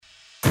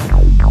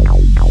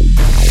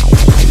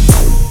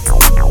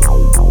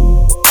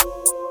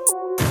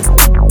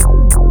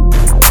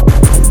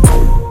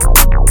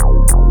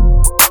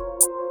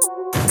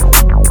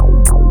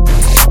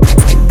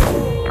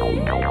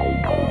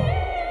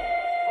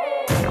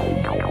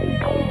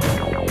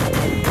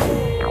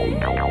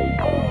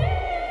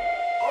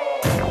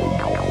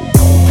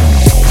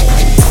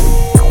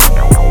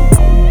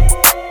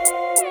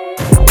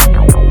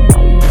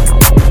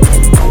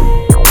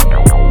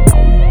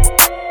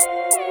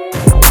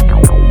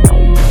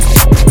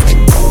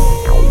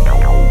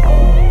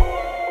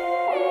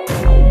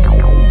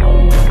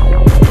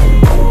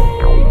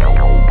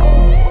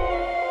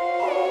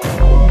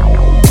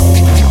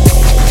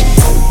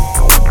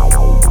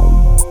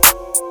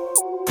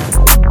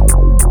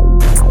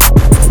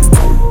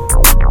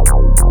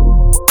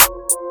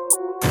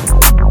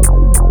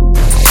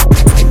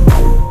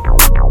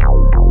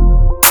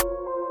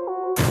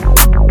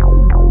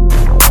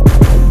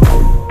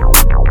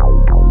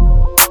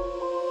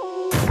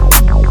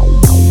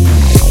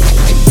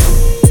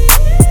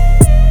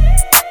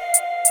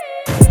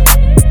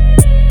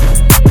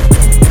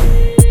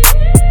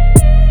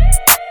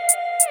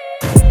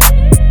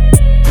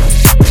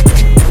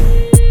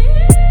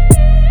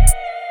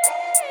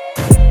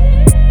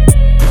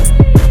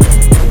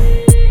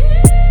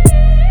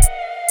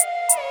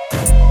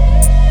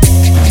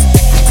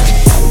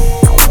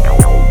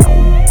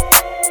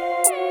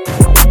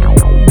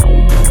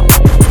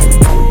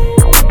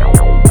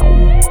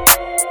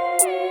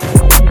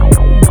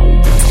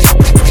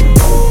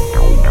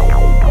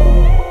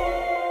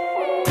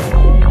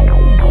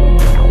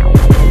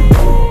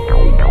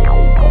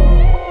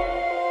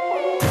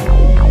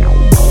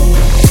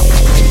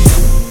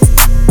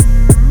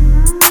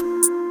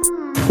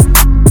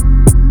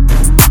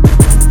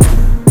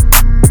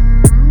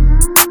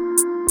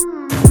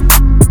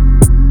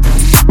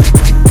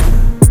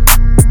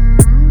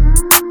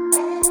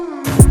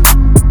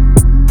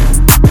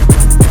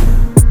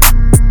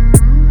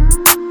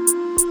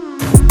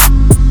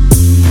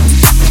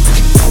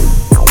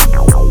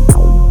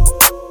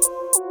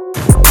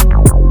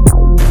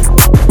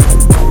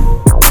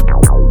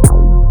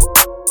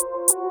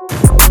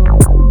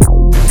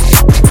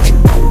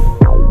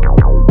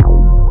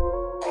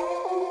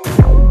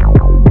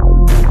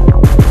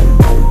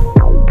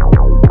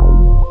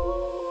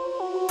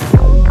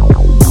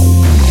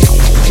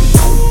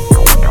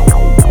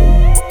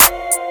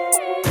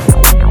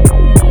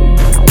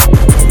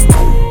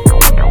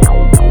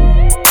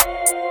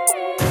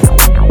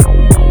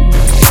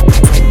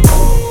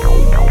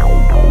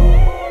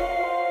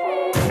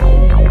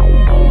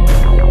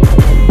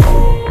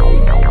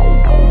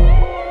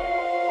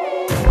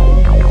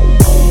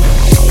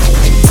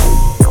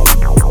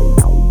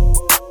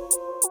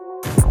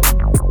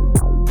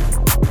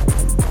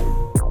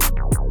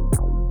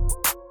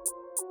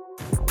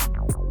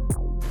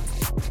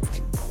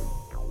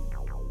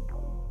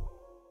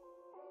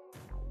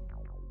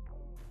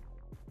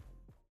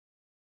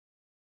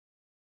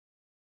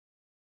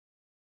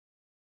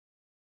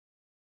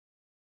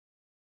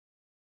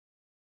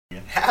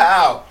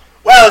How?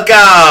 Welcome.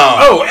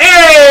 Oh,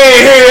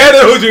 hey! I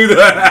know you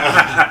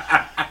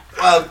that.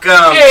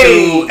 Welcome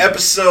to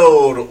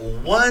episode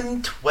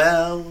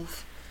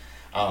 112.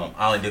 I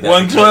only did that.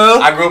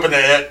 112. I grew up in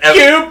the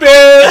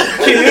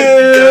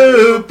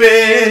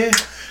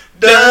Cupid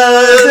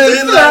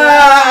doesn't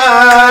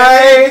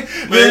lie,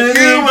 but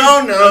you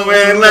won't know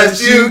unless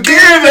you give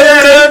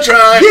it a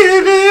try.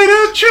 Give it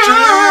a try.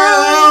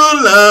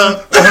 True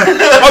love.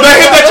 Oh, did I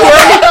hit that too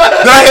early?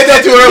 Did I hit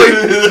that too early?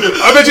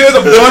 I bet you there's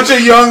a bunch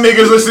of young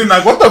niggas listening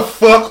like, what the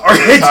fuck are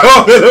they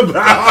talking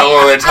about?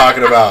 What are they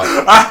talking about?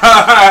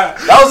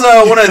 That was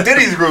one of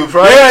Diddy's groups,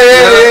 right?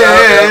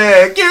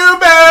 Yeah.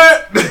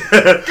 Cupid.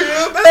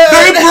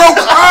 They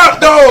broke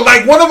up though.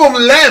 Like one of them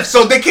left,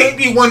 so they can't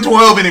be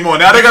 112 anymore.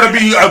 Now they gotta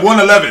be at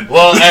 111.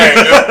 Well, hey,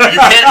 you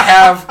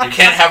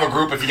can't have a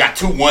group if you got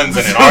two ones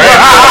in it. All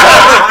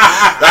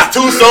right, that's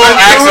two solo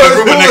acts in a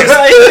group of niggas.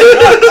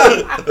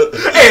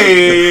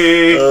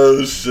 Hey.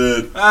 Oh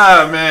shit.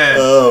 Ah man.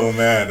 Oh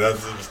man,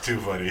 that's too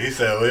funny. He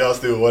said, "Well, y'all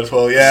still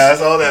 112." Yeah,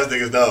 that's all that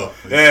niggas know.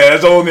 Yeah,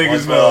 that's old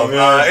niggas know.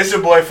 It's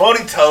your boy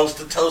Phony Toast,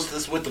 the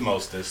toastest with the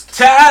mostest.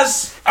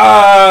 Taz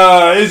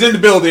is in the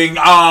building.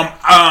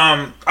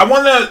 I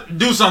want to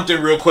do something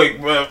real quick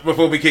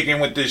before we kick in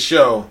with this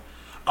show.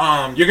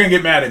 You're gonna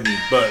get mad at me,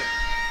 but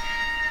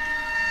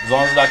As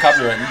long as it's not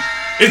copywritten.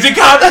 is it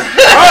copyright?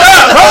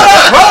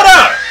 Hold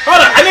up!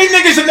 I need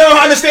niggas to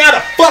understand how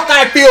the fuck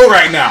I feel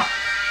right now.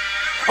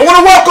 I want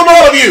to welcome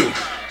all of you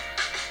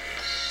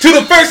to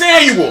the first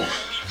annual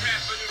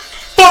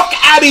Fuck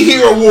Outta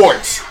Here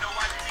Awards.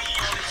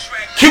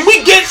 Can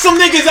we get some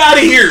niggas out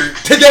of here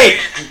today?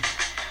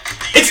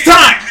 It's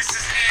time.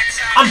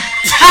 I'm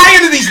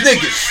tired of these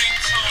niggas.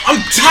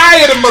 I'm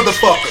tired of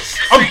motherfuckers.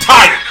 I'm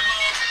tired.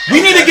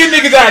 We need to get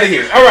niggas out of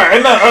here. All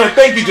right.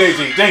 Thank you,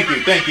 Jay-Z. Thank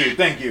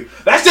you.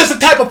 That's just the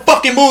type of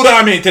fucking mood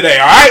I'm in today,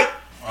 all right?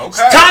 Okay. It's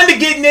time to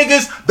get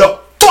niggas the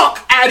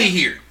fuck out of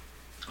here.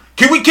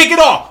 Can we kick it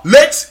off?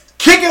 Let's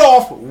kick it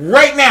off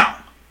right now.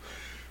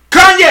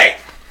 Kanye.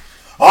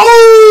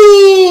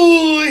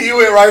 Oh, you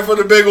went right for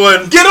the big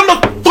one. Get him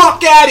the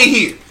fuck out of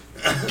here.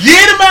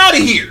 Get him out of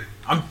here.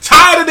 I'm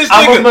tired of this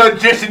nigga. I'm a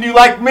magician, you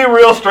like me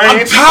real strange.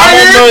 I'm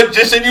tired. I'm a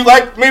magician, you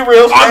like me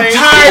real strange.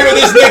 I'm tired of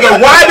this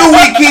nigga. Why do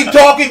we keep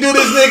talking to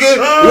this nigga?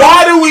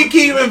 Why do we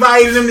keep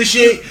inviting him to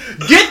shit?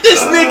 Get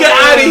this nigga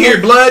out of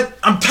here, blood.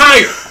 I'm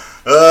tired.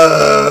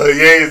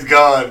 Yeah, he's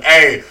gone.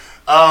 Hey,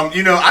 I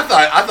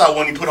thought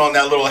when he put on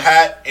that little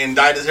hat and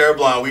dyed his hair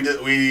blonde, we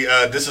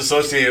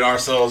disassociated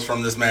ourselves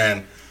from this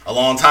man a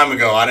long time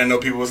ago. I didn't know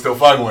people were still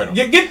fucking with him.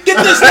 Yeah, get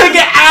this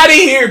nigga out of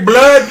here,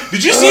 blood.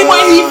 Did you see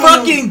what he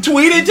fucking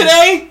tweeted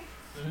today?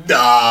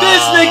 Nah.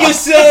 This nigga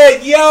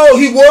said, yo,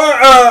 he wore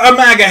a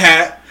MAGA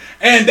hat,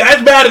 and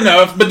that's bad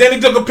enough, but then he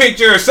took a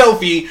picture, a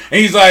selfie,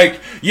 and he's like,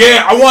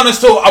 yeah, I want us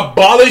to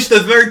abolish the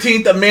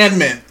 13th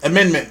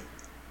Amendment.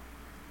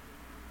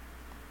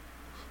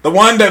 The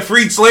one that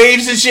freed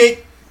slaves and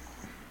shit.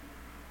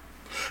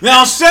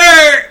 Now,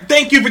 sir,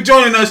 thank you for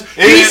joining us.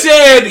 He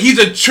said he's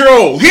a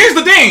troll. Here's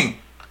the thing.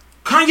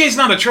 Kanye's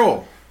not a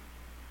troll.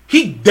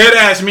 He dead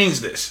ass means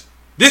this.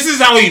 This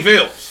is how he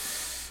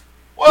feels.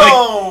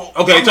 Well,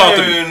 okay, talk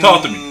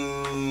to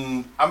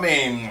me. I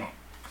mean,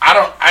 I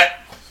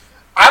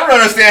don't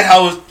understand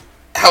how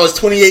it's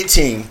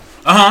 2018.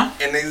 And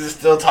niggas are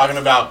still talking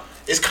about,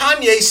 is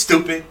Kanye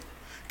stupid?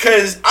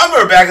 Cause I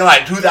remember back in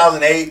like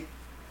 2008,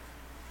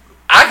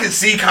 I could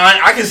see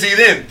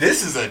then,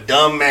 this is a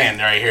dumb man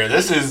right here.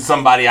 This is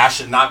somebody I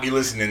should not be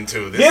listening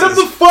to. Get him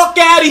the fuck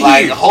out of here.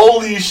 Like,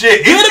 holy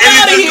shit. Get him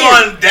out of here.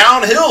 It's gone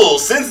downhill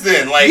since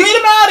then. Like, get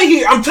him out of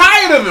here. I'm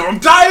tired of him. I'm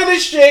tired of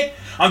this shit.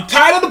 I'm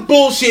tired of the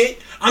bullshit.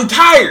 I'm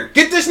tired.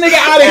 Get this nigga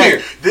out of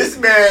here.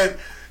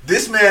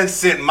 This man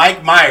sent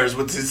Mike Myers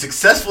with his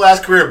successful ass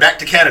career back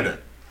to Canada.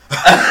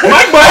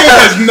 Mike Myers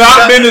has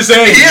not been the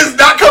same. He has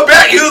not come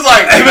back. He was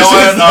like, you know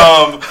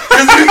what?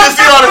 Because you can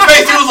see it on his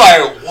face. He was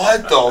like,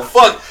 what the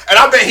fuck? And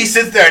I bet he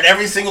sits there and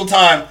every single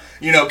time,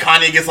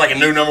 Kanye gets like a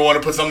new number one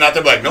to put something out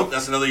there, like, nope,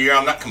 that's another year.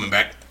 I'm not coming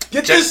back.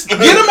 Get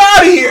him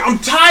out of here. I'm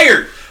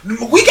tired.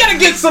 We gotta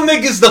get some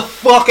niggas the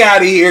fuck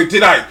out of here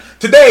tonight.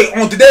 Today,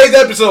 on today's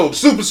episode,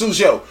 Super Sue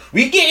Show,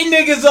 we getting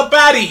niggas up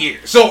out of here.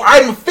 So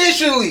I'm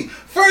officially,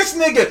 first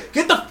nigga,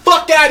 get the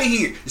fuck out of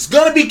here. It's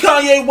gonna be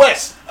Kanye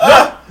West.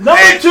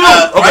 Number two.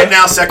 Right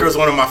now, Sekra is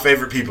one of my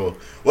favorite people.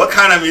 What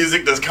kind of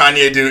music does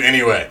Kanye do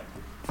anyway?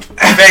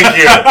 Thank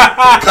you.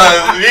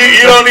 Because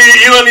you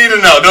don't need to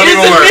know. Don't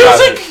even worry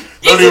about it.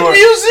 Is it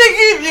music?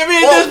 I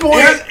mean, at this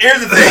point. Here's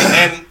the thing,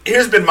 and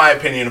here's been my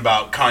opinion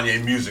about Kanye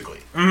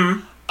musically.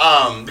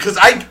 Because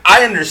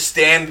I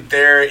understand that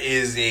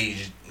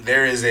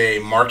there is a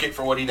market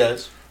for what he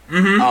does.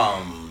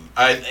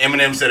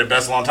 Eminem said it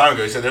best a long time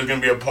ago. He said there's going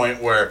to be a point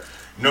where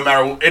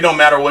it don't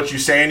matter what you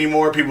say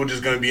anymore. People are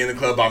just going to be in the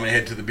club bombing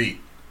head to the beat.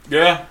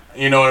 Yeah.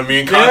 You know what I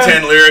mean?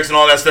 Content, lyrics, and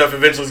all that stuff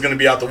eventually is going to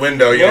be out the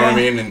window. You know what I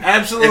mean? And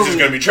absolutely. It's just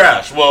going to be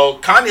trash. Well,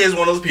 Kanye is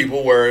one of those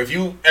people where if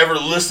you ever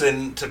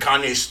listen to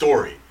Kanye's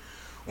story,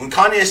 when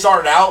Kanye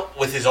started out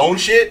with his own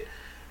shit,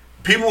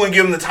 people wouldn't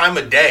give him the time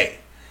of day.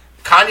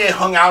 Kanye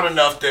hung out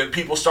enough that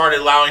people started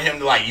allowing him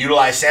to like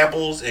utilize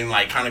samples and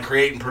like kind of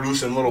create and produce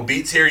some little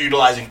beats here,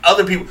 utilizing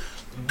other people.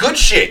 Good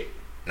shit.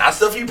 Not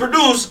stuff you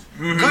produce.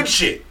 Good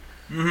shit.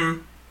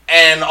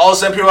 And all of a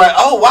sudden people are like,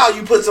 oh wow,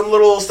 you put some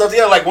little stuff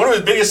together. Like one of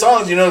his biggest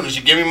songs, you know, that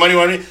you give me money,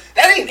 money.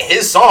 That ain't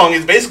his song.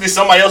 It's basically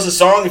somebody else's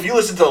song. If you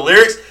listen to the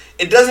lyrics,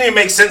 it doesn't even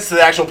make sense to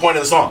the actual point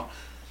of the song.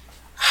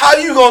 How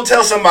you gonna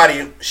tell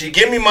somebody she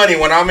give me money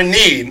when I'm in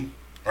need,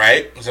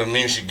 right? So it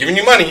means she giving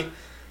you money,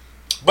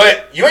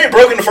 but you ain't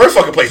broke in the first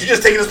fucking place. You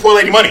just taking this poor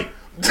lady money.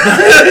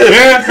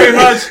 Yeah, pretty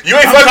much. You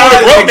ain't fucking with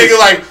a broke nigga.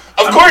 Like,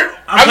 of course,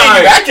 I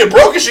mean, you acting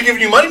broke and she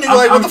giving you money, nigga.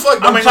 Like, what the fuck?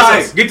 I'm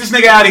tired. Get this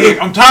nigga out of here.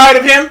 I'm tired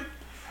of him.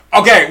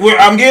 Okay,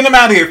 I'm getting him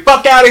out of here.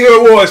 Fuck out of here,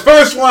 Awards.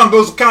 First one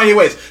goes to Kanye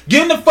West.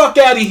 Get him the fuck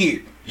out of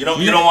here. You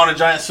don't want a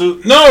giant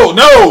suit? No. You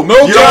don't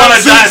want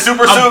a giant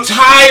super suit? I'm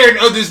tired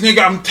of this nigga.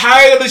 I'm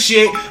tired of the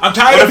shit. I'm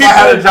tired of people.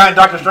 What if I had a giant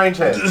Doctor Strange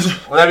head?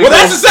 Well,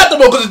 that's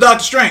acceptable because it's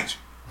Doctor Strange.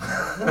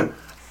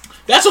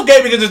 That's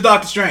okay because it's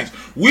Doctor Strange.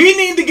 We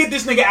need to get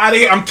this nigga out of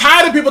here. I'm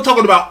tired of people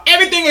talking about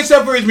everything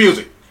except for his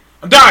music.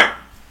 I'm tired.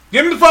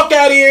 Get him the fuck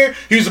out of here.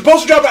 He was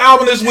supposed to drop an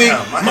album this week.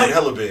 Damn, my head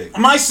hella big.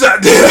 My son.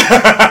 It's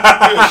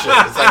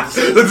like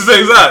the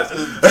same size.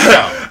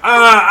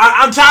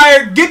 I'm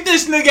tired. Get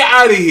this nigga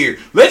out of here.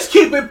 Let's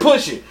keep it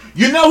pushing.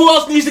 You know who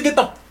else needs to get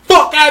the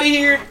fuck out of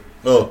here?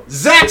 Oh.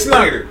 Zack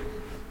Snyder.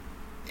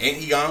 Ain't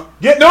he gone?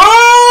 Yeah,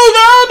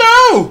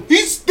 no.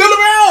 He's still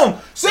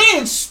around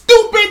saying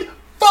stupid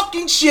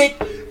fucking shit.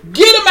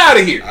 Get him out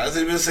of here. Has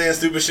he been saying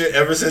stupid shit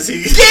ever since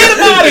he... Get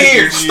him out of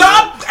here.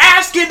 Stop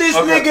asking this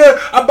nigga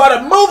about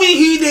a movie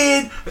he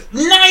did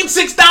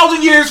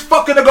 6,000 years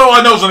fucking ago.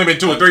 I know it's only been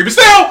 2 or 3, but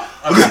still.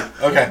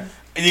 Okay.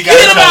 And you get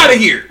him out of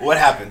here. What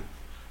happened?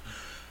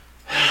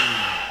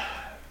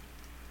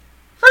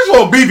 First of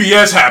all,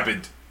 BBS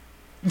happened.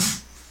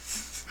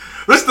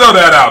 Let's throw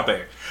that out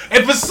there.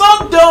 And for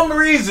some dumb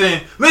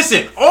reason,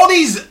 listen, all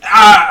these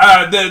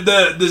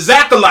the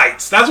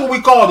Zackalites, that's what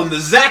we call them, the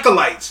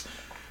Zackalites.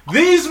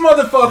 These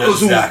motherfuckers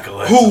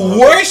who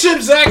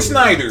worship Zack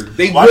Snyder,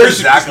 they Why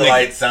worship does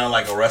Zackalites sound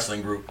like a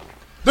wrestling group?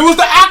 There was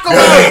the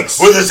Acolytes.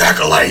 We're the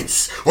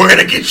Zackalites. We're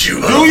gonna get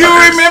you. Do you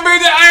remember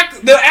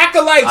the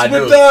Acolytes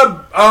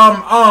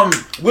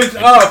with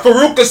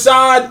Farouk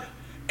Assad?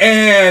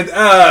 And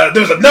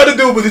there's another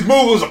dude with his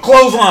move was a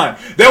clothesline.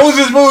 That was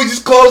his move. He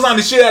just clothesline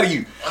the shit out of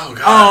you. Oh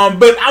God.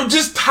 But I'm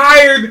just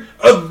tired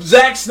of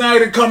Zack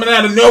Snyder coming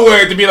out of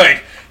nowhere to be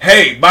like,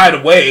 hey, by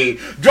the way,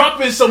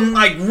 dropping some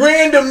like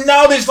random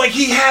knowledge, like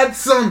he had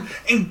some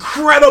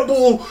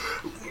incredibly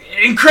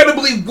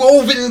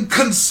woven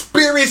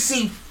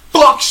conspiracy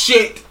fuck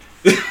shit.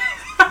 And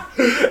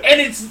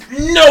it's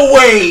no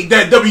way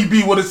that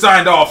WB would have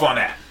signed off on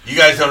that. You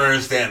guys don't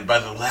understand. By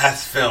the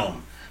last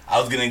film, I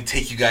was going to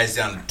take you guys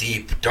down a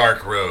deep,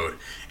 dark road.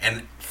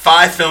 And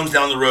 5 films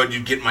down the road,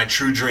 you'd get my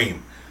true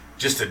dream.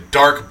 Just a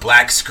dark,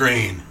 black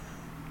screen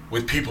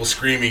with people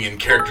screaming and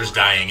characters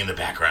dying in the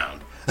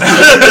background.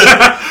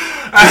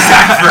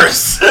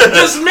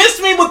 Just miss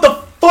me with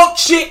the fuck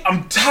shit.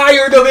 I'm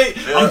tired of it.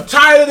 Yeah. I'm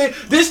tired of it.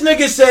 This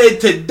nigga said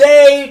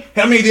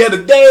the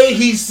other day,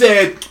 he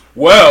said,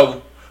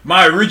 well,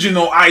 my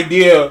original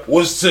idea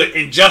was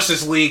in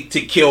Justice League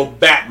to kill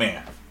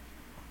Batman.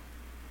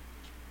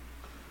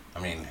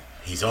 I mean,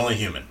 he's only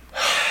human.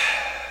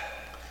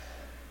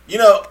 You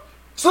know.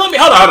 So let me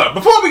hold on.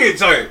 Before we get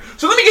started,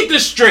 so let me get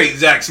this straight,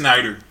 Zack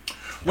Snyder.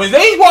 When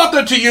they walked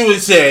up to you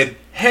and said,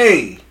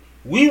 "Hey,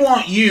 we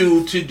want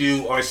you to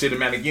do our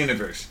cinematic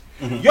universe,"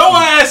 your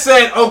ass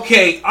said,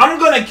 "Okay, I'm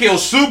gonna kill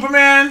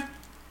Superman.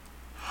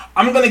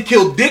 I'm gonna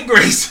kill Dick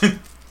Grayson.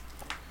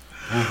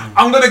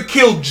 I'm gonna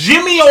kill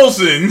Jimmy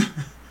Olsen,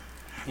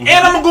 and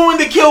I'm going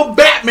to kill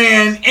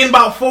Batman in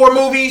about 4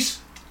 movies."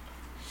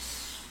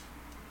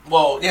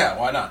 Well, yeah,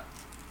 why not?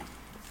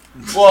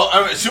 Well,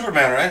 I mean,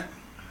 Superman, right?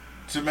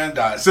 Superman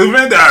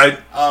died.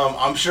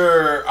 I'm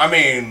sure. I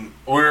mean,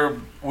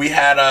 we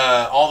had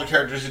all the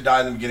characters who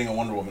died in the beginning of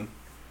Wonder Woman,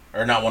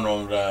 or not Wonder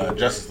Woman, but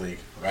Justice League,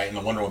 right? In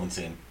the Wonder Woman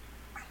scene,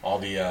 all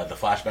the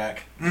flashback.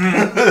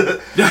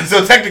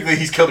 So technically,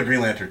 he's killed a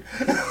Green Lantern.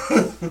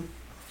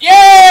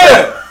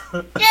 Yeah.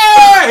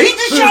 Yeah, he's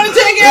just trying to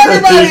take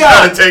everybody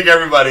out. He's trying to take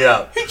everybody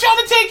out. He's trying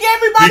to take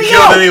everybody out. He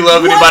killed any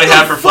love anybody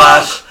had for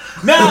Flash.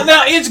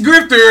 Now, it's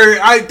Grifter.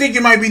 I think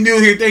it might be new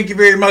here. Thank you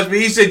very much. But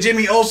he said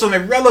Jimmy Olsen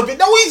irrelevant.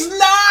 No, he's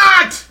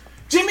not.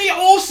 Jimmy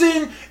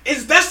Olsen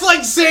that's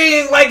like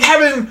saying, like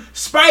having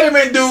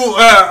Spider-Man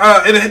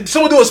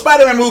someone do a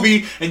Spider-Man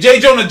movie and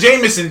J. Jonah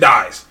Jameson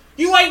dies.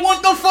 You like,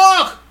 what the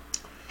fuck?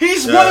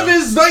 He's one of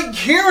his like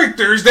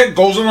characters that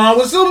goes along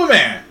with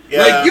Superman.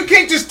 Yeah. Like, you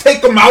can't just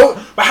take him out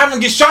by having him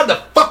get shot in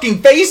the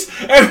fucking face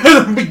at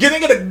the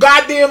beginning of the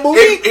goddamn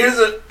movie.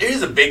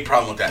 Here's a big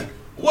problem with that.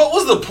 What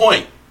was the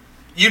point?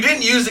 You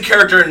didn't use the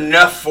character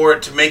enough for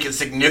it to make it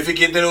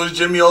significant that it was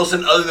Jimmy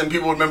Olsen, other than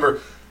people remember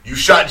you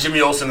shot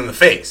Jimmy Olsen in the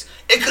face.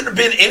 It could have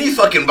been any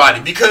fucking body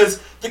because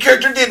the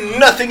character did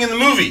nothing in the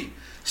movie.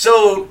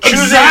 So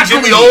choosing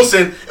Jimmy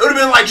Olsen, it would have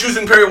been like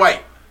choosing Perry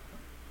White.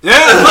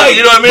 Yeah, like,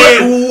 you know what I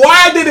mean? But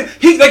why did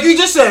he? Like you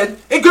just said,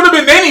 it could have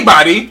been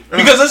anybody.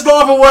 Because let's go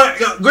off of what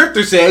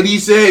Grifter said. He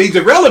said he's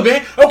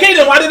irrelevant. Okay,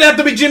 then why did it have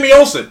to be Jimmy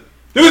Olsen?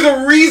 There was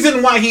a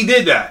reason why he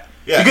did that.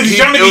 Yeah, because he's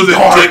trying to be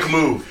dark. It was a dick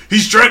move.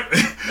 He's trying.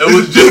 It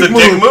was just a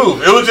dick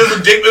move. It was just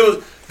a dick. It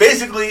was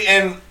basically,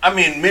 and I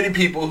mean, many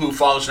people who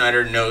follow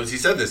Schneider knows he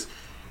said this.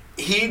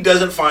 He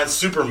doesn't find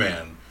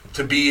Superman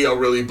to be a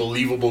really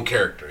believable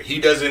character. He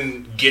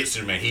doesn't get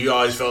Superman. He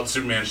always felt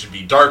Superman should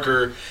be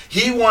darker.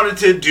 He wanted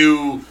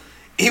to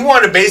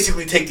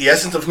basically take the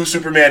essence of who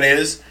Superman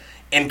is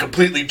and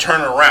completely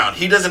turn it around.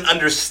 He doesn't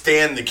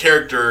understand the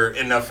character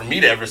enough for me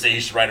to ever say he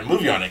should write a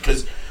movie on it,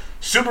 because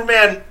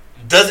Superman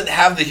doesn't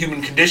have the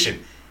human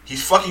condition.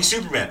 He's fucking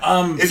Superman.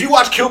 If you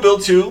watch Kill Bill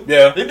 2,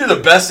 they do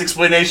the best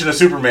explanation of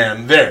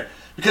Superman there.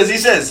 Because he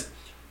says,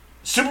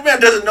 Superman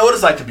doesn't know what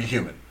it's like to be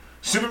human.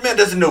 Superman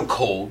doesn't know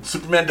cold.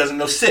 Superman doesn't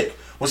know sick.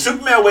 When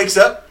Superman wakes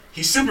up,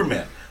 he's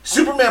Superman.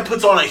 Superman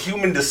puts on a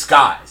human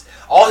disguise.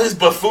 All his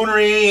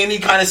buffoonery, any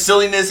kind of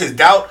silliness, his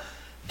doubt,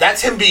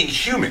 that's him being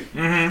human.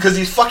 Because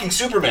he's fucking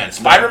Superman.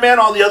 Spider-Man,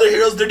 all the other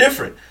heroes, they're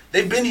different.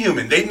 They've been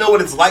human. They know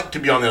what it's like to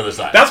be on the other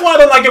side. That's why I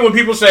don't like it when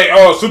people say,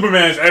 oh,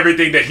 Superman is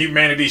everything that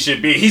humanity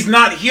should be. He's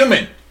not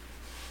human.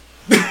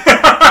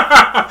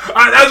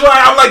 That's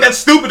why I'm like, that's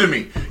stupid to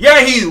me.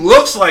 Yeah, he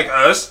looks like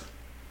us,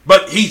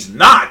 but he's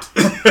not.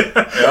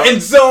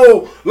 And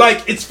so,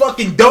 like, it's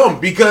fucking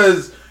dumb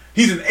because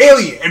he's an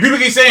alien. And people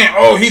keep saying,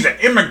 oh, he's an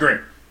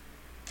immigrant.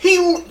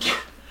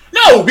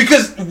 No,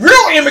 because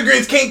real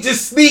immigrants can't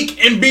just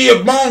sneak and be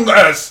among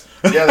us.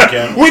 Yeah, they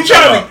can. We're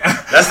trying to...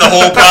 That's the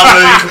whole problem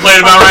that you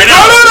complain about right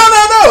now.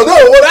 No.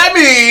 What I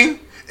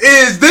mean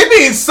is they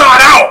being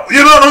sought out.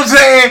 You know what I'm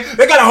saying?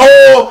 They got a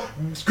whole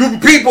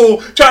group of people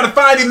trying to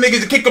find these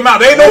niggas to kick them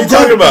out. They ain't no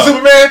group of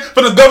Superman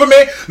from the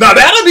government. Now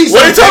that'll be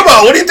something. What are you talking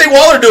about? What do you think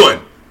Waller doing?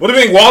 What do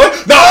you mean, Waller?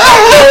 No.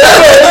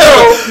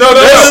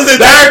 This is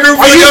the entire group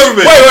of the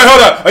government. Wait,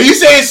 hold up. Are you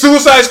saying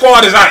Suicide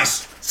Squad is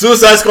ICE?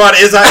 Suicide Squad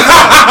is ICE.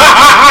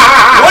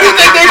 What do you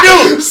think they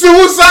do?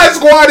 Suicide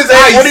Squad is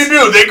ICE. What do you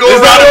do? They go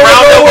around and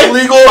round up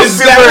illegal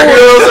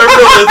superheroes or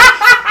villains.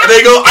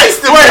 They go ice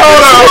them. Wait, hold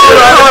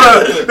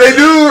on. They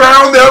do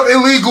round up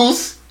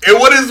illegals. And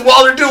what does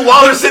Waller do?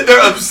 Waller's sitting there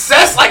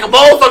obsessed like a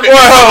motherfucker. This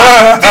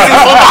is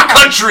for my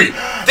country.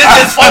 This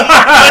is for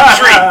my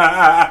country.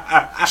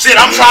 Shit,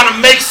 I'm trying to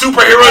make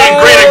superheroes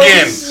great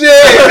again.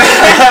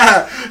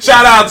 Shit.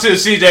 Shout out to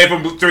CJ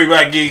from 3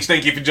 Black Geeks.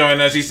 Thank you for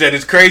joining us. He said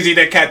it's crazy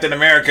that Captain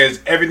America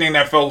is everything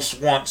that folks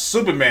want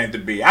Superman to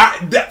be.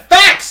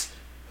 Facts.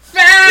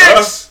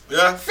 Yeah.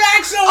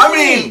 Facts. I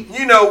mean,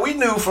 we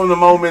knew from the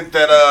moment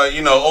that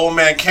old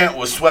man Kent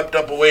was swept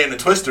up away in the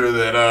Twister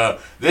that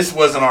this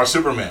wasn't our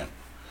Superman.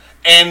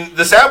 And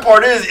the sad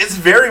part is, it's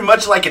very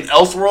much like an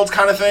Elseworlds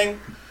kind of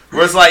thing,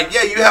 where it's like,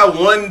 yeah, you have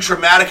one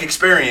traumatic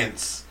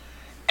experience,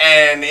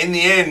 and in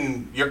the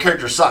end, your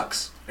character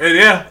sucks.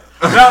 Yeah.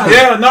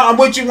 No, I'm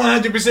with you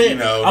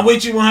 100%. I'm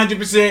with you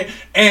 100%.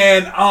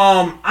 And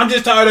I'm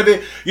just tired of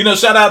it.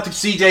 Shout out to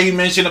CJ. He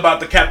mentioned about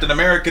the Captain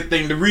America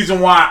thing. The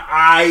reason why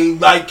I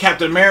like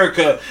Captain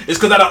America is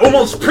because out of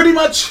almost pretty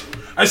much,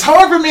 it's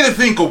hard for me to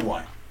think of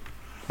one.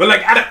 But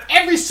like out of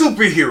every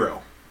superhero,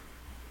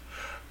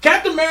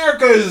 Captain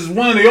America is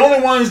one of the only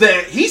ones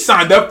that he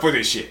signed up for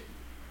this shit.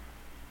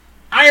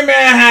 Iron Man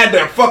had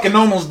to fucking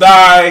almost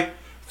die.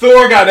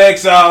 Thor got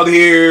exiled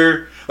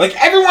here. Like,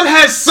 everyone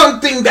has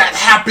something that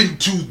happened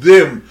to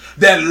them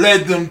that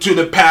led them to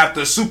the path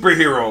of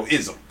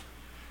superheroism.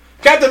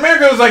 Captain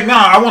America was like,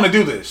 nah, I want to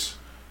do this.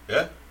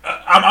 Yeah.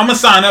 I'm going to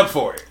sign up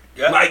for it.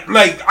 Yeah.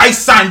 Like I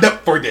signed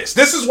up for this.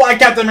 This is why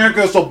Captain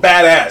America is so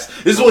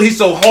badass. This is why he's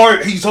so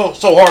hard. He's so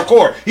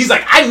hardcore. He's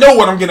like, I know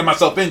what I'm getting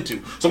myself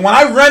into. So when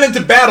I run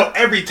into battle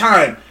every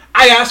time,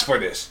 I ask for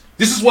this.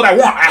 This is what I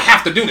want. I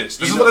have to do this.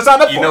 This is what I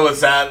signed up for. You know what's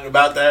sad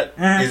about that?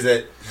 Mm-hmm. Is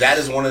that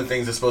is one of the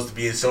things that's supposed to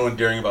be so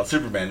endearing about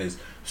Superman is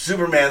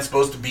Superman's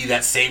supposed to be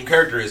that same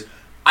character is,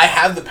 I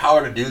have the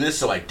power to do this,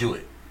 so I do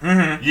it.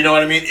 Mm-hmm. You know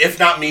what I mean? If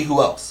not me,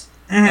 who else?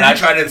 Mm-hmm. And I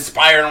try to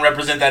inspire and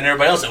represent that in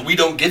everybody else, and we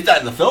don't get that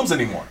in the films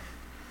anymore.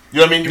 You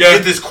know what I mean? You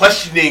get this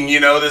questioning,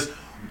 this...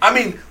 I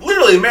mean,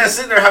 literally, the man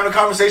sitting there having a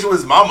conversation with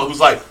his mama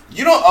who's like,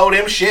 you don't owe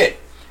them shit.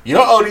 You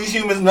don't owe these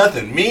humans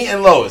nothing. Me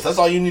and Lois, that's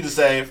all you need to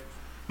save.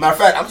 Matter of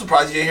fact, I'm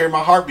surprised you didn't hear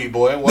my heartbeat,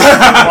 boy. What's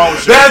wrong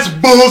with you? That's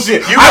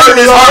bullshit. You heard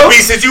his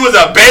heartbeat since you was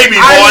a baby,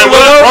 boy.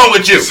 What's wrong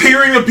with you?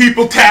 Hearing the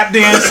people tap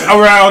dance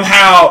around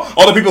how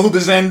all the people who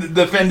defend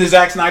the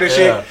Zack Snyder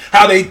shit,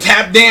 how they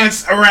tap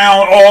dance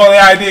around all the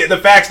idea, the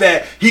facts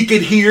that he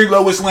could hear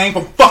Lois Lane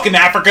from fucking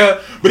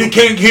Africa, but he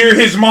can't hear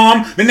his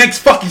mom the next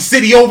fucking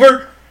city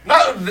over.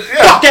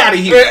 Fuck out of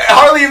here.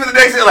 Hardly even the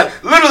next city,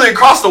 like literally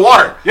across the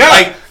water. Yeah.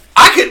 Like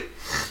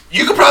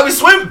you could probably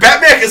swim.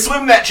 Batman can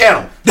swim that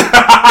channel.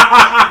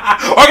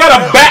 I got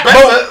a bat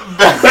boat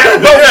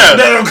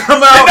that'll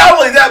come out. And not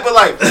only that, but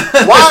like,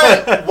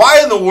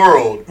 why in the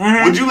world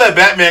would you let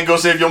Batman go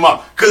save your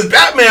mom? Because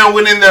Batman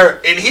went in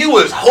there and he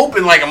was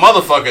hoping like a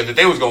motherfucker that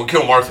they was gonna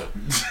kill Martha.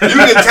 You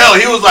can tell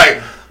he was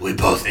like, We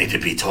both need to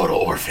be total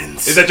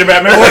orphans. Is that your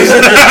Batman voice?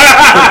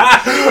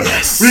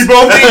 Yes. We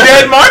both need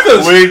dead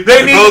Marthas. We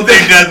both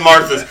need dead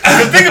Marthas.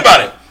 Because think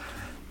about it.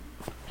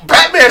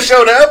 Batman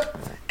showed up,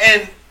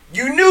 and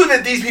you knew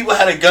that these people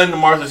had a gun to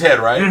Martha's head,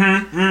 right?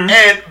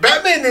 And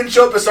Batman didn't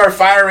show up and start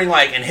firing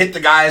and hit the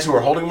guys who were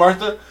holding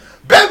Martha.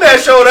 Batman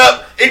showed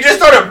up and just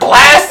started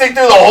blasting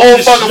through the whole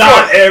fucking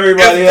floor.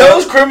 Everybody if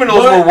those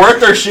criminals were worth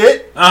their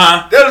shit, they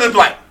would have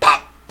just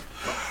pop.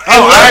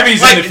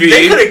 Ivy's in the feed.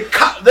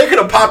 They could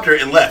have popped her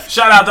and left.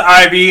 Shout out to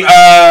Ivy.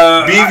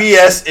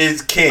 BVS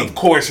is king. Of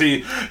course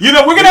he. We're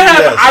gonna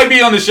have Ivy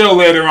on the show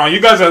later on. You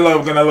guys are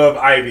gonna love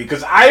Ivy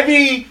because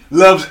Ivy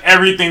loves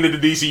everything that the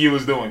DCU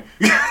is doing.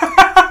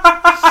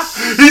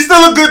 He's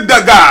still a good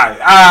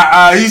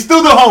guy. He's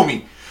still the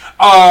homie.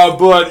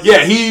 But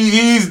yeah,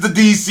 he's the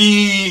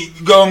DC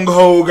gung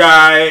ho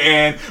guy,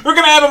 and we're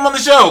gonna have him on the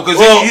show because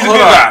he's a good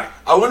guy.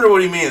 I wonder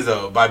what he means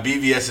though by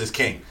BVS is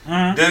king.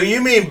 Do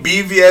you mean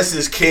BVS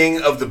is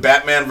king of the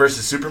Batman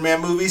versus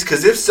Superman movies?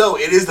 Because if so,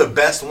 it is the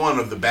best one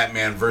of the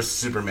Batman versus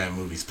Superman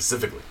movies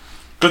specifically.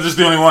 Because it's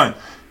the only one.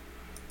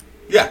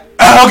 Yeah. Okay.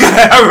 All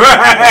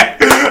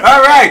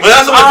right. But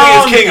that's the one thing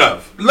it's king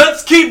of.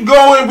 Let's keep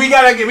going. We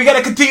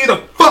gotta continue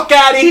the fuck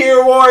out of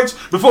here awards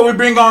before we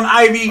bring on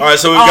Ivy. All right.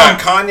 So we've got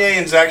Kanye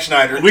and Zack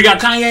Snyder. We got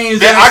Kanye and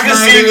Zack Snyder. I can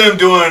see them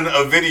doing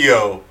a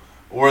video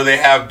where they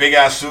have big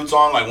ass suits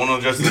on, like one of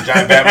them dressed as a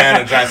giant Batman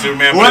and a giant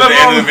Superman. But at the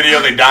end of the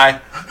video, they die.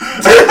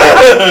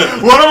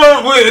 One of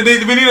them,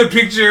 we need a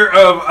picture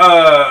of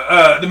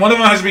one of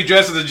them has to be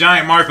dressed as a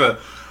giant Martha.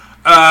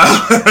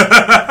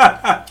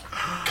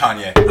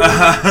 Kanye.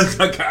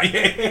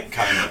 Kanye.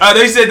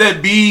 They said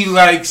that B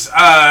likes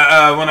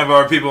one of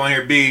our people on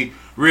here. B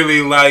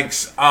really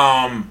likes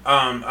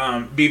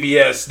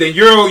BBS. Then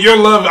you'll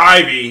love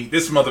Ivy,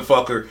 this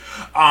motherfucker.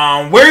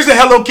 Where's the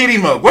Hello Kitty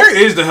mug? Where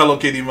is the Hello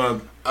Kitty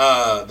mug?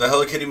 The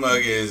Hello Kitty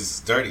mug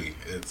is dirty.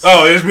 It's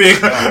big.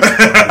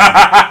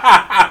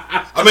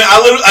 I mean, I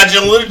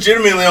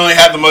legitimately only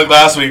had the mug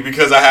last week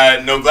because I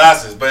had no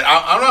glasses. But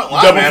I'm not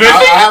lying, man.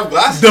 I have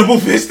glasses. Double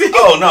fisted?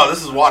 Oh no,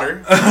 this is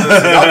water. This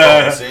is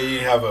alcohol. See,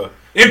 you have a.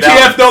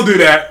 MTF, don't do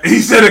that.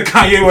 He said a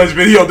Kanye West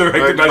video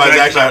directed by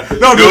Zack Snyder.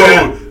 Don't do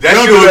that. That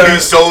shit would be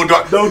so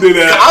dark. Don't do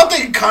that. I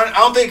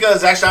don't think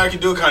Zack Snyder can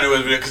do a Kanye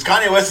West video because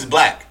Kanye West is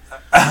black.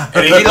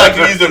 And he like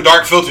to use them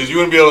dark filters. You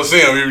wouldn't be able to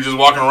see him. He was just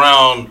walking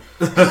around.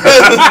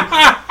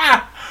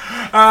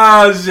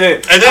 Oh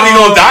shit! And then he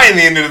gonna die in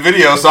the end of the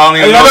video, so I don't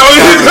even know.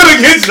 He's gonna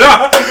get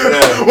shot.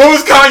 Yeah. What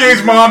was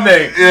Kanye's mom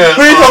name? Yeah.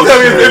 Please don't tell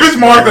me if it's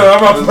Martha.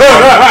 I'm up.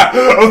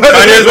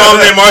 Kanye's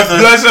mom name Martha.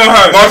 Bless her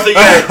heart. Martha.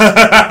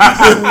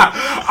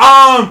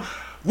 Yeah.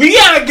 We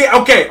gotta get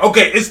okay.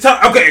 It's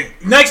time. Okay,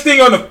 next thing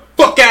on the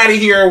fuck out of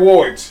here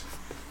awards.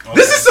 Okay.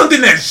 This is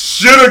something that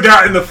should have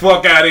gotten the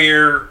fuck out of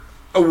here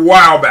a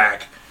while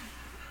back,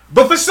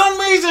 but for some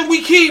reason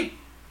we keep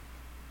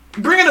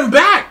bringing them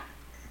back.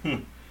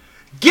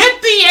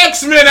 Get the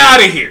X-Men out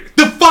of here.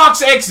 The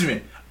Fox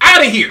X-Men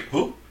out of here.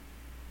 Who?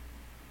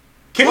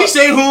 Can we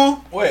say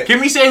who? Wait. Can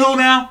we say who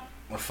now?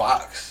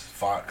 Fox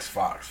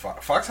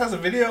has a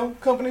video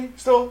company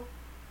still?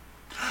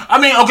 I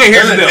mean, okay,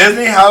 here's the deal. Doesn't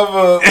Disney have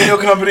a video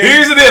company?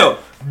 Here's the deal.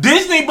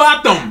 Disney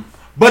bought them,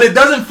 but it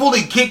doesn't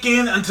fully kick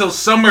in until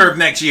summer of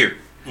next year.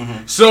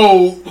 Mm-hmm.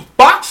 So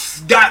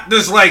Fox got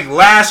this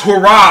last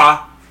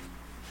hurrah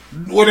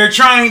where they're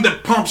trying to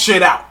pump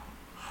shit out.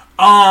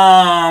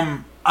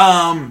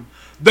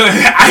 The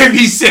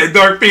Ivy said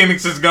Dark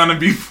Phoenix is gonna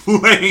be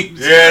flames.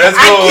 Yeah, that's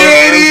cool. I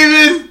can't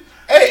even.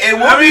 Hey, it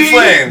will be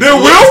flames. There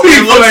will be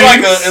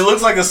flames. It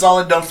looks like a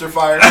solid dumpster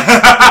fire.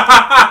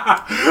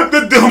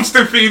 The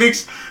dumpster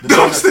Phoenix.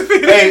 Dumpster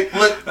Phoenix. Hey,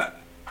 look.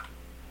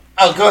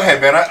 Oh, go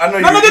ahead, man. I know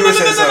you were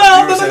saying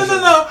something.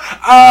 No.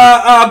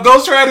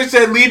 Ghost Rider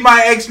said, "Leave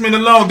my X-Men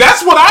alone."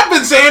 That's what I've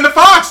been saying to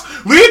Fox.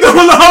 Leave them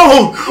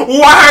alone.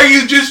 Why are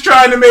you just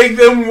trying to make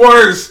them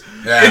worse?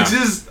 Yeah. It's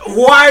just,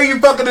 why are you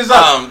fucking this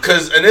up?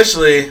 Because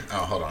initially,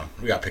 hold on,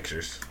 we got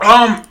pictures.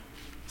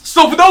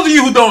 So for those of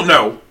you who don't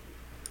know,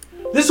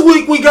 this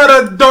week we got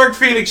a Dark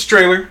Phoenix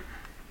trailer.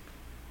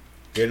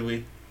 Did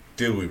we?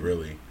 Did we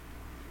really?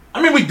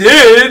 I mean, we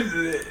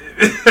did.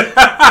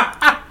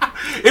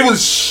 It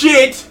was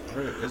shit.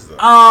 Where is that?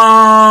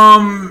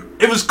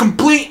 It was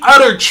complete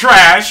utter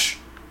trash.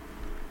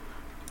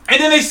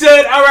 And then they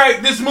said, "All right,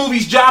 this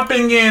movie's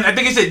dropping in." I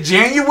think it said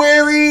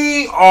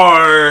January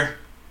or.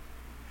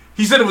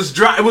 He said it was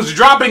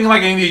dropping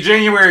in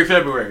January,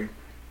 February.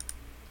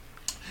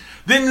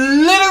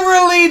 Then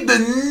literally the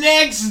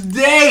next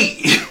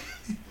day,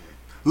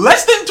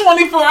 less than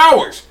 24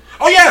 hours.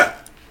 Oh yeah.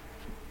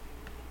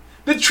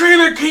 The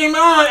trailer came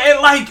on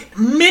at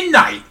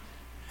midnight.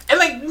 At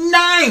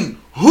 9.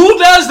 Who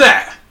does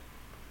that?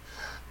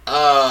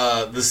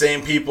 The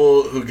same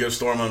people who give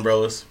Storm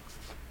umbrellas.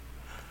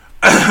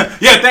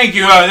 Yeah, thank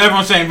you.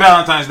 Everyone's saying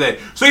Valentine's Day.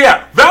 So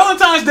yeah,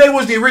 Valentine's Day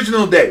was the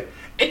original day.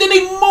 And then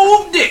they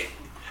moved it.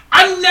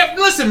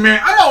 Listen,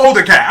 man, I'm an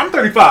older cat. I'm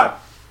 35.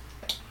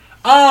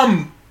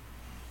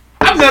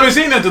 I've never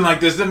seen nothing like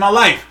this in my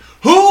life.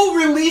 Who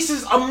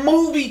releases a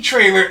movie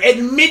trailer at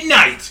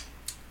midnight?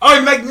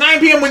 Oh, like 9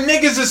 p.m. when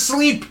niggas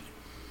asleep.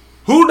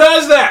 Who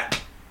does that?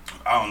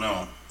 I don't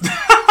know.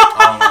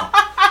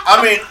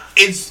 I mean,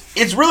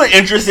 it's really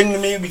interesting to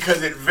me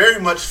because it very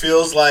much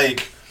feels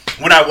like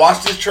when I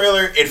watch this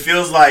trailer, it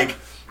feels like,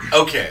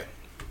 okay,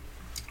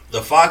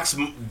 the Fox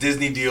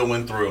Disney deal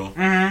went through,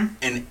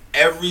 and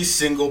every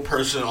single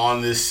person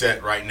on this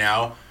set right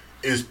now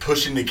is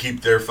pushing to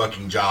keep their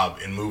fucking job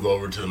and move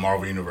over to the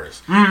Marvel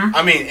Universe.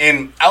 I mean,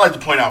 and I like to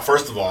point out,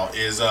 first of all,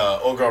 is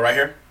old girl right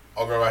here.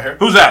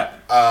 Who's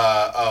that?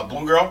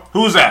 Blue girl.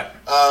 Who's that?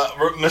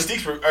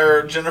 Mystique's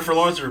or Jennifer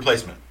Lawrence's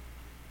replacement.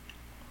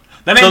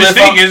 That ain't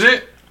Mystique, is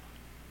it?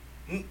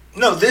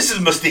 No, this is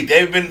Mystique.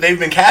 They've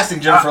been casting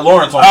Jennifer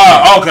Lawrence on.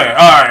 Oh, okay,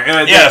 all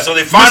right. Yeah, so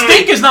they finally.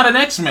 Mystique is not an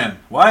X-Men.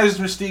 Why is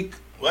Mystique?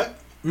 What?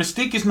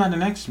 Mystique is not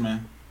an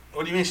X-Men.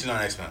 What do you mean she's not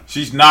an X-Men?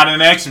 She's not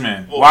an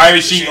X-Men. Well, why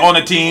is she on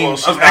the team? Well,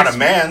 she's not a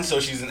man, so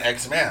she's an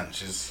X-Man.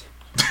 She's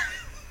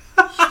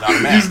not a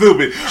man. You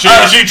stupid.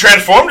 She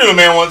transformed into a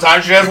man one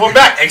time. She transformed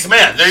back.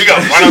 X-Man. There you go.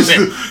 Why not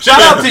say?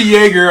 Shout out to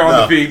Jaeger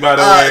on the feed, by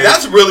the way.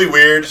 That's really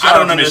weird. Shout I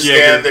don't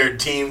understand their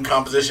team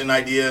composition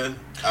idea.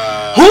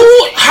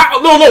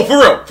 No, for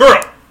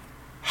real.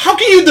 How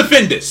can you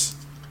defend this?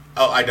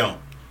 Oh, I don't.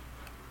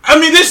 I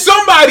mean, there's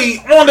somebody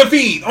on the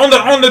feed, on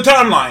the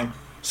timeline.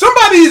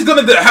 Somebody's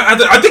gonna.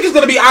 I think it's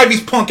gonna be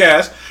Ivy's punk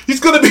ass. He's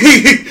gonna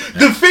be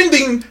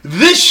defending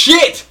this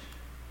shit.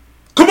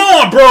 Come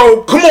on,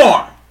 bro. Come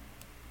on.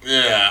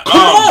 Yeah.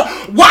 Come on.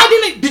 Why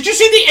did you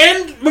see the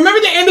end?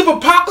 Remember the end of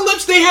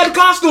Apocalypse? They had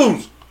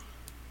costumes.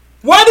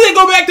 Why did they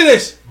go back to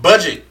this?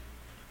 Budget,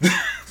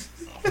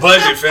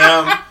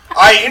 fam.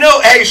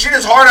 Hey, shit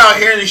is hard out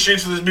here in these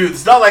streets for this dude.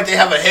 It's not like they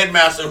have a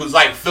headmaster who's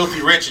like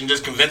filthy rich and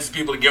just convinces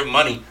people to give him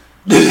money.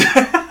 They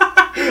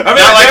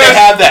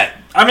have that.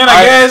 I mean,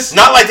 I guess.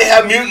 Not like they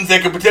have mutants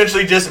that could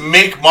potentially just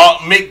make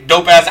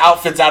dope ass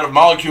outfits out of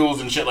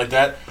molecules and shit like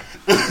that.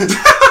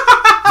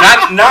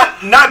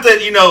 not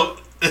that,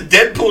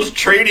 Deadpool's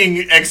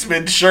trading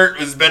X-Men shirt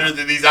was better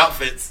than these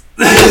outfits.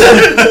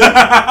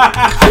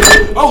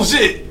 Oh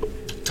shit.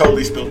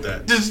 Totally spilled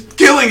that. Just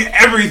killing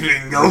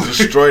everything, yo.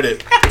 Destroyed it.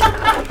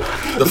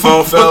 The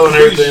phone fell and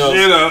everything else.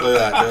 Look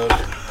at that,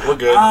 dude. We're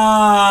good.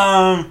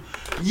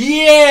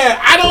 Yeah,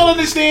 I don't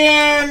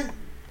understand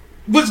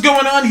what's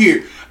going on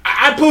here.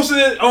 I posted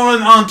it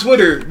on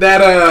Twitter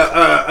that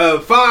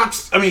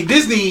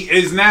Disney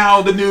is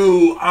now the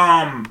new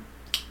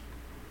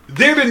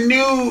they're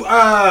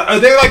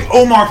like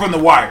Omar from The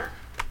Wire.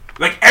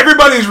 Like,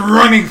 everybody's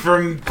running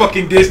from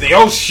fucking Disney.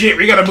 Oh shit,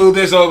 we gotta move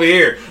this over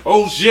here.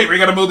 Oh shit, we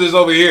gotta move this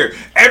over here.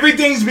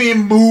 Everything's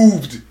being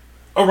moved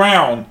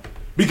around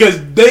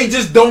because they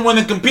just don't want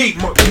to compete.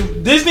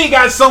 Disney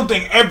got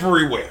something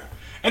everywhere.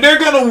 And they're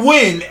gonna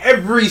win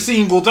every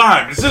single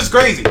time. It's just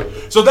crazy.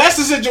 So that's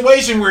the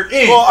situation we're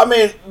in. Well, I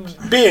mean,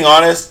 being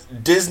honest,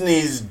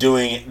 Disney's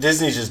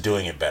just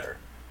doing it better.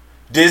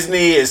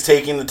 Disney is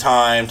taking the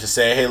time to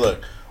say, hey,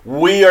 look,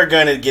 we are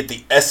going to get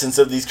the essence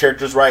of these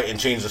characters right and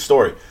change the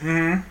story.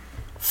 Mm-hmm.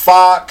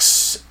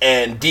 Fox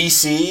and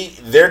DC,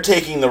 they're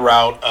taking the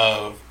route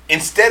of,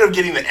 instead of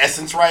getting the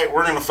essence right,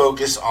 we're going to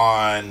focus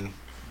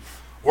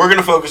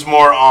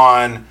more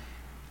on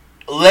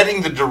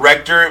letting the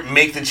director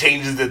make the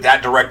changes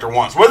that director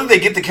wants, whether they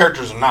get the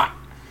characters or not.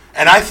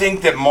 And I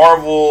think that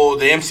Marvel,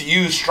 the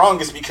MCU, is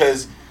strongest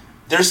because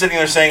they're sitting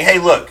there saying, hey,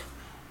 look,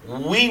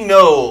 we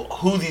know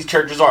who these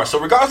characters are. So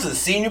regardless of the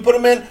scene you put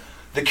them in,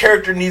 the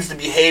character needs to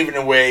behave in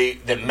a way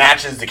that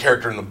matches the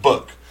character in the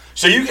book.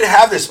 So you can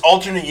have this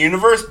alternate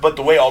universe, but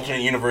the way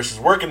alternate universes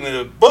work in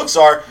the books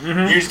are,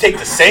 you just take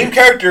the same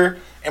character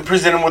and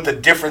present them with a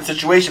different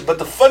situation. But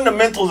the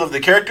fundamentals of the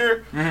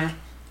character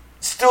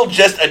still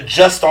just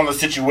adjust on the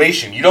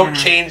situation. You don't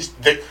change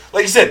the...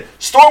 Like you said,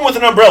 Storm with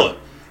an umbrella.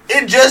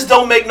 It just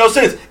don't make no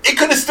sense. It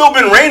could have still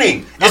been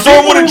raining. And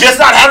Storm would have just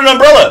not had an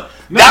umbrella.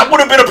 That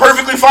would have been a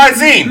perfectly fine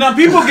scene. Now,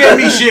 people gave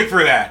me shit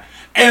for that.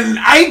 And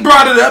I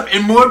brought it up,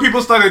 and more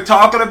people started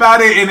talking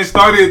about it, and it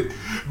started...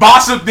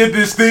 Bossip did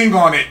this thing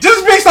on it.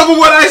 Just based off of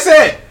what I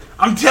said.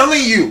 I'm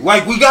telling you.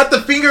 Like, we got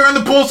the finger on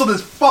the pulse of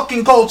this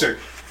fucking culture.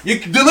 You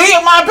can delete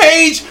my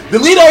page,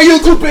 delete our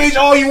YouTube page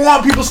all you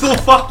want. People still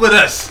fuck with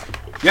us.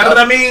 You know what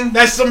I mean?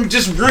 That's some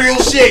just real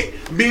shit.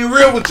 Being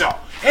real with y'all.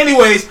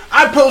 Anyways,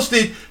 I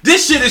posted,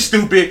 this shit is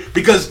stupid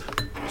because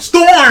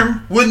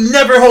Storm would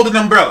never hold an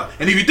umbrella.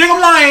 And if you think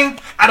I'm lying,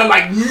 out of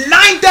like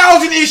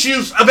 9,000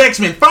 issues of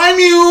X-Men, find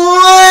me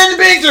one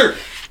picture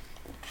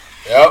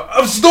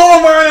of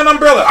Storm wearing an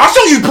umbrella. I'll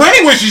show you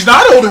plenty where she's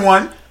not holding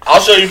one.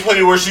 I'll show you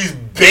plenty where she's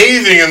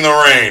bathing in the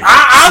rain.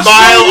 I'll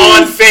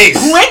Smile on face.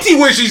 Plenty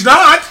where she's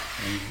not.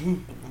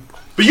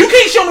 But you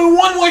can't show me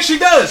one where she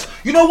does.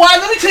 You know why?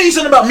 Let me tell you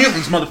something about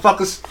mutants,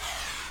 motherfuckers.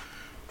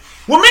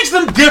 What makes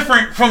them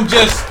different from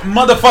just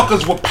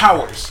motherfuckers with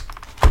powers?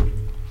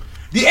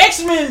 The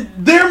X-Men,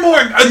 they're more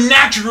a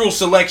natural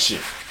selection.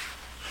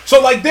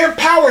 So, like, their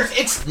powers,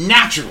 it's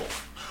natural.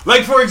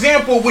 Like, for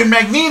example, when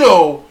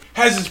Magneto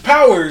has his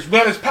powers,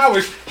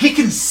 he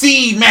can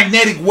see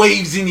magnetic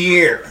waves in the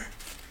air.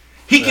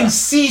 He can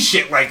see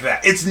shit like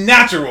that. It's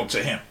natural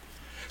to him.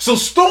 So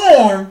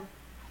Storm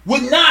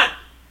would not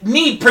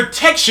need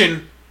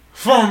protection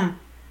from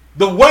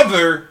the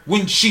weather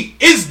when she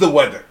is the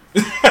weather.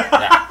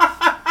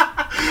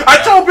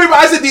 I told people,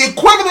 I said the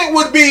equivalent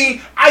would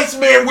be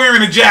Iceman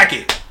wearing a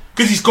jacket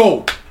because he's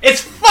cold.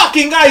 It's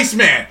fucking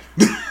Iceman.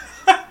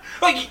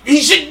 Like,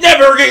 he should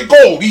never get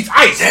cold. He's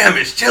ice. Damn,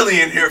 it's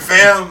chilly in here,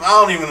 fam. I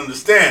don't even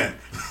understand.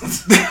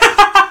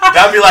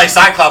 That'd be like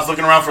Cyclops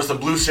looking around for some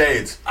blue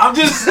shades. I'm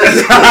just...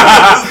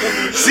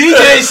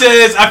 CJ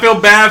says, I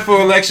feel bad for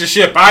Alexa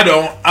Shipp. I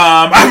don't.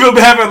 I feel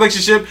bad for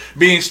Alexa Shipp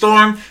being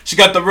Storm. She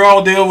got the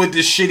raw deal with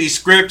this shitty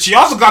script. She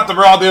also got the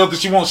raw deal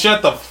because she won't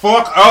shut the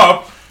fuck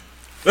up.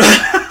 You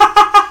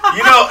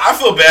know, I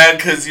feel bad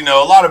because, you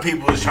know, a lot of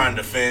people is trying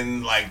to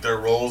defend, like, their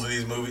roles in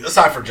these movies.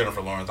 Aside from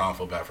Jennifer Lawrence, I don't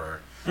feel bad for her.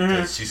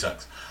 Because she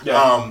sucks.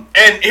 Yeah.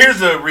 And here's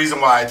the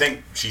reason why I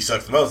think she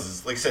sucks the most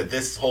is, like I said,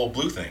 this whole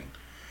blue thing.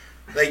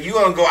 Like, you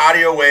gonna go out of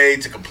your way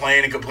to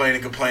complain and complain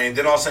and complain.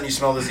 Then all of a sudden you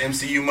smell this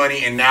MCU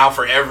money, and now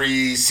for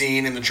every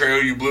scene in the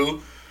trailer you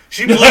blew.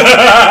 She blew.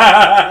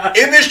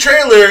 In this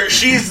trailer,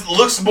 she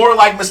looks more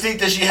like Mystique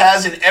than she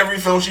has in every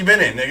film she's been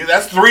in. Nigga,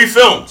 that's 3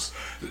 films.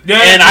 Yeah,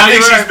 and I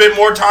think she spent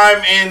more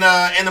time in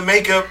the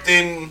makeup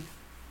than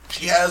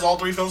she has all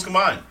 3 films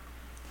combined.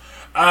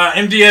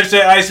 MDF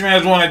said Iceman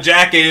has worn a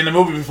jacket in the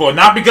movie before.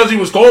 Not because he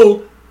was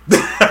cold.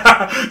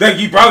 Like,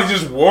 he probably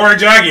just wore a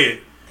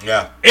jacket.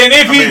 Yeah. And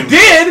if he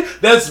did,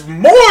 that's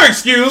more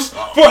excuse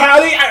for how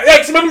the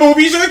X-Men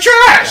movies are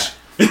trash.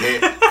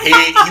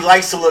 Yeah. He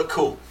likes to look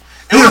cool.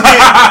 It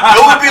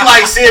would be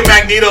like seeing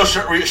Magneto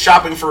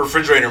shopping for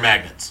refrigerator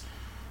magnets.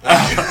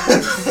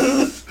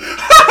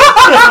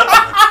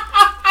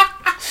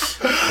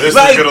 This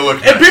like, is gonna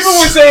look and nice. people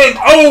were saying,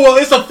 "Oh, well,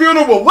 it's a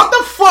funeral. What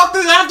the fuck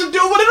does it have to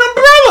do with an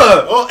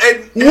umbrella? Well,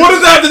 what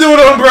does that have to do with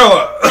an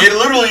umbrella?" It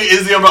literally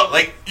is the umbrella.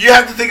 Like, you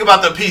have to think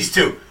about the piece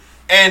too,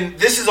 and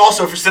this is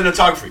also for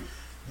cinematography.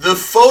 The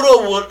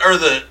photo would, or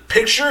the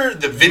picture,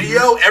 the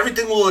video,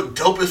 everything will look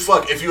dope as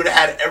fuck if you would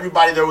have had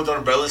everybody there with an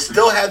umbrella,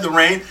 still had the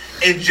rain,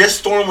 and just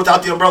Storm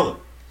without the umbrella.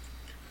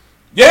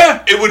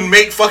 Yeah, it would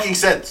make fucking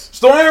sense.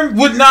 Storm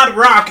would not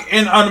rock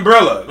an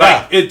umbrella.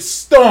 Like, it's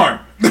Storm.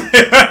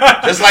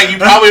 Just like you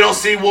probably don't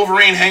see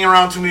Wolverine hang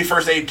around too many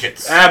first aid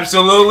kits.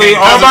 Absolutely.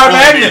 All about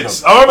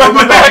magnets. All about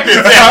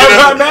magnets. All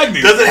about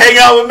magnets. Doesn't hang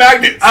out with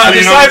magnets.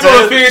 Disciple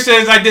of Fear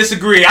says, I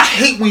disagree. I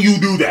hate when you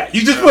do that.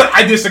 You just put,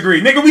 I disagree.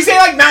 Nigga, we say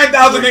like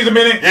 9,000 things a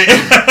minute.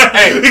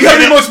 Hey, you gotta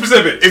be more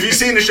specific. If you've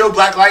seen the show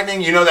Black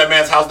Lightning, you know that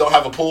man's house don't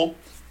have a pool.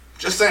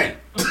 Just saying.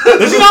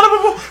 Does he not have a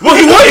pool? Well,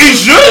 he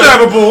should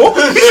have a pool.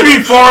 He should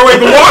be far away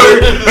from water.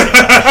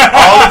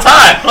 All the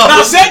time.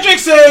 Now, Cedric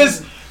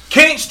says,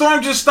 can't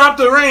Storm just stop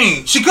the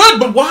rain? She could,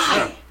 but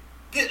why?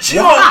 Yeah,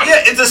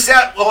 it's a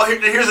sad... Well,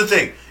 here's the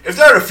thing. If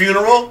they're at a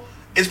funeral,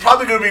 it's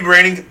probably going to be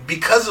raining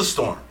because of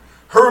Storm.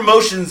 Her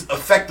emotions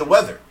affect the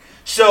weather.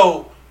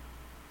 So,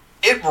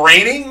 it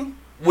raining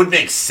would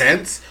make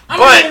sense.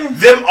 But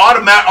them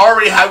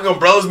already having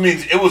umbrellas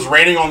means it was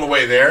raining on the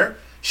way there.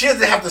 She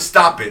doesn't have to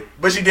stop it,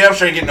 but she damn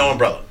sure ain't getting no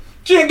umbrella.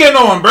 She ain't getting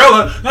no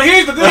umbrella. Now,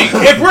 here's the thing.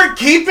 If we're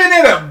keeping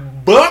it a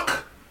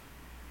buck,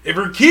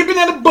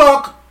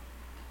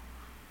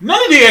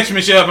 none of the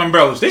X-Men should have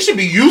umbrellas. They should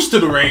be used to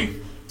the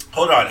rain.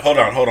 Hold on.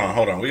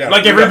 We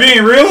got if we're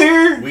being real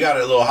here? We got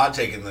a little hot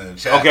take in the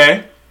chat.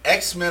 Okay.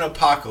 X-Men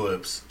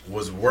Apocalypse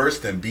was worse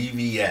than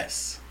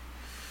BVS.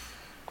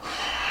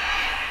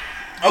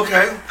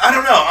 Okay. I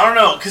don't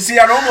know. Because, see,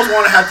 I'd almost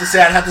want to have to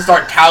say I'd have to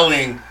start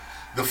tallying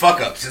the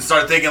fuck-ups and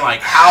start thinking,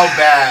 like, how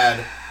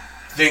bad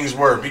things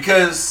were.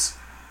 Because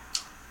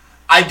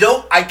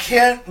I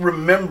can't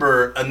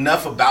remember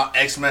enough about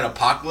X-Men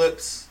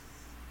Apocalypse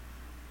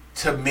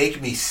to make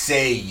me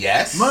say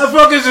yes.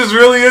 Motherfuckers is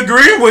really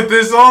agreeing with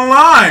this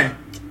online.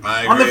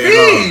 I agree. On the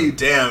feed.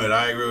 Damn it,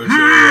 I agree with you.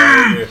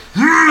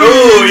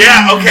 Ooh,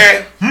 yeah,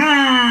 okay.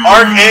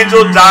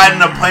 Archangel died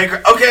in a plane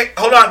crash. Okay,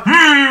 hold on.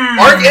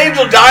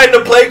 Archangel died in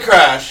a plane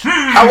crash.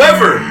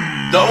 However,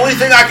 the only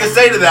thing I can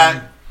say to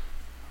that...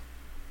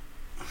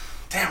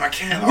 Damn, I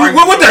can't.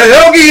 What the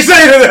hell can you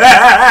say to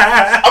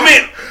that? I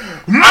mean...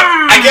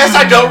 I guess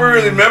I don't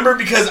really remember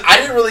because I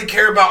didn't really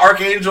care about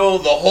Archangel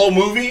the whole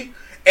movie.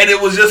 And it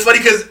was just funny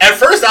because at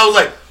first I was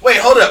like, wait,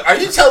 hold up. Are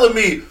you telling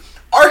me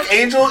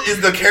Archangel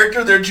is the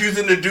character they're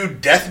choosing to do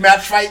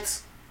deathmatch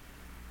fights?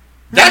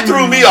 That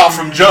threw me off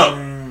from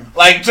jump.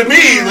 Like, to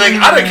me, like,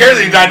 I don't care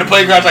that he died in the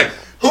plane crash. Like,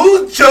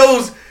 who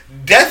chose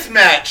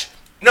deathmatch?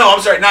 No,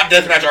 I'm sorry, not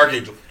deathmatch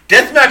Archangel.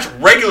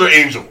 Deathmatch regular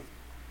Angel.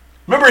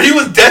 Remember, he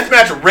was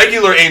deathmatch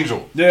regular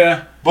Angel.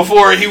 Yeah.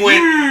 Before he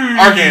went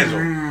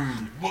Archangel.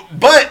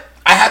 But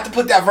I have to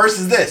put that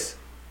versus this.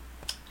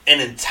 An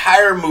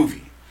entire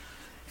movie.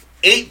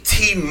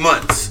 18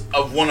 months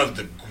of one of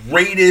the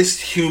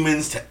greatest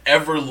humans to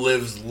ever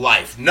live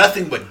life.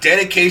 Nothing but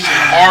dedication,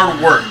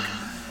 hard work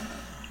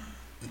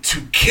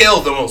to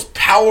kill the most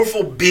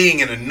powerful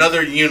being in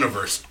another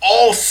universe,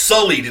 all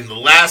sullied in the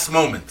last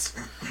moments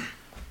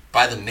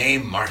by the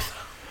name Martha.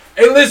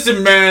 Hey,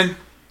 listen, man.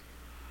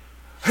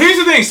 Here's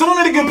the thing.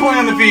 Someone made a good point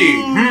on the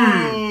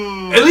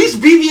feed. At least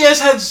BVS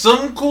had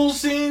some cool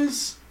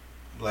scenes.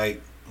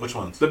 Like, which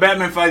ones? The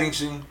Batman fighting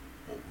scene.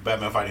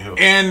 Batman fighting who?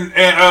 And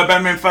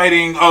Batman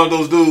fighting all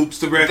those dudes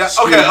to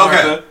rescue.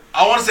 Okay.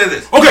 I want to say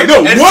this. Okay,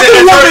 no. Wonder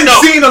Woman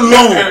scene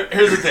alone.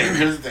 Here's the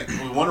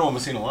thing. Wonder Woman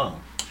scene alone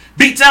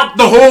beats out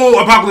the whole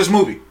Apocalypse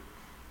movie.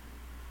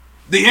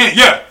 The end,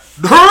 yeah.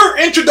 Her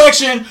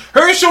introduction,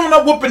 her showing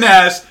up whooping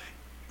ass,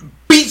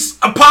 beats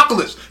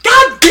Apocalypse.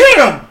 God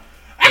damn!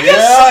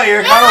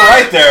 You're kind of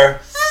right there.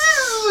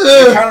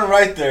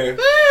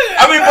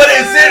 I mean, but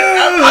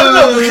I don't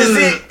know, because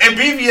in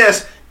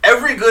BVS,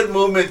 every good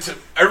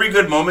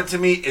moment to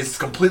me is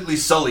completely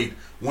sullied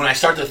when I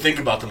start to think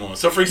about the moment.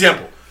 So, for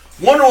example,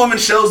 Wonder Woman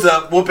shows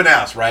up whooping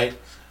ass, right?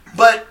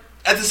 But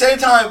at the same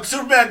time,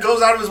 Superman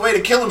goes out of his way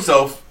to kill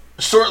himself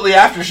shortly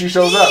after she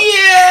shows up.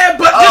 Yeah,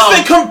 but just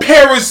in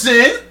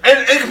comparison.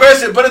 In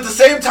comparison, but at the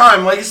same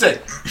time, like you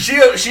said, she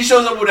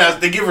shows up with ass.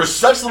 They give her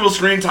such little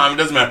screen time, it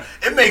doesn't matter.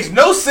 It makes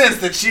no sense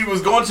that she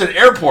was going to the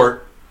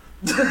airport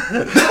to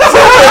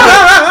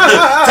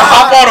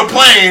hop on a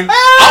plane.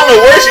 I don't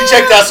know where she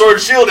checked that Sword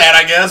and Shield at,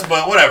 I guess,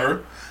 but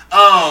whatever.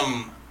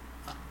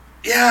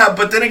 Yeah,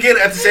 but then again,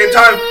 at the same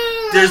time,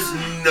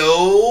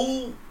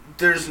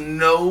 there's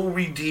no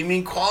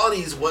redeeming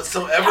qualities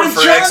whatsoever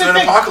for X-Men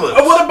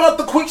Apocalypse. What about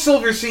the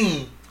Quicksilver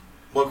scene?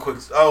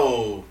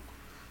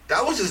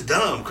 That was just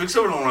dumb.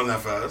 Quicksilver don't run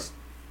that fast.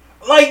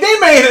 Like, they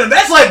made him.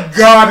 That's like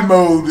God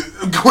mode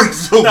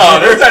Quicksilver. No,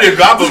 there's not even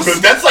God mode.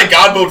 That's like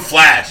God mode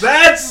Flash.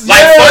 That's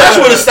Flash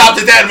would have stopped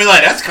at that and been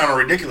like, "That's kind of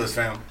ridiculous,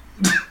 fam."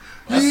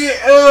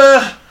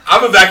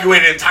 I've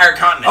evacuated an entire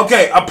continent.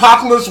 Okay,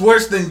 Apocalypse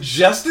worse than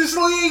Justice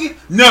League?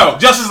 No,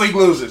 Justice League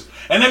loses,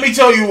 and let me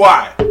tell you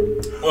why.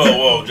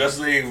 Whoa!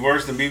 Justice League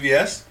worse than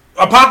BVS?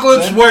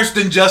 Apocalypse worse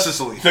than Justice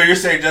League. So you're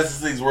saying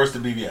Justice League's worse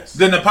than BVS?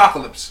 Than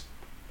Apocalypse.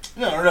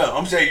 No.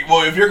 I'm saying,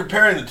 well, if you're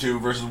comparing the two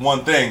versus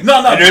one thing,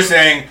 no. And you're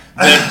saying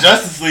that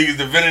Justice League is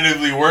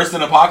definitively worse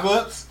than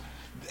Apocalypse,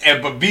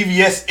 but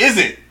BVS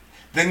isn't,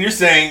 then you're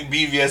saying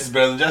BVS is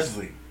better than Justice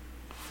League.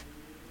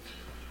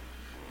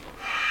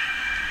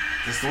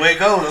 That's the way it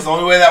goes. That's the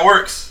only way that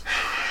works.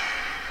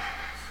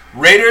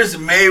 Raiders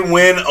may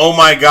win. Oh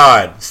my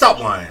God! Stop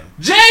lying.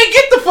 Jay,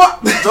 get the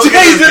fuck. Look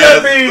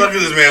at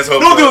this man's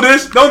hope. Don't do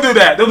this. Don't do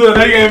that.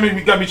 Now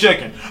you got me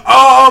checking.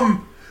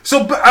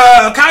 So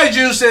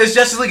Kaiju says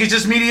Justice League is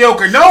just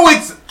mediocre. No,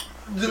 it's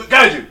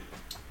Kaiju.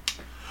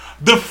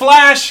 The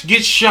Flash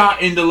gets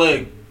shot in the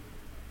leg.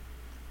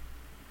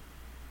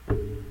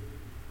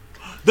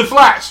 The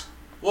Flash.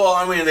 Well,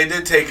 I mean, they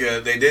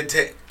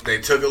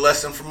took a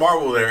lesson from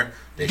Marvel there.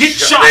 They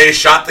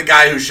shot the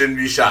guy who shouldn't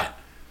be shot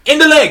in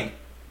the leg.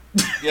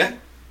 Yeah.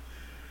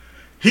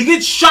 He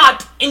gets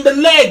shot in the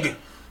leg.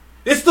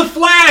 It's the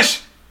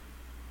Flash.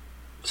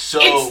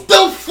 It's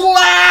the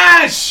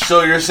Flash.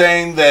 So you're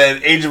saying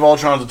that Age of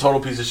Ultron's a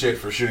total piece of shit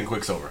for shooting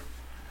Quicksilver?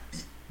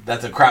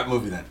 That's a crap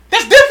movie then.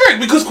 That's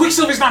different because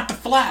Quicksilver's not the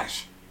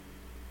Flash.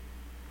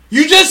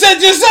 You just said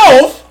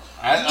yourself.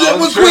 That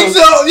was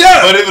Quicksilver,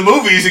 yeah. But in the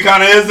movies, he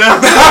kind of is now.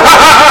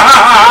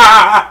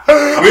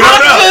 We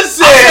don't know. Just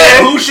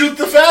saying. Who shoots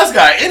the fast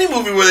guy? Any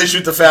movie where they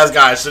shoot the fast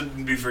guy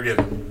shouldn't be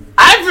forgiven.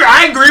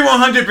 I agree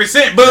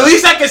 100%, but at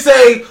least I can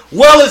say,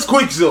 well, it's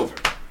Quicksilver.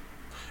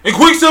 And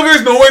Quicksilver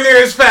is nowhere near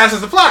as fast as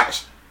the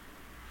Flash.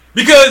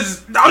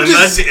 Because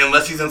unless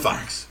he's in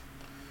Fox.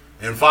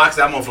 In Fox,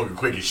 that motherfucker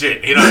quick as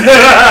shit. You know what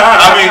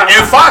I mean?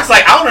 In Fox,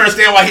 like, I don't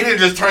understand why he didn't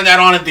just turn that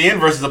on at the end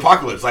versus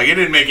Apocalypse. Like, it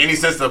didn't make any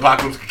sense that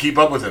Apocalypse could keep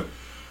up with him.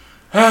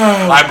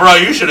 Like, bro,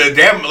 you should have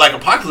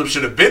Apocalypse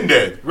should have been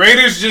dead.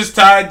 Raiders just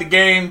tied the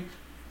game.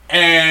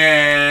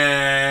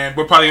 And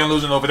we're probably gonna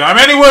lose in overtime.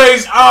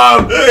 Anyways,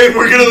 hey,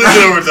 we're gonna lose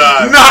in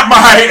overtime. Not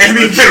my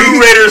anything. The true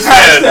Raiders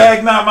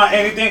 #, not my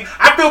anything.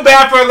 I feel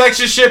bad for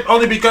Alexia Shipp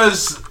only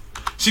because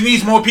she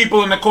needs more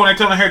people in the corner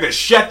telling her to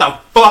shut the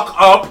fuck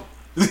up.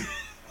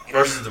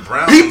 Versus the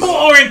Browns. People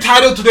are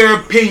entitled to their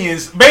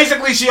opinions.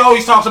 Basically, she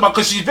always talks about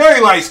because she's very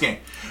light skinned.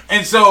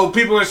 And so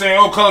people are saying,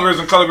 oh,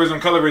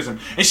 colorism.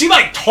 And she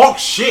like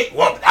talks shit.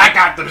 Well, I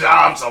got the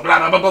job, so blah,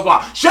 blah, blah, blah,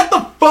 blah. Shut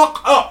the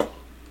fuck up.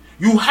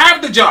 You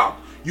have the job.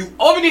 You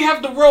already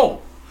have the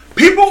role.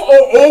 People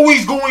are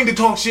always going to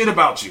talk shit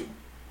about you.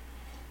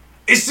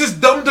 It's just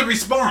dumb to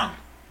respond.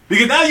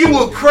 Because now you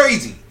look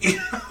crazy.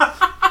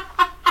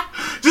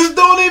 Just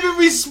don't even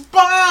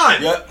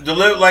respond. Yeah,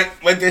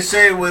 like they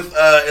say with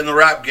in the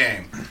rap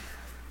game.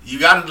 You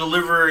gotta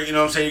deliver, you know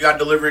what I'm saying? You gotta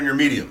deliver in your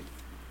medium.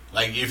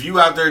 Like if you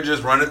out there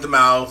just run at the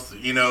mouth,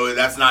 you know,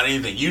 that's not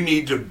anything. You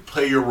need to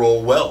play your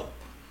role well.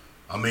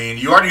 I mean,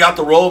 you already got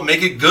the role.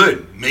 Make it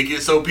good. Make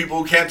it so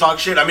people can't talk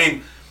shit. I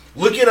mean,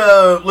 look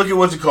at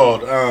what's it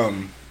called? I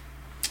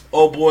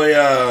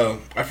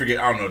forget.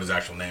 I don't know what his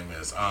actual name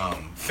is.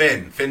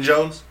 Finn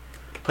Jones.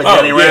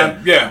 Danny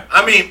Rand. Yeah.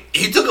 I mean,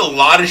 he took a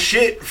lot of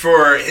shit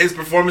for his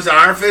performance at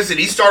Iron Fist, and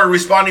he started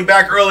responding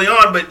back early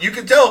on. But you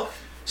could tell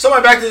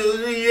somebody back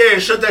there,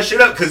 shut that shit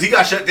up because he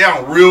got shut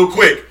down real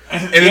quick.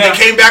 And then they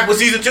came back with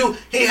season 2.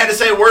 He ain't had to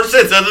say a word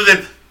since, other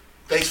than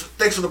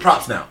thanks for the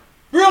props now.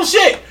 Real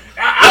shit.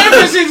 Iron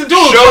Fist season 2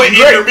 is show it in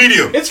your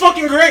medium. It's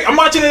fucking great. I'm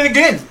watching it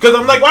again because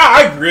I'm like, wow,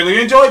 I really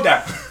enjoyed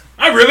that.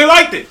 I really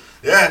liked it.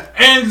 Yeah.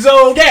 And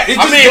so, yeah, it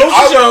just goes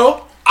to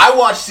show. I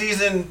watched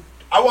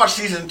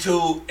season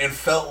 2 and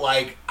felt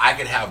like I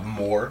could have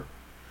more.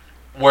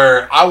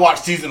 Where I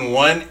watched season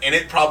 1 and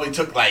it probably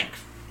took like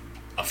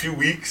a few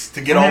weeks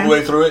to get all the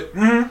way through it.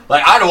 Mm-hmm.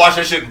 Like I had to watch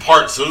that shit in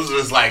parts, so it was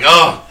just like,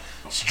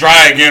 it's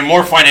dry again,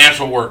 more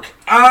financial work.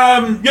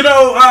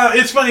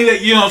 It's funny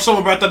that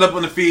someone brought that up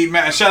on the feed.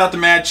 Shout out to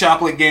Mad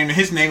Chocolate Gaming.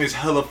 His name is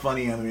hella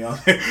funny on me.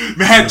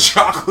 Mad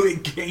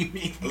Chocolate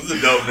Gaming. This is a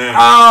dope name.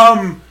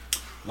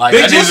 Like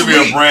that needs to be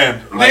a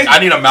brand. Like I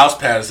need a mouse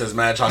pad that says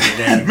Mad Chocolate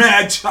Gaming.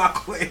 Mad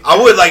Chocolate. I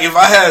would if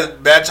I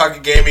had Mad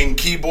Chocolate Gaming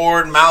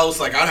keyboard, mouse,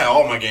 I'd have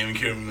all my gaming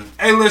equipment.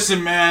 Hey,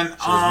 listen, man. So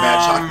it's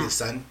Mad Chocolate,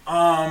 son.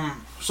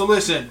 So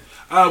listen,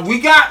 we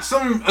got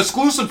some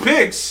exclusive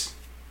pics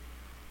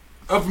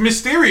of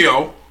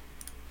Mysterio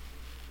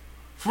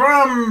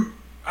from.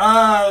 Did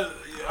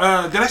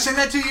I send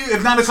that to you?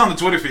 If not, it's on the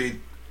Twitter feed.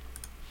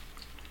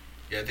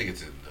 Yeah, I think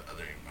it's in the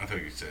other. I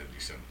think you sent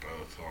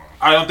both.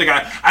 I don't think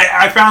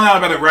I found out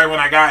about it right when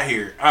I got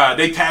here.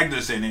 They tagged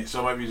us in it, so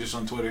it might be just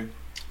on Twitter.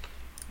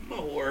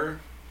 More.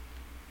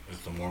 Is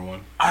the more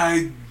one?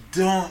 I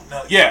don't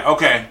know. Yeah,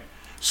 okay.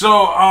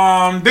 So,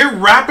 they're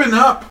wrapping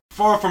up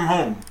Far From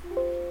Home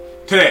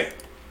today.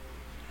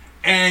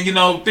 And,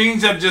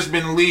 things have just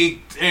been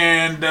leaked,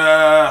 and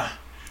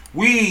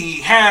we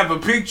have a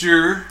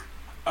picture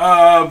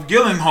of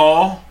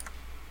Gyllenhaal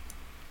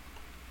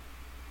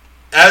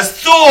as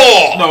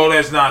Thor! No,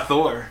 that's not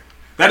Thor.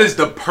 That is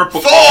the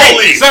purple.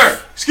 Hey, sir,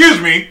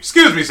 excuse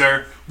me,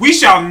 sir. We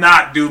shall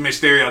not do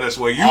Mysterio this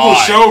way. You will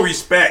show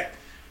respect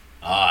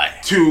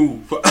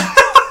to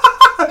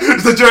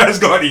the Trash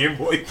Guardian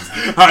voice.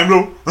 I'm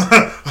no.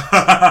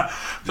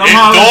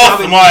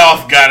 Darth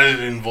Mayoff got it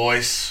in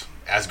voice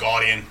as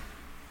Guardian.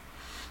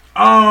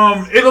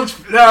 It looks.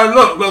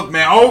 Look,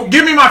 man. Oh,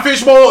 give me my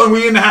fishbowl and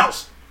we in the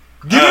house.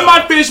 Give me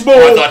my fishbowl.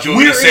 I thought you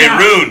were going to say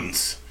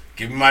runes.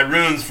 Give me my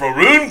runes for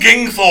Rune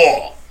King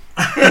Thor.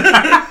 This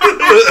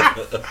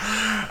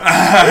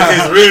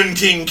is Rune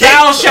King Cake.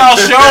 Thou shall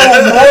show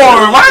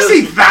more. Why is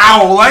he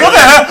thou? Like what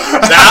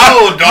the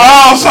hell?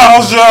 Thou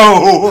shall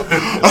show.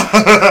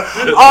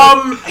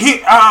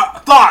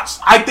 Thoughts?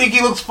 I think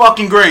he looks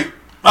fucking great.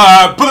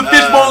 Put a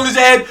fishbowl in his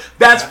head.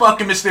 That's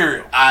fucking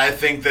Mysterio. I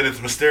think that it's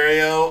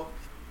Mysterio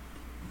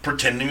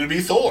pretending to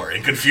be Thor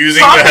and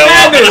confusing Stop the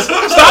hell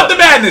out. Stop the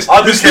madness.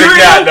 I'll just kidding.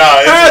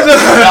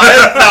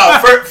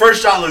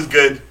 First shot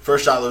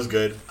looks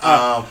good.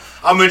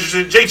 I'm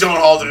interested. Jake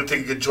Gyllenhaal is going to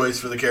take a good choice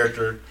for the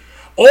character.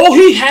 All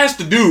he has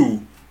to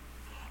do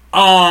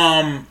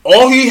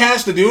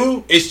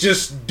is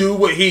just do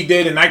what he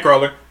did in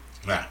Nightcrawler.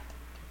 Nah.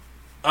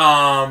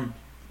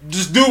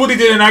 Just do what he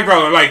did in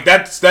Nightcrawler. Like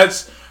that's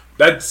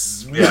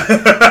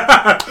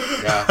yeah.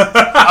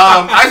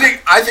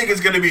 I think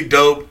it's gonna be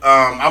dope.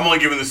 I'm only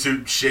giving the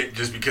suit shit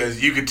just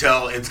because you could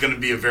tell it's gonna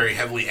be a very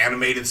heavily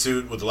animated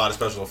suit with a lot of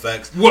special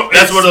effects. Well,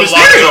 that's what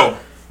Mysterio.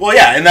 Well,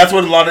 yeah, and that's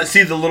what a lot of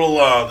the little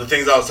the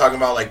things I was talking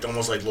about, like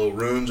almost like little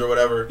runes or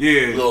whatever.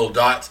 Yeah. Little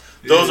dots.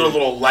 Those are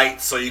little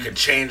lights, so you can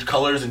change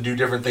colors and do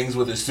different things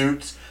with his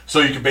suits. So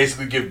you can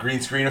basically give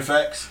green screen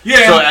effects.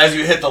 Yeah. So as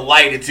you hit the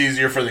light, it's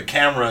easier for the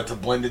camera to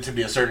blend it to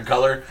be a certain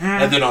color,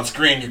 and then on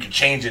screen you can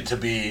change it to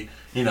be,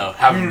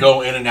 have them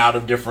go in and out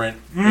of different,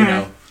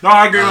 No,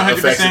 I agree 100%.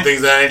 Effects and things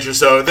of that nature.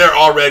 So they're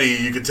already,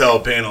 you can tell,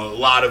 paying a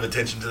lot of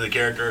attention to the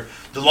character.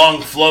 The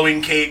long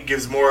flowing cape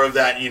gives more of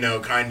that,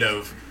 kind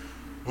of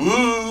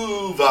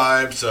woo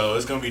vibe. So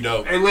it's gonna be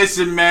dope. Hey,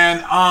 listen,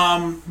 man.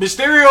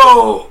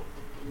 Mysterio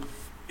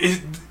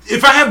is.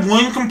 If I have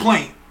one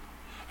complaint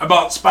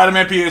about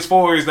Spider-Man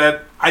PS4 is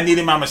that I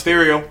needed my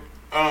Mysterio.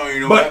 Oh, you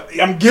know but what?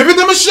 I'm giving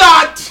them a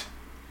shot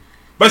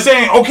by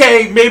saying,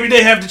 okay, maybe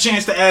they have the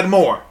chance to add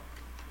more.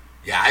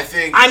 Yeah, I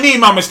think I need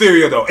my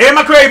Mysterio though, and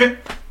my Craven.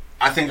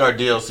 I think our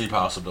DLC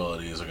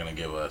possibilities are gonna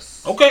give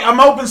us. Okay, I'm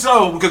hoping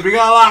so because we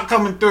got a lot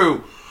coming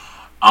through.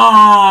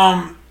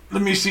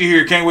 Let me see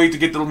here. Can't wait to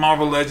get the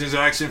Marvel Legends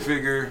action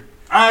figure.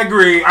 I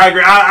agree.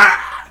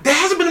 There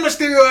hasn't been a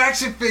Mysterio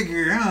action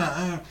figure.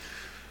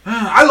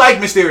 I like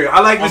Mysterio.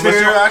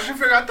 Mysterio action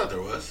figure? I thought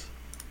there was.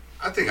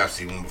 I think I've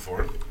seen one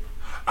before.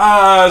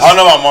 I don't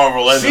know about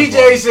Marvel Legends.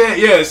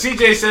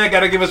 CJ said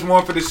gotta give us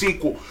more for the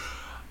sequel.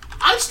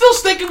 I'm still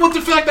sticking with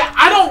the fact that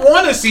I don't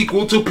want a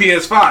sequel to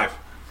PS5.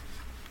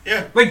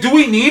 Yeah. Like, do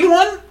we need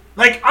one?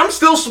 Like, I'm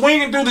still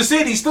swinging through the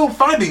city, still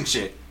finding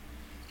shit.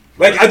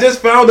 Like, I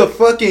just found a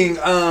fucking,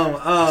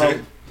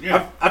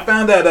 Yeah. I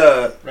found that,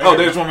 right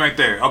there's one right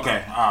there.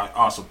 Okay, alright,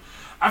 awesome.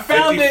 I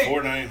found it.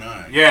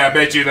 $54.99. Yeah, I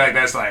bet you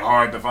that's like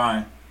hard to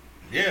find.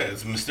 Yeah,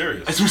 it's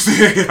mysterious. It's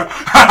mysterious.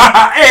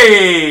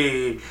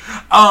 Hey!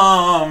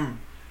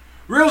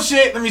 Real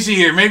shit, let me see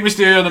here. Make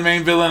Mysterio the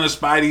main villain of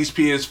Spidey's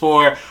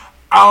PS4.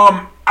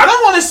 I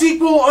don't want a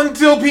sequel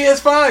until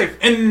PS5.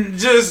 And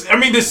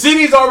the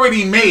city's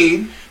already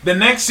made. The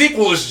next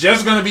sequel is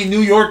just going to be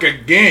New York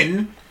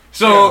again.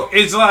 So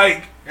it's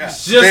like,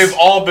 it's just, they've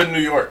all been New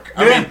York.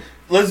 Yeah. I mean,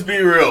 let's be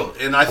real.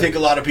 And I think a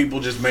lot of people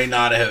just may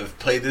not have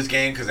played this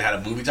game because it had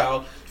a movie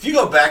title. If you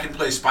go back and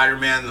play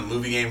Spider-Man, the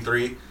movie game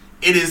 3,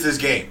 it is this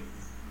game.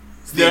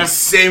 It's the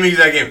same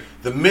exact game.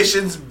 The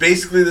mission's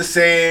basically the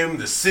same.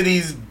 The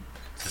city's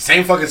the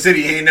same fucking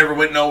city. He ain't never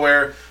went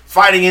nowhere.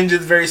 Fighting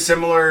engine's very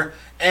similar.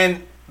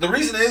 And the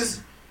reason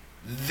is,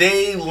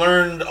 they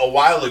learned a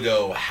while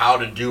ago how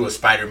to do a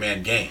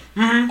Spider-Man game.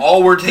 Mm-hmm.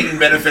 All we're taking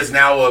benefits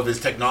now of is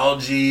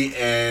technology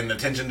and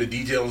attention to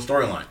detail and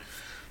storyline.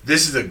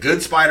 This is a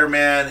good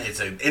Spider-Man. It's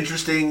an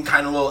interesting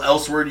kind of little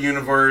Elseworld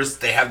universe.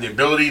 They have the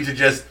ability to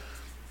just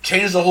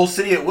change the whole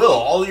city at will.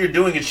 All you're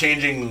doing is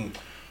changing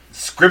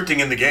scripting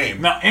in the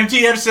game. Now,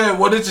 MTF said,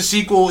 what is the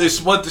sequel?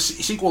 Is what the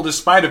sequel to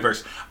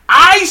Spider-Verse.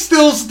 I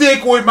still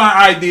stick with my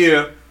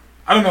idea.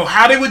 I don't know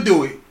how they would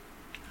do it,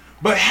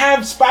 but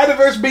have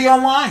Spider-Verse be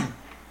online.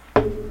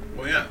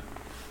 Well, yeah.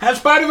 Have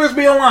Spider-Verse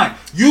be online.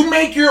 You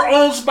make your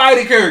own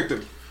Spider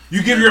character.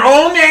 You give your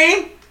own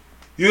name.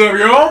 You have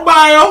your own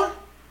bio.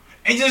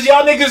 And just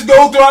y'all niggas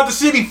go throughout the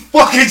city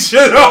fucking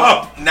shit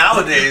up.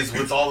 Nowadays,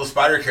 with all the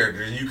Spider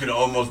characters, you can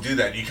almost do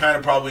that. You kind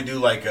of probably do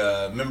like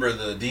remember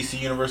the DC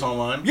Universe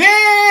Online?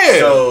 Yeah!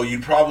 So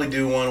you'd probably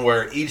do one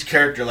where each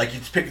character, like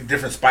you'd pick a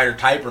different Spider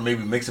type or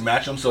maybe mix and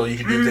match them. So you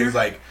could do things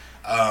like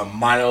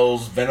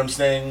Miles' Venom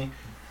Sting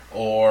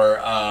or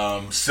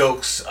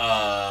Silk's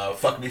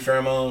Fuck Me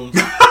Pheromones.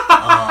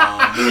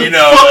 You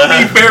know, Fuck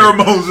Me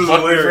Pheromones is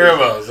Fuck Me hilarious.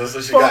 Pheromones. That's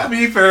what she Fuck got.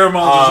 Me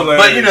Pheromones is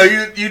hilarious. But you know,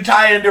 you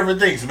tie in different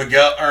things.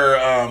 Miguel,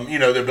 or you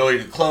know, the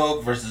ability to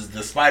cloak versus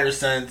the spider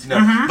sense. You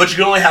know, but you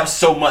can only have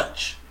so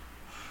much.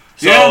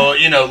 So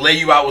you know, lay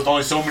you out with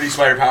only so many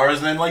spider powers,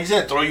 and then, like you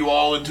said, throw you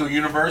all into a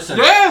universe.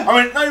 And,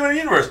 I mean, not even a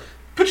universe.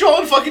 Put you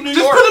all in fucking New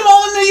York. Just put them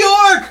all in New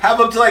York.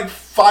 Have up to like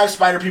 5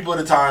 spider people at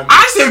a time.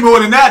 I say more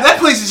than that. That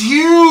place is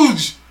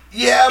huge.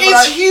 Yeah, but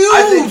it's huge.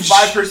 I think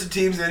 5-person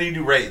teams, and then you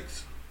do raids.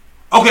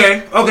 Okay.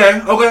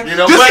 You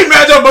know, just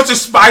imagine a bunch of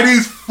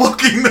Spideys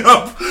fucking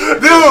up.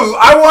 Dude,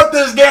 I want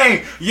this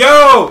game.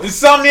 Yo,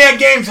 Insomniac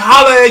Games,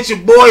 holla at your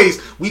boys.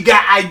 We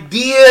got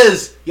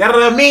ideas. You know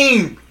what I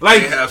mean?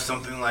 Like, they have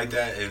something like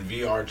that in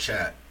VR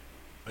chat.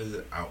 Is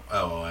it?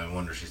 Oh, I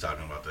wonder if she's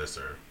talking about this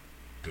or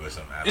doing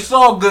something. It's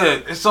all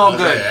good. It's all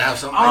good. They have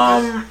something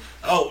like this?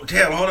 Oh,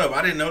 damn, hold up.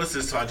 I didn't notice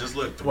this, so I just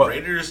looked. The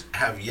Raiders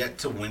have yet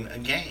to win a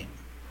game.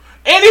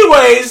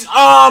 Anyways,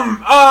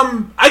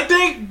 I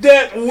think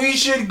that we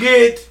should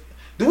get.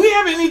 Do we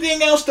have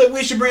anything else that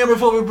we should bring up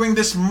before we bring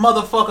this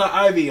motherfucker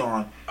Ivy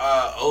on?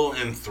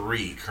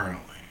 0-3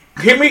 currently.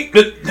 Give me.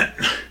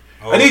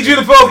 I need you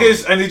to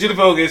focus. I need you to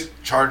focus.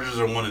 Chargers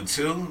are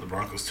 1-2. The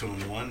Broncos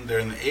 2-1. They're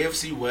in the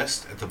AFC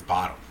West at the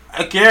bottom.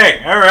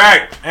 Okay. All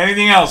right.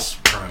 Anything else?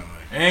 Currently.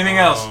 Anything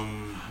else?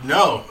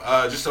 No.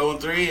 Just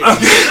 0-3.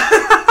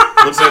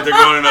 Looks like they're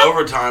going into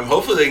overtime.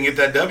 Hopefully they can get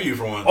that W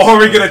for once. Or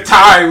we're gonna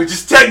tie, which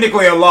is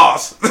technically a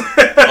loss.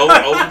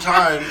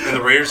 Overtime, and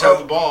the Raiders have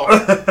the ball.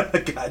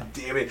 God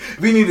damn it!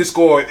 We need to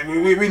score.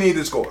 We need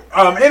to score.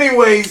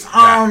 Anyways,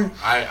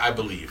 I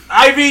believe.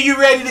 Ivy, you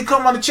ready to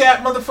come on the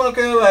chat,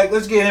 motherfucker? Like,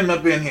 let's get him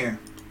up in here.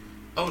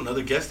 Oh,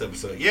 another guest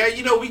episode. Yeah,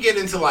 you know, we get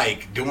into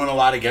like doing a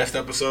lot of guest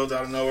episodes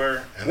out of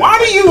nowhere. Why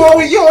do you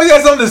always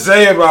have something to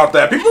say about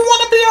that? People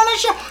want to be on the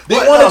show.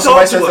 They want to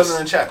talk to us.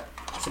 Something in the chat.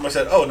 Somebody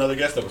said, "Oh, another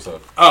guest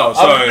episode." Oh,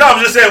 sorry.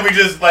 I'm just saying we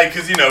just like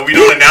because you know we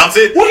don't announce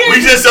it.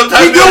 We just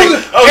sometimes we be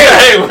like, "Okay,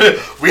 hey,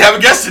 we have a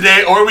guest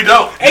today," or we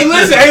don't. Hey,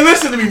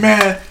 listen to me,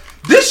 man.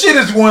 This shit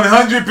is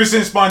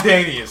 100%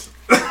 spontaneous.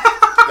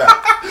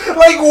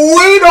 Like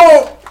we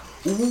don't.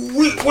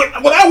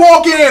 When I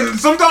walk in,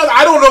 sometimes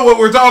I don't know what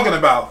we're talking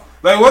about.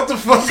 Like, what the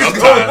fuck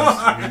is going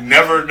on? You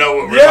never know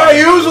what we're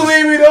talking about.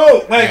 Usually we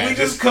don't. Like, we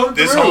just come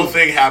through. This whole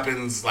thing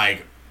happens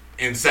like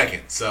in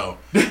seconds. So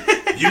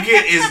you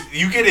get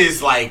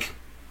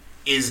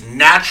as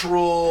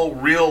natural,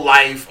 real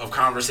life of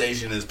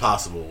conversation as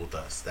possible with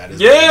us. That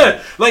is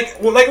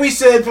like we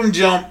said from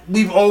jump,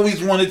 we've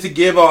always wanted to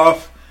give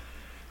off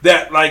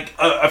that like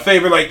a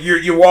favor. Like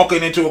you're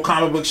walking into a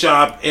comic book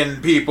shop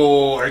and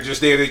people are just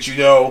there that you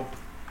know,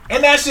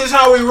 and that's just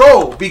how we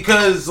roll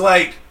because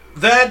like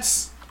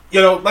that's. You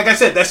know, like I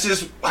said, that's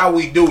just how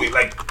we do it.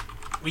 Like,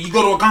 when you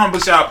go to a comic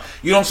book shop,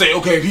 you don't say,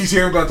 okay, if he's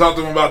here, I'm going to talk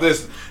to him about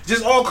this. It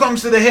just all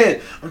comes to the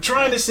head. I'm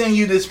trying to send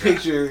you this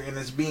picture, and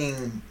it's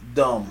being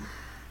dumb.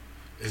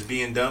 It's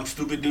being dumb?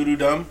 Stupid doo-doo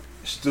dumb?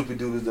 Stupid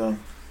doo-doo dumb.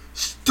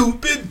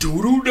 Stupid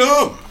doo-doo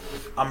dumb.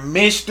 I'm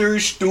Mr.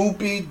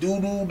 Stupid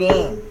doo-doo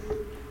dumb.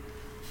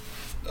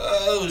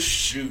 Oh,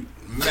 shoot.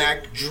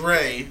 Mac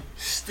Dre.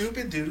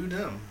 Stupid doo-doo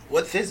dumb.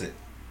 What is it?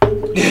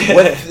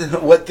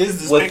 what is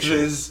this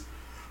picture?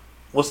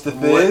 What's the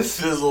fizz? What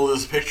fizzle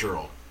this picture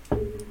on?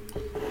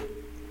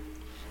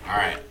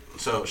 Alright,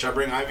 so should I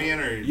bring Ivy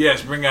in or?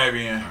 Yes, bring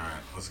Ivy in.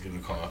 Alright, let's give him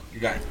a call. You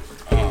got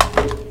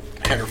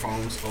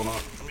headphones. Hold on.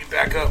 Let me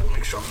back up.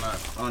 Make sure I'm not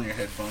on your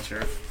headphones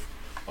here.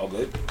 All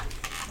good.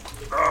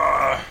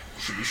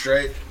 Should be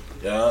straight.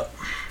 Yeah.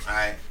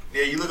 Alright.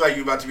 Yeah, you look like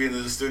you're about to be in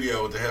the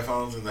studio with the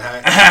headphones and the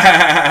hat.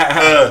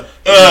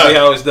 See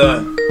how it's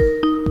done.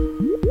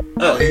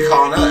 Oh, he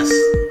calling us.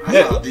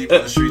 That's how deep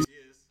in the streets he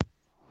is.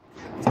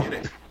 Let's get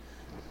it.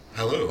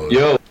 Hello.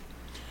 Yo,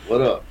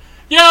 what up?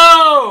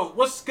 Yo,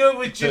 what's good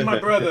with you, my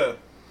brother?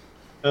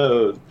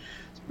 Oh, it's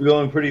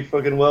going pretty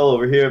fucking well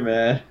over here,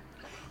 man.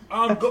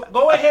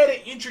 Go ahead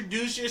and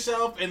introduce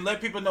yourself and let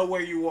people know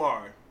where you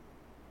are.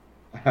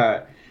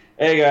 Alright.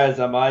 Hey guys,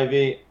 I'm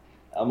Ivy.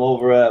 I'm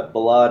over at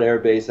Balad Air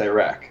Base,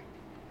 Iraq.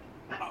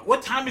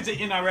 What time is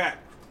it in Iraq?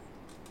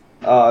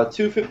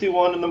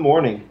 2:51 in the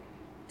morning.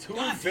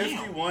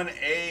 2:51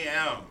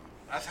 a.m.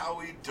 That's how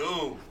we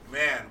do,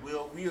 man.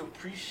 We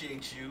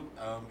appreciate you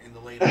in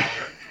the late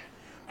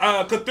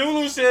hour.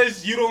 Cthulhu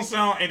says you don't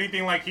sound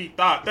anything like he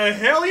thought. The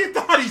hell he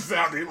thought he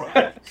sounded like?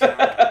 I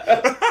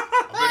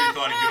bet he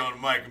thought he'd get on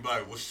the mic and be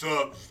like, "What's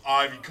up,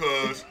 Ivy?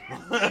 Cuz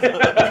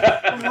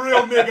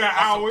Real nigga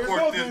hours. support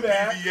Don't do this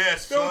that.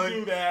 BVS, Don't son."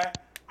 do that.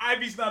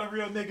 Ivy's not a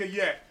real nigga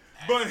yet.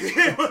 But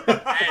Hey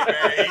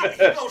man, he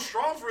goes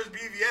strong for his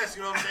BVS.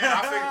 You know what I'm saying?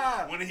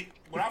 I figured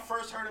when I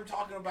first heard him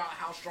talking about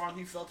how strong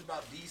he felt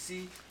about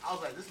DC, I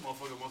was like, this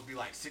motherfucker must be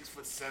like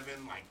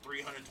 6'7", like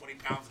 320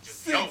 pounds, and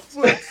just yoked.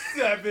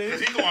 6'7". Cause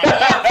he going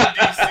hard for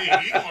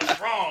DC. He going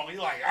strong. He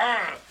like,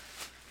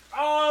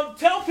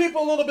 Tell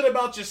people a little bit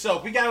about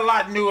yourself. We got a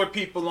lot newer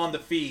people on the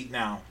feed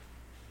now.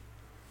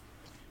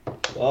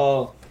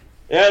 Well,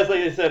 yeah, it's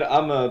like I said,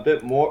 I'm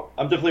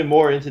definitely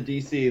more into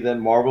DC than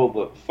Marvel,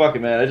 but fuck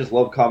it, man, I just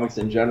love comics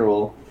in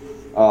general.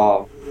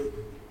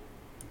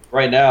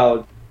 Right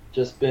now,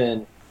 just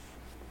been,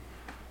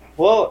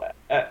 well,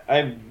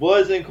 I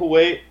was in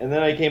Kuwait, and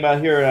then I came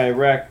out here in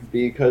Iraq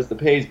because the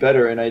pay's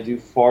better and I do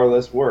far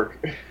less work.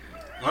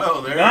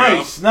 well, there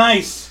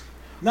Nice.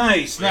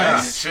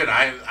 Yeah, shit,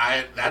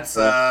 I that's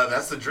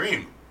the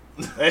dream.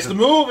 That's the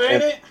move,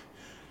 ain't it?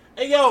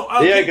 Hey, yo.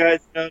 Yeah, guys,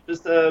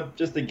 just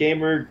a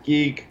gamer,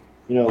 geek,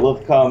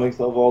 love comics,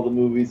 love all the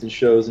movies and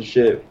shows and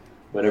shit,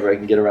 whenever I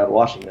can get around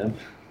watching them.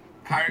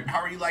 How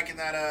are you liking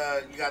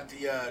that? You got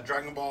the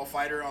Dragon Ball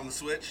Fighter on the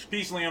Switch?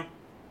 Peace, Liam.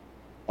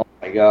 Oh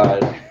my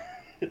god.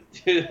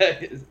 Dude,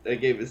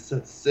 that game is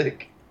so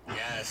sick.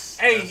 Yes.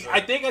 Hey,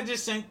 I think I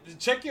just sent.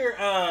 Check your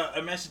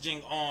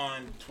messaging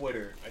on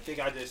Twitter. I think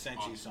I just sent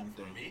you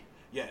something. On me?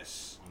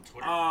 Yes. On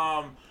Twitter.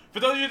 For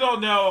those of you who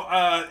don't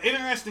know,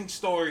 interesting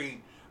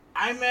story.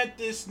 I met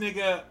this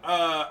nigga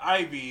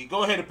Ivy.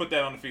 Go ahead and put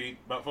that on the feed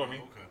for me.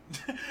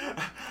 Okay.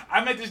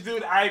 I met this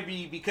dude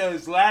Ivy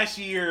because last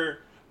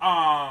year, when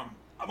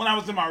I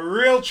was in my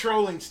real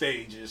trolling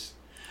stages,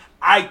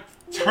 I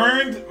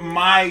turned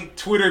my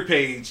Twitter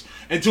page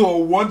into a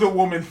Wonder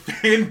Woman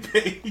fan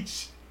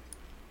page.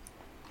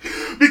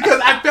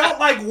 Because I felt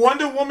like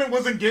Wonder Woman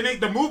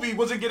the movie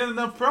wasn't getting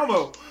enough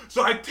promo.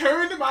 So I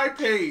turned my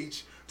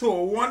page to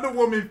a Wonder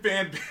Woman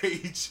fan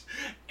page,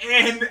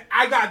 and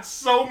I got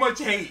so much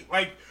hate.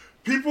 Like,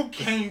 people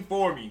came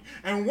for me.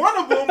 And one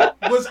of them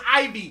was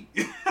Ivy.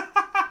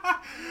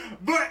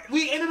 But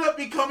we ended up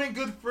becoming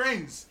good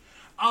friends.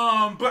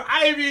 But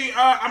Ivy,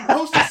 I'm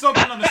posting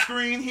something on the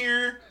screen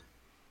here.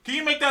 Can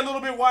you make that a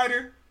little bit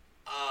wider?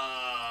 Do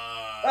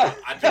I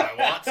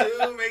want to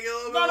make it a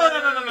little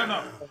bit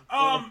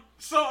No.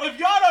 So if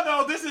y'all don't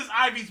know, this is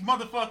Ivy's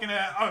motherfucking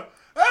ass.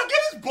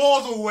 Get his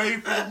balls away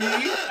from me.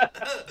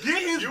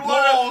 Get his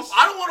balls.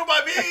 I don't want him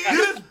by me.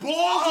 Get his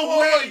balls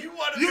away. You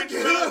want to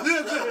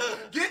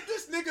get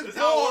this nigga's That's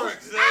how it balls.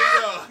 works. There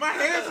you go. My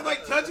hands are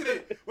like touching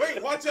it.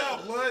 Wait, watch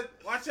out, blood.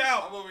 Watch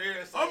out. I'm over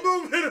here. I'm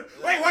moving.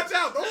 Wait, watch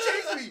out. Don't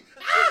chase me.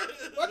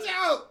 Watch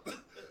out.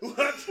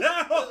 Watch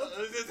out.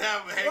 Let's just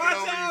have him hanging Watch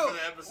over out. you for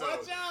the episode.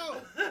 Watch out.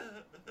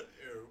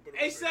 Here,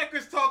 Hey,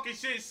 Sekra's talking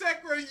shit.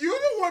 Sekra, you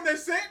the one that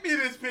sent me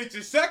this picture.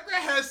 Sekra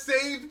has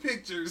saved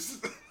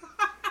pictures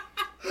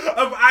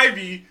of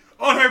Ivy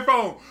on her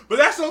phone, but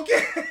that's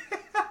okay.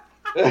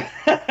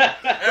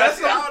 That's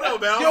how I know,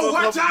 man. Yo,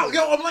 watch out.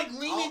 Yo, I'm like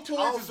leaning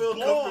towards I'll his feel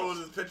comfortable balls.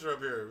 with this picture up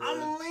here, man.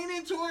 I'm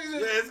leaning towards his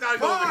Yeah, it's gotta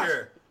go over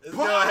here. It's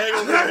Pause. gonna hang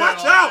over here.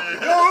 Watch out. Yo,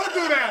 don't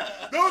do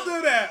that. Don't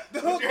do that.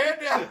 Put your head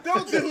down.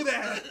 Don't do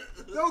that.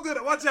 Don't do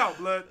that. Watch out,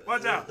 blood.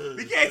 Watch out.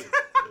 We can't.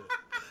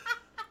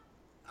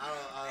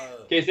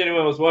 In case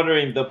anyone was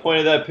wondering, the point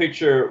of that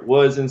picture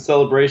was in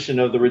celebration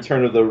of the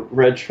return of the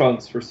red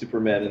trunks for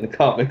Superman in the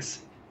comics.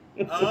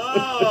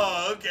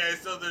 Oh, okay.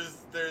 So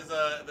there's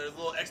a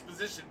little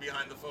exposition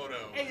behind the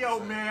photo. Hey,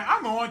 yo, man,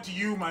 I'm on to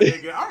you, my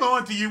nigga. I'm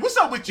on to you. What's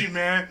up with you,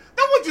 man?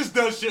 No one just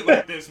does shit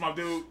like this, my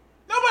dude.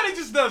 Nobody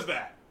just does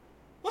that.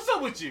 What's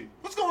up with you?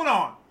 What's going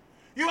on?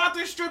 You out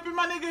there stripping,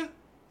 my nigga?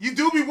 You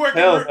do be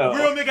working No.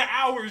 real nigga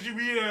hours. You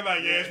be there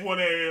like, yeah, it's 1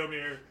 a.m.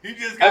 here. He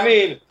just got,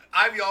 Ivy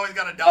always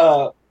got a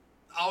dollar.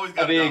 Always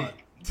got a dollar.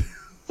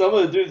 Some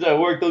of the dudes at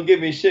work, they'll give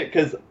me shit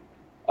because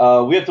I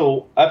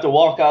have to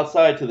walk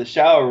outside to the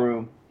shower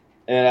room,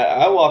 and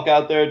I walk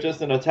out there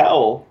just in a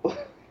towel.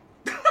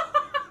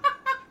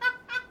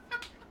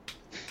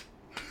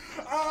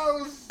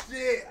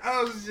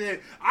 Oh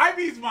shit.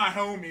 Ivy's my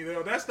homie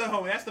though. That's the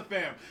homie. That's the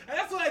fam. And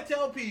that's what I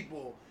tell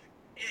people.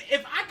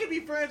 If I could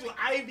be friends with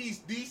Ivy's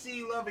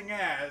DC loving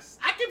ass,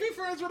 I could be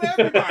friends with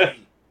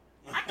everybody.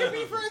 I could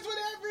be friends with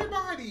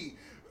everybody.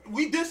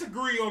 We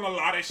disagree on a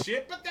lot of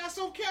shit, but that's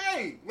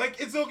okay.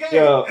 Like, it's okay.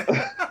 Yeah.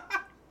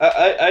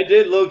 I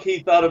did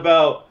low-key thought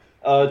about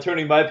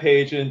turning my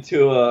page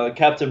into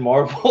Captain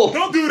Marvel.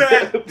 Don't do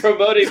that.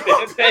 Promoting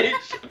fan page.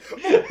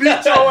 I'm gonna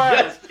beat your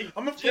ass.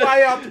 I'm gonna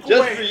fly out to Kuwait.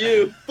 Just for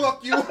you.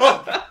 Fuck you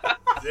up.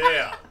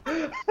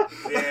 Damn.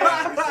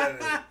 Yeah, he said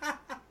it.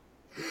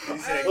 He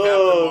said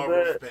Oh, Captain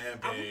Marvel's man. fan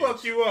I'll page.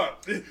 fuck you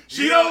up.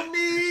 She You don't know-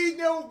 need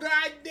no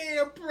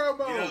goddamn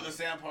promo. You know the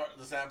sad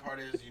part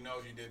is, you know,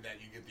 if you did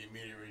that, you get the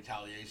immediate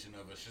retaliation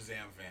of a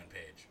Shazam fan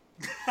page.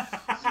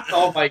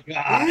 Oh my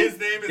god. His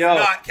name is Yo.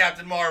 not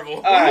Captain Marvel.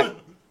 Alright.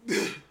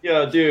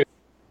 Yo, dude.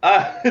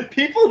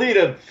 People need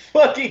to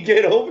fucking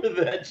get over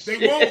that They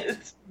shit.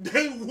 won't.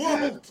 They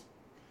won't.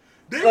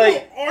 They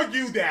Like- will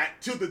argue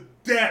that to the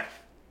death.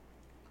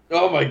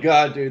 Oh my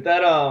god, dude.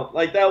 That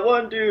like that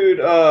one dude,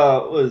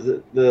 what was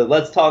it? The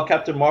Let's Talk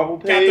Captain Marvel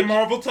page? Captain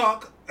Marvel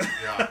talk.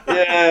 Yeah.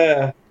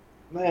 Yeah.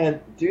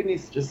 Man, dude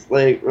needs to just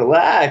like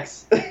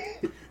relax.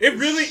 It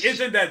really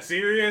isn't that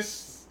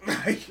serious.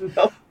 Like,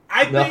 No,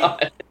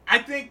 I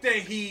think that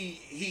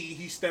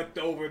he stepped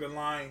over the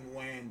line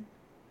when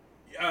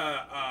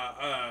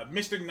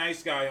Mr.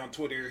 Nice Guy on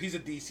Twitter, he's a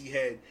DC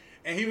head,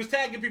 and he was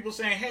tagging people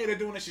saying, "Hey, they're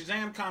doing a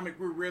Shazam comic.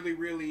 We're really,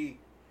 really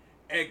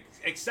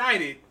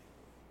excited."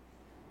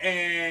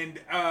 And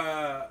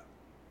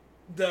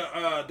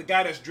the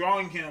guy that's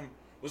drawing him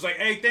was like,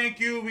 "Hey, thank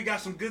you. We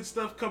got some good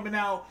stuff coming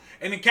out."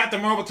 And then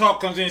Captain Marvel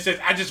Talk comes in and says,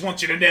 "I just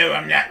want you to know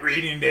I'm not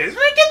reading this."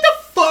 Like, get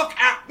the fuck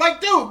out!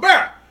 Like, dude,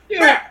 bruh, Dude,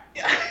 bruh,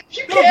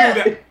 you don't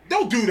can't. do that.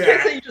 Don't do You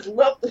can't say that. you just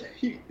love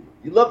you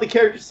love the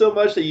character so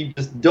much that you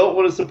just don't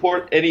want to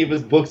support any of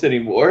his books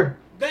anymore.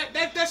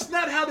 That's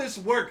not how this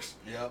works.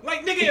 Yep.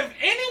 Like, nigga, if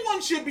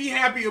anyone should be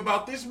happy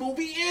about this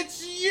movie,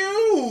 it's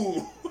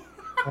you.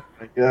 Oh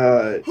my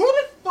god. Who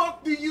the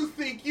fuck do you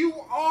think you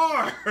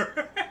are?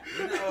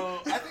 You know,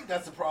 I think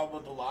that's the problem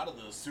with a lot of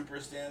the super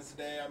stands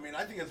today. I mean,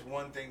 I think it's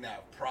one thing to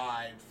have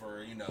pride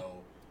for, you know,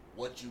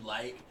 what you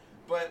like.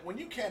 But when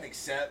you can't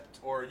accept,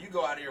 or you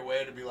go out of your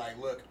way to be like,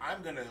 look,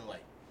 I'm going to,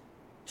 like,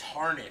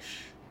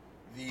 tarnish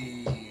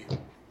the,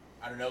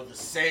 I don't know, the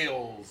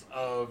sales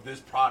of this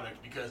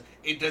product because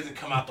it doesn't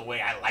come out the way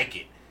I like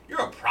it. You're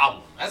a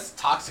problem. That's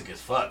toxic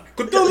as fuck.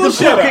 The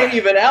book ain't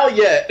even out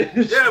yet.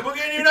 Yeah, but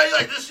you know, you're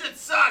like, this shit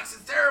sucks.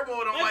 It's terrible.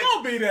 And I'm Man, like,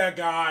 don't be that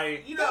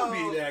guy. you know,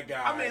 Don't be that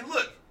guy. I mean,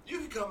 look, you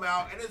can come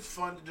out and it's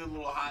fun to do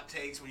little hot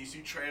takes when you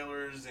see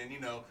trailers, and you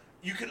know,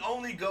 you can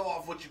only go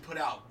off what you put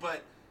out.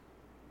 But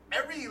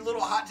every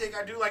little hot take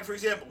I do, like for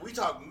example, we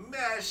talk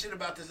mad shit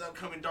about this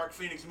upcoming Dark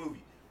Phoenix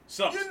movie.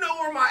 so, You know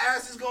where my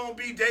ass is gonna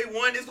be day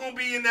one? It's gonna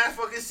be in that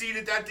fucking seat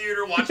at that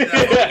theater watching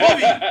that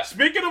fucking movie.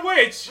 speaking of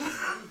which,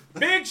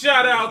 big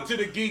shout out to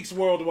the Geeks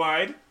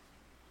Worldwide.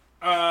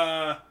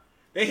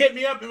 They hit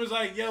me up and was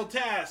like, "Yo,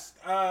 Task,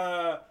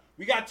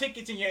 we got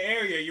tickets in your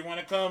area. You want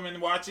to come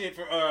and watch it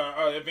for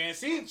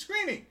advanced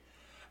screening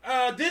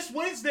this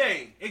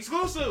Wednesday,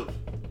 exclusive.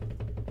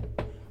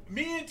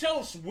 Me and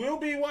Toast will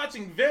be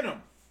watching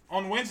Venom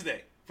on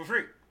Wednesday for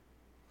free,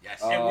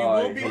 Yes. and we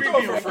will be We'll do it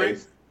reviewing for free.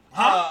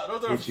 Huh? Don't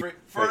do it Would for you free.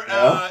 For check it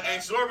out? an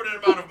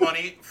exorbitant amount of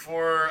money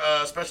for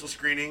a special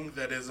screening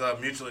that is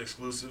mutually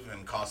exclusive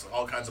and costs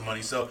all kinds of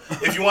money. So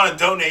if you want to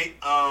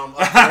donate to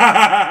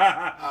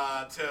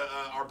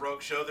our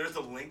broke show, there's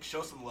a link.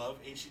 Show some love.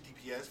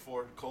 https://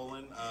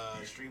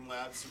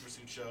 Streamlabs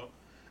Supersuit Show.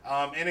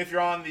 And if you're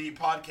on the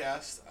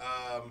podcast,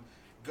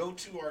 go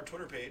to our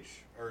Twitter page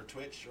or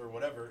Twitch or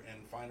whatever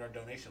and find our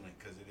donation link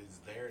because it is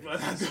there.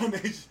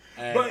 Donation.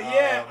 And, But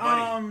yeah,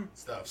 money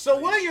stuff. So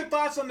what are your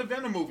thoughts on the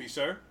Venom movie,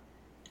 sir?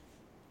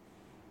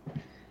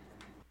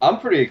 I'm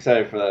pretty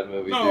excited for that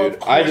movie, No, dude. of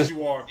course I just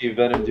you are. see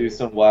Venom do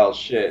some wild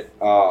shit.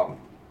 Yeah,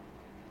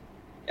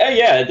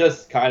 it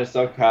does kind of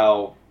suck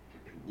how,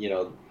 you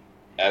know,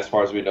 as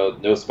far as we know,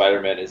 no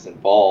Spider-Man is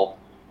involved.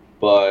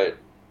 But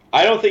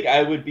I don't think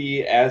I would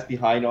be as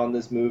behind on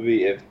this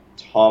movie if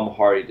Tom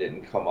Hardy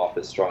didn't come off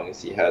as strong as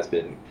he has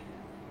been.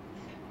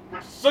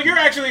 So you're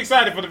actually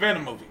excited for the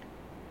Venom movie?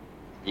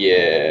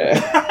 Yeah.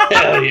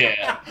 Hell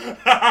yeah.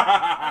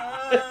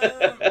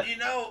 You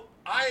know,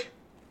 I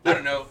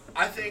don't know.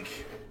 I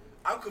think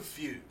I'm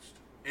confused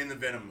in the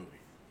Venom movie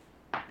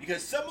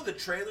because some of the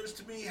trailers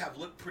to me have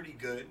looked pretty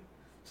good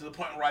to the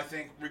point where I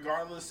think,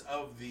 regardless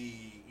of the,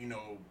 you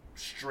know,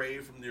 stray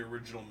from the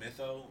original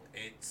mytho,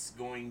 it's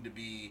going to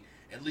be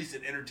at least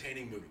an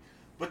entertaining movie.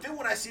 But then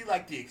when I see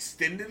like the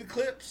extended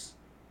clips,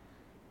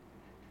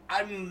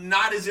 I'm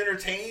not as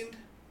entertained.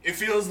 It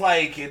feels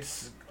like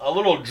it's a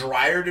little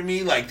drier to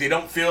me. Like they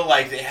don't feel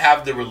like they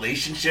have the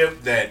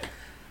relationship that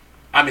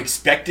I'm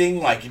expecting.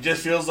 Like it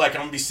just feels like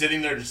I'm gonna be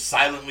sitting there just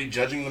silently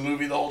judging the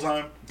movie the whole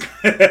time.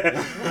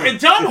 And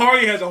Tom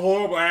Hardy has a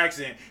horrible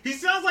accent. He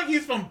sounds like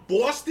he's from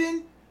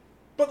Boston,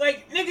 but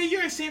like, nigga,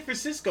 you're in San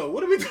Francisco.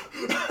 What are we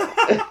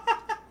doing?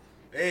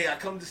 Hey, I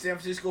come to San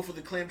Francisco for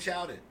the clam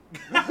chowder.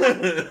 I'm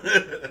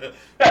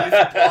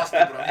from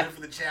Boston, but I'm here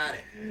for the chowder.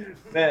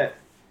 Man,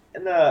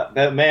 and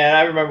man,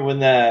 I remember when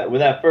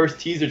that first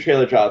teaser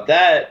trailer dropped.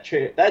 That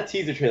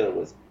teaser trailer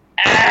was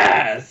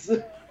ass.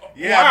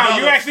 Yeah, wow,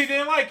 brother. you actually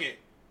didn't like it.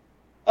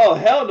 Oh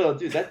hell no,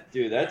 dude!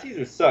 That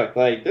teaser sucked.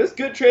 Like, there's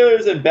good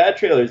trailers and bad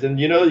trailers, and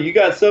you know, you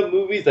got some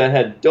movies that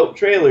had dope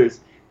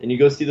trailers, and you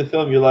go see the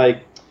film, you're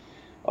like,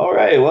 all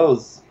right, well, it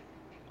was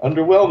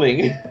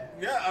underwhelming.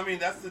 Yeah, I mean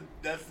that's the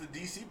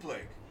DC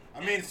plague.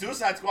 I mean,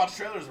 Suicide Squad's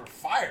trailers were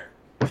fire.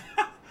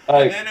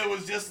 And then it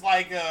was just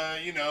like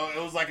it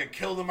was like a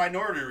Kill the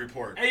Minority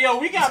Report. Hey, yo,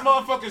 we got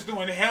motherfuckers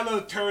doing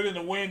hella turd in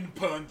the wind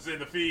puns in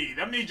the feed.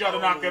 I need y'all to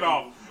knock it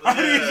off. I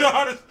need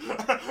y'all to...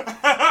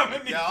 I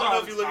don't know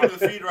if you look at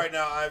the feed right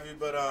now, Ivy,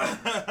 but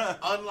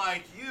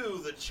unlike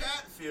you, the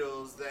chat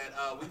feels that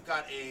we've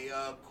got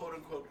a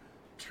quote-unquote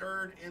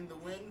turd in the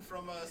wind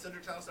from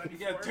Cedric House 94.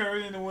 You got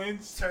turd in the wind?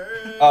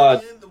 Turd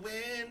in the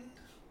wind.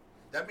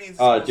 That means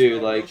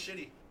dude, like,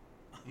 shitty.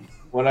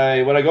 when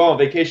I go on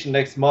vacation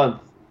next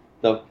month,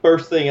 the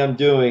first thing I'm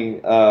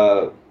doing,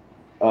 as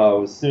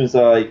soon as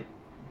the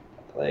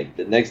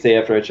next day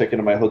after I check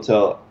into my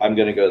hotel, I'm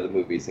gonna go to the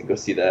movies and go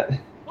see that.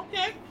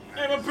 Okay.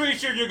 And I'm pretty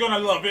sure you're gonna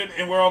love it,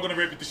 and we're all gonna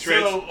rip it to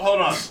shreds. So hold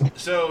on.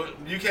 So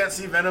you can't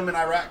see Venom in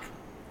Iraq?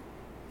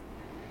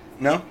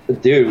 No.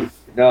 Dude,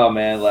 no,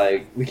 man.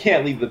 Like, we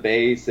can't leave the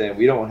base, and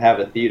we don't have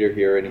a theater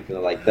here or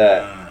anything like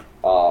that.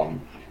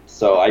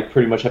 So I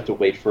pretty much have to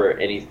wait for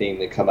anything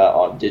to come out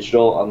on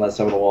digital, unless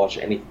I want to watch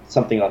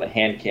something on a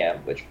hand cam,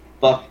 which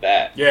fuck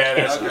that. Yeah,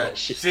 that's okay.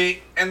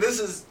 See, and this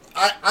is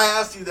I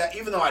asked you that,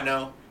 even though I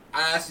know,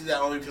 I asked you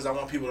that only because I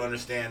want people to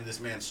understand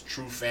this man's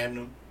true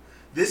fandom.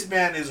 This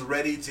man is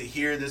ready to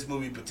hear this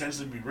movie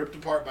potentially be ripped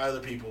apart by other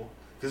people,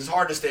 because it's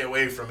hard to stay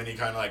away from any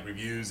kind of like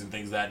reviews and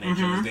things of that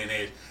nature in this day and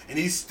age. And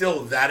he's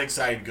still that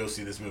excited to go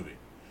see this movie.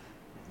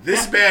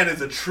 This man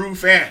is a true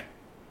fan.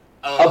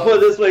 I'll put it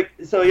this way.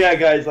 So yeah,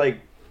 guys, like,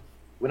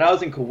 when I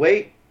was in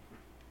Kuwait,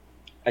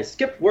 I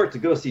skipped work to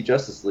go see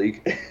Justice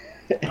League.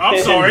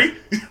 I'm sorry.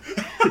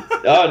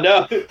 Oh,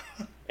 no.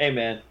 Hey,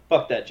 man,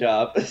 fuck that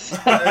job.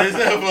 Fuck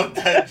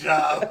that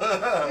job.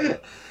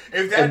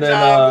 If that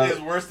job is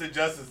worse than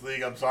Justice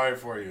League, I'm sorry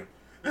for you.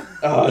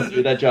 Oh,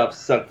 dude, that job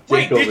sucked.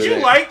 Wait, did you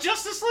like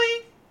Justice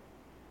League?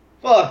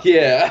 Fuck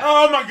yeah.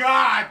 Oh, my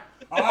God.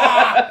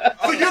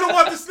 So you don't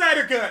want the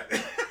Snyder Cut.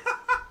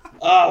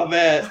 Oh,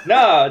 man.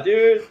 Nah,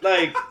 dude,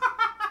 like...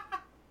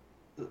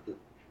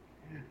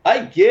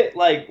 I get,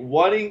 like,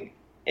 wanting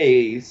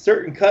a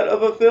certain cut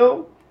of a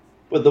film,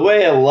 but the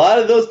way a lot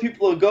of those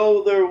people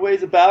go their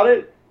ways about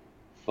it,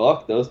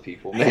 fuck those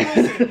people, man.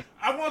 Hey, listen,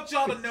 I want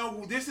y'all to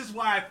know this is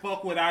why I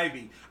fuck with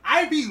Ivy.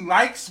 Ivy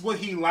likes what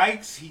he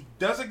likes. He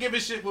doesn't give a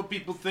shit what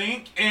people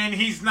think, and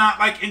he's not,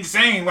 like,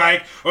 insane,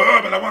 like,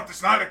 oh, but I want the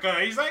Snyder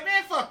Cut. He's like,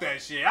 man, fuck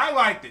that shit. I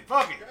liked it.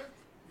 Fuck it.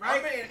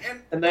 Right?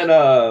 I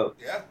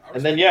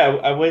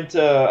went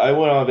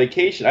on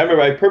vacation. I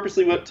remember I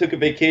purposely took a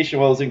vacation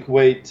while I was in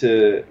Kuwait.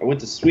 I went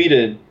to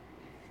Sweden,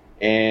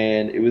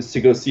 and it was to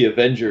go see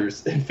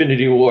Avengers: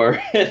 Infinity War.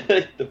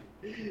 It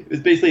was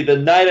basically the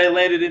night I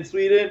landed in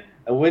Sweden.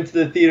 I went to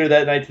the theater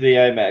that night to the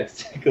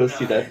IMAX to go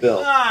see that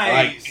film.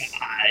 Nice. Oh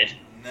my God.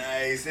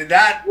 Nice. And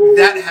that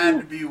had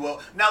to be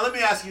well. Now let me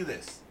ask you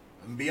this,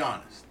 and be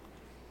honest.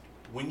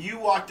 When you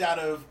walked out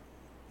of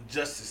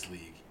Justice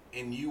League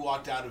and you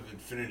walked out of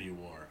Infinity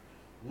War,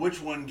 which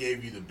one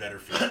gave you the better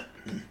feeling?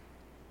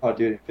 Oh,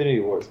 dude, Infinity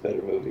War is a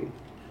better movie.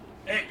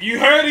 Hey, you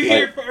heard it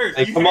here first.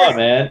 Hey, come on,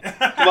 man.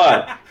 Come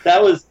on.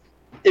 That was...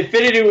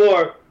 Infinity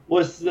War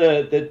was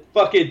the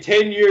fucking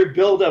 10-year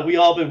build-up we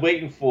all been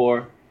waiting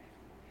for.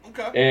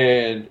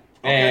 Okay.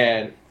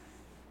 And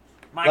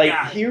My like,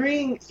 God.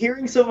 hearing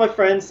some of my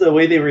friends, the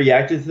way they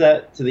reacted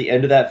to the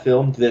end of that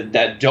film,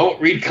 that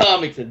don't read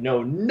comics and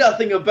know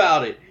nothing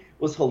about it,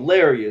 was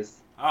hilarious.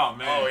 Oh,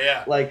 man. Oh,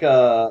 yeah.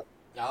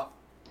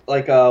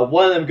 Like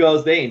one of them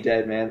goes, they ain't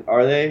dead, man,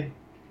 are they?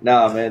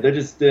 Nah, man, they're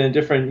just in a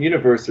different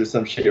universe or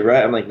some shit,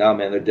 right? I'm like, nah,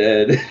 man, they're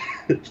dead.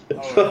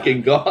 They're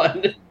fucking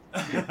gone. You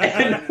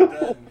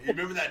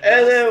remember that?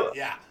 And then,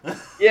 yeah.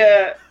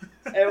 Yeah.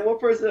 And one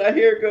person I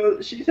hear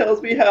goes, she tells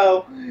me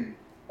how,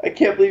 I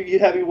can't believe you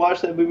had me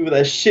watch that movie with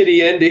a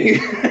shitty ending.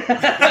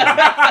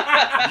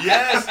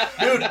 Yes,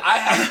 dude. I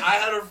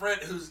had a friend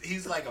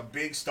he's like a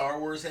big Star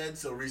Wars head.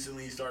 So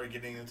recently he started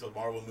getting into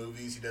Marvel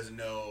movies. He doesn't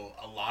know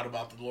a lot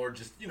about the lore,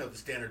 just the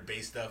standard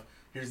base stuff.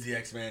 Here's the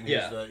X-Men.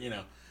 Here's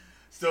the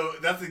So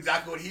that's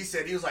exactly what he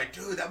said. He was like,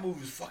 dude, that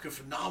movie was fucking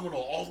phenomenal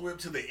all the way up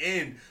to the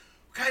end.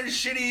 What kind of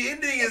shitty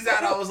ending is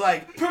that? I was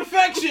like,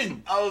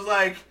 perfection. I was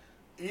like,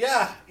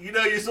 yeah,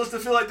 you're supposed to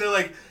feel like they're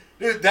like,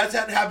 dude, that's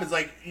how it happens.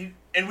 Like,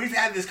 and we've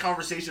had this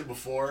conversation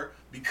before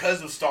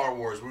because of Star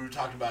Wars. We were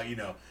talking about,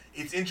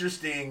 it's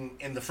interesting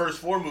in the first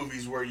 4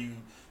 movies where you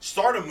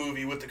start a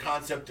movie with the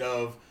concept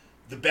of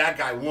the bad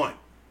guy won.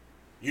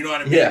 You know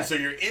what I mean? Yeah. So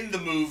you're in the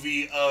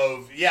movie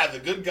of,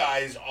 the good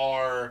guys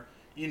are,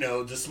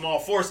 the small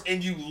force,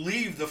 and you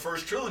leave the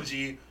first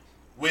trilogy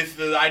with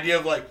the idea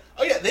of like,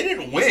 oh yeah, they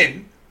didn't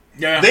win.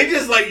 Yeah. They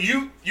just like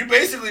you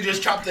basically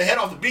just chopped the head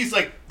off the beast.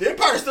 Like the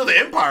Empire's still the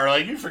Empire.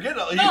 Like you forget.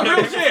 No,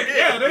 real shit.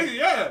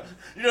 Yeah.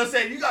 You know what I'm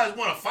saying? You guys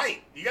want to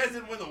fight. You guys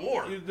didn't win the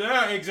war.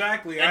 Yeah,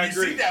 exactly. And I you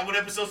agree. see that when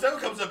episode 7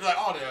 comes up, you're like,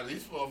 oh yeah,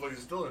 these motherfuckers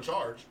are still in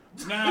charge.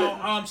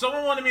 Now,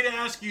 someone wanted me to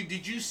ask you,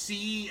 did you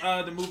see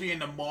the movie in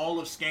the Mall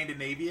of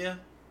Scandinavia?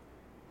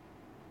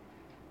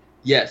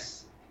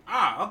 Yes.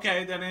 Ah,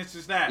 okay, that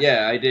answers that.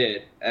 Yeah, I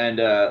did. And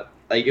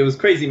it was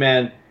crazy,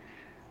 man.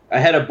 I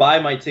had to buy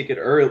my ticket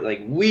early,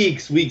 like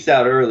weeks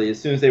out early, as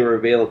soon as they were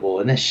available,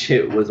 and that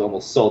shit was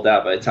almost sold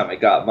out by the time I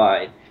got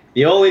mine.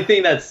 The only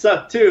thing that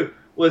sucked too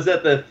was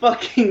that the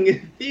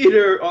fucking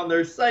theater on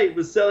their site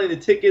was selling the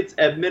tickets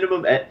at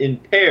minimum in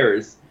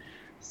pairs.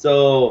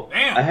 So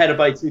Damn. I had to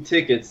buy 2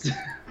 tickets.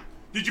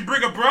 Did you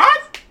bring a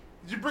bride?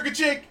 Did you bring a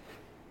chick?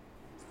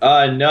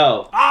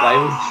 No.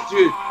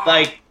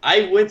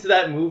 I went to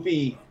that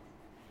movie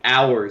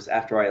hours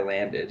after I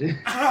landed.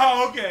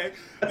 Oh, okay.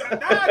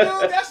 Nah,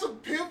 dude, that's some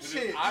pimp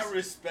shit. I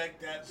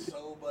respect that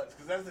so much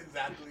because that's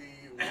exactly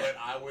what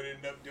I would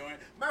end up doing.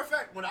 Matter of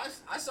fact, when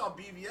I saw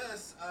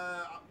BVS,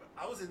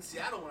 I was in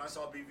Seattle when I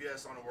saw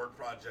BVS on a work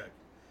project.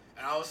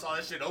 And I saw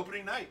that shit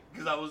opening night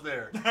because I was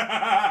there.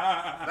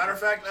 Matter of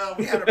fact,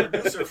 we had a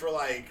producer for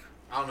like,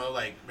 I don't know,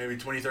 like maybe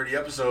 20, 30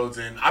 episodes,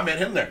 and I met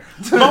him there.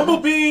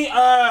 Bumblebee,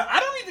 I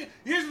don't even,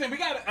 here's the thing, we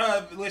got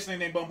a listener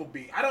named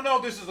Bumblebee. I don't know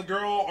if this is a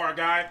girl or a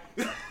guy.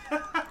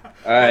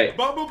 Alright.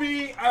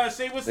 Bumblebee,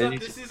 say what's up.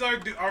 This is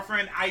our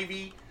friend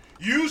Ivy.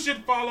 You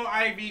should follow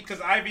Ivy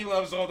because Ivy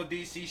loves all the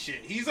DC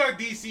shit. He's our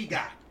DC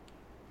guy.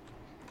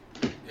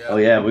 Yeah. Oh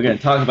yeah, we're gonna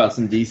talk about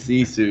some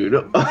DC soon.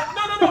 No,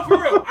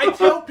 for real. I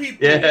tell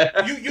people,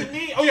 Yeah. you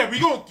need. Oh yeah, we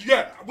gonna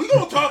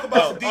talk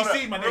about some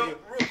DC, my nigga.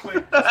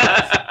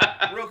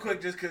 Real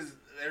quick, just because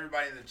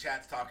everybody in the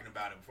chat's talking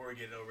about it before we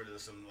get over to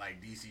some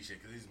like DC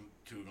shit, because these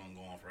two are gonna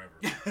go on forever.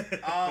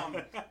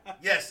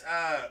 Yes,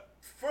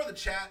 for the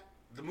chat,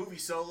 the movie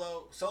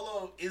Solo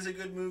is a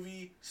good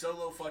movie.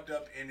 Solo fucked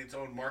up in its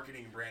own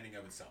marketing and branding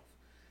of itself.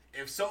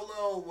 If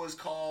Solo was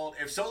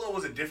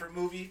a different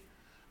movie,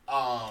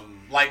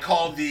 like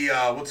called the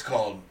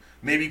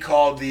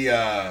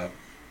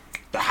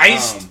The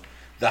heist.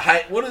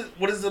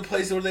 What is the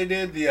place where they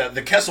did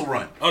the Kessel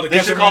Run? Oh, they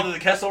should call it the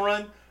Kessel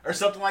Run or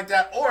something like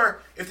that.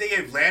 Or if they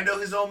gave Lando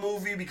his own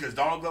movie because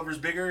Donald Glover's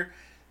bigger,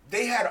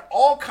 they had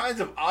all kinds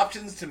of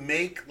options to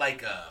make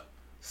like a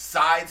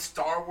side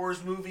Star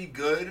Wars movie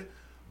good,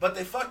 but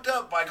they fucked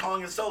up by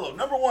calling it Solo.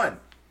 Number one,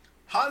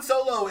 Han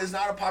Solo is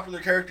not a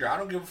popular character. I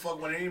don't give a fuck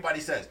what anybody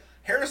says.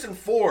 Harrison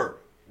Ford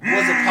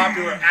was a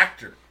popular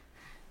actor.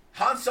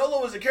 Han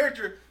Solo is a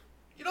character.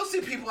 You don't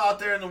see people out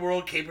there in the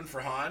world caping for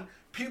Han.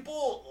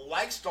 People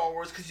like Star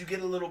Wars because you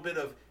get a little bit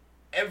of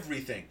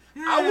everything.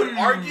 I would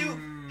argue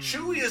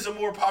Chewie is a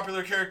more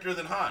popular character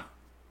than Han.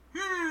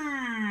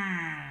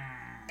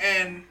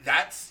 And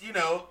that's,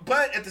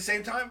 but at the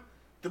same time,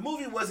 the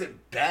movie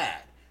wasn't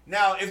bad.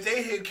 Now, if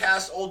they had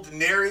cast old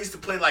Daenerys to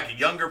play like a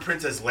younger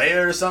Princess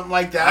Leia or something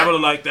like that. I would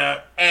have liked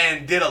that.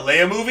 And did a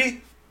Leia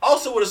movie,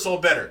 also would have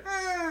sold better.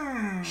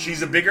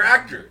 She's a bigger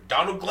actor.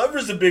 Donald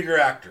Glover's a bigger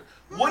actor.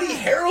 Woody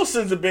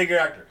Harrelson's a bigger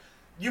actor.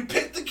 You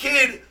pick the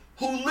kid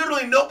who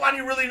literally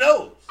nobody really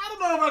knows. I don't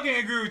know if I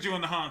can agree with you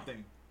on the Han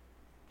thing.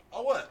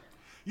 Oh, what?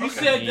 You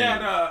said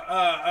that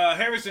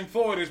Harrison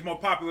Ford is more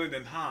popular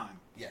than Han.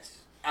 Yes,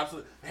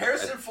 absolutely.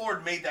 Harrison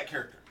Ford made that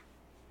character.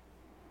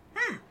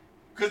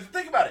 Because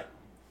think about it.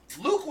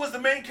 Luke was the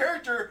main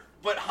character,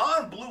 but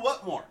Han blew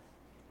up more.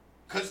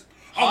 Because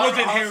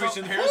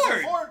Harrison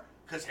Ford?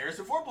 Because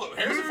Harrison Ford blew up.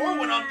 Harrison Ford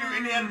went on to do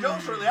Indiana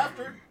Jones shortly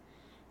after.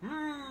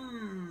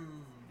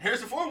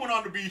 Harrison Ford went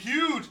on to be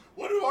huge.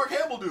 What did Mark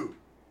Hamill do?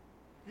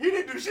 He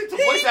didn't do shit till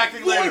voice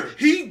acting later.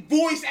 He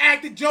voice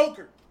acted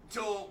Joker.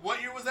 Till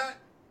what year was that?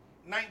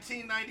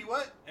 1990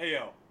 what? Hey,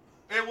 yo.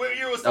 And what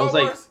year was Star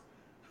Wars?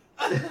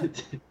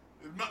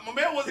 My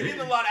man wasn't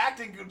getting a lot of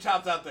acting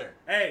chops out there.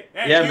 Hey,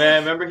 yeah,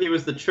 man. Remember he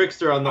was the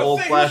trickster on the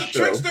old Flash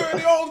show. He was the trickster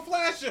in the old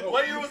Flash show.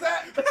 What year was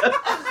that?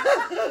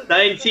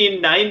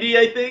 1990,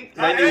 I think.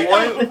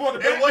 91.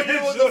 What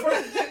year was the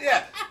first?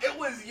 Yeah, it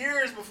was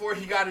years before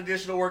he got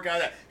additional work out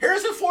of that.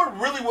 Harrison Ford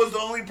really was the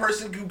only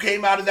person who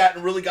came out of that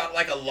and really got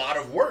like a lot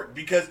of work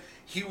because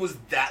he was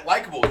that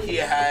likable. He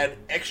had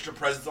extra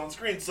presence on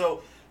screen.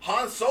 So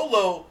Han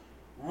Solo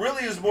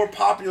really is more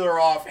popular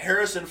off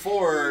Harrison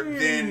Ford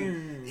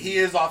than he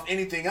is off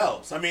anything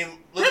else. I mean,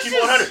 let's keep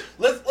 100.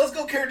 Let's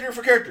go character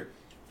for character.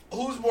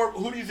 Who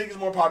do you think is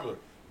more popular?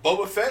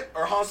 Boba Fett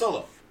or Han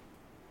Solo?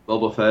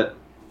 Boba Fett.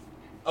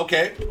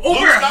 Okay.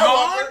 Over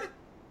Han?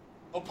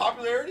 Oh,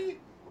 popularity?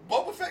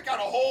 Boba Fett got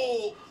a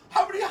whole.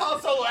 How many Han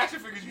Solo action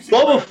figures you see?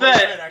 Boba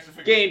Fett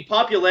gained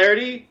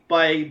popularity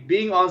by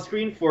being on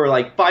screen for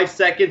like 5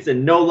 seconds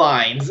and no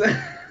lines.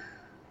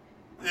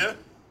 Yeah.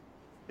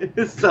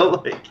 So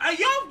like,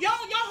 y'all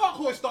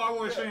hardcore Star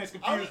Wars fans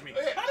confuse me.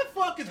 How the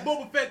fuck is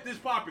Boba Fett this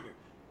popular?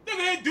 Nigga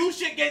didn't do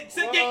shit, get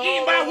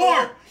eaten by a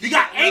worm. He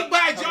got ate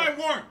by a giant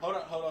worm. Hold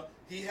on.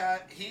 He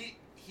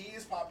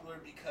is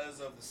popular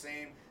because of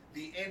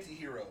the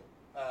anti-hero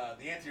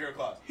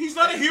clause. He's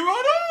not a hero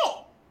at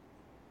all.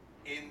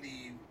 In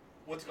the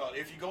what's it called?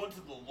 If you go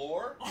into the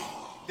lore,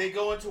 they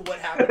go into what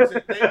happens.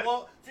 If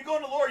you go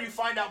into lore, you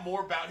find out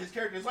more about his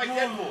character. It's like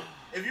Deadpool.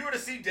 If you were to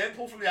see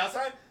Deadpool from the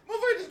outside,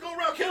 motherfucker just go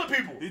around killing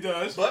people. He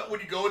does. But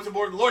when you go into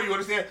more of the lore, you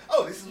understand,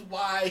 oh, this is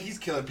why he's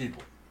killing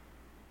people.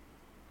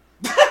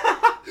 For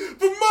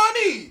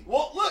money!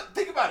 Well, look,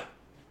 think about it.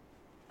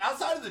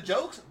 Outside of the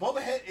jokes,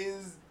 Boba Fett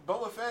is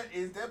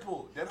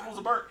Deadpool. Deadpool's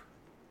a Burke.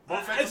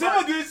 And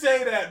someone did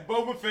say that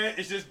Boba Fett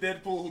is just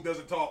Deadpool who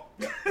doesn't talk.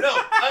 No,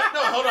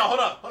 hold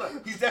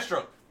on. He's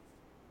Deathstroke.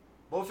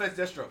 Boba Fett's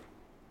Deathstroke.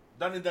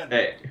 Done and done.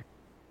 Hey.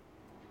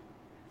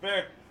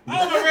 Fair.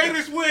 Oh, my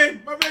Raiders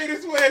win! My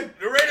Raiders win!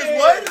 The Raiders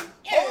won?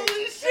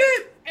 Holy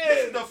shit!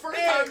 This is the first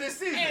time this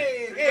season.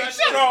 Hey,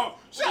 shut up!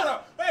 Shut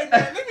up! Hey,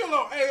 man, leave me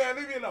alone. Hey, man,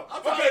 leave me alone.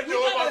 I'm trying to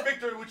enjoy my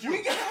victory with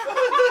you.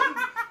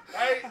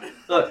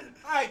 Look,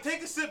 Alright,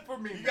 take a sip for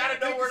me. You gotta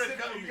know where to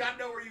go. You gotta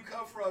know where you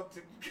come from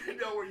to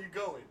know where you're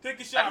going. Take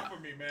a shot for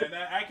me, man.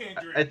 I can't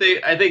drink. I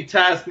think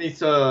Taz needs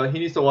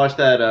to watch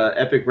that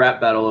epic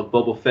rap battle of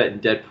Boba Fett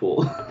and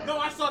Deadpool. No,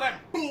 I saw that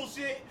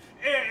bullshit.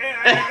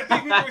 I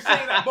think people were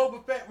saying that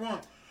Boba Fett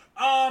won.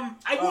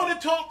 I want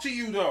to talk to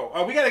you though.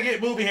 We gotta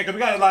get moving here because we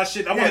got a lot of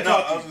shit. I want to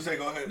talk. I was gonna say,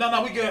 go ahead.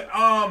 No, we good.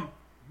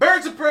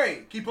 Birds of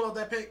Prey. Can you pull up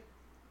that pic?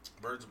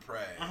 Birds of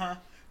Prey.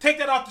 Take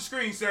that off the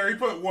screen, sir. He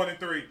put 1 and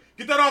 3.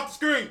 Get that off the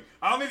screen.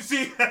 I don't need to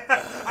see.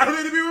 I don't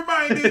need to be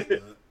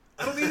reminded.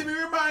 I don't need to be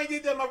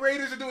reminded that my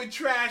Raiders are doing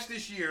trash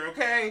this year.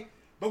 Okay,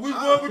 but we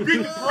won. We beat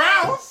the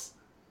Browns.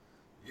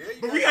 Yeah,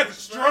 But we had to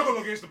struggle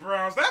against the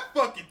Browns. That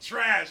fucking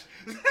trash.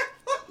 Look,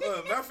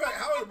 matter of fact,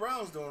 how are the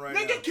Browns doing right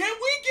now? Nigga, can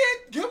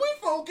we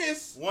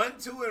focus? 1,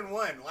 2, and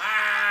 1.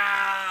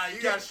 Wow,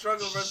 you got to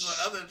struggle versus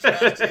the other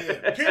trash team.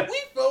 Can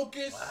we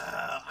focus?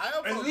 Wow, I am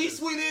focused. At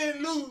least we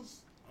didn't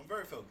lose. I'm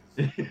very focused.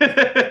 I'm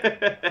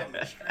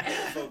extremely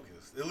focused.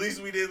 At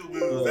least we didn't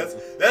lose.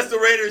 That's the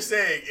Raiders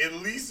saying. At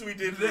least we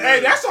didn't lose.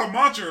 Hey, that's our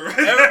mantra.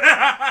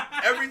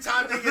 Every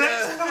time they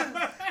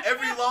get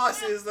every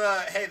loss is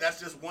hey, that's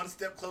just one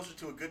step closer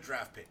to a good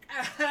draft pick.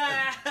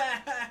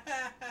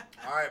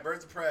 All right,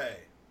 Birds of Prey.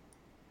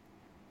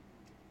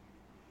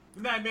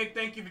 Good night, Mick.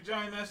 Thank you for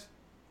joining us.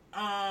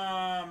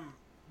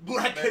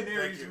 Black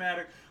Canaries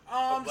matter.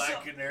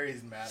 Black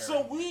Canaries matter.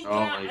 So we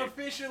got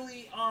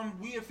officially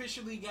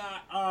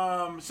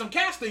got some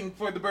casting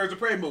for the Birds of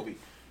Prey movie.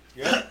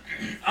 Yeah.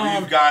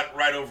 We've got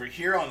right over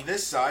here on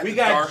this side. We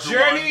got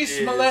Journey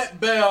Smollett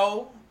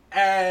Bell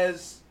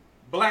as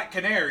Black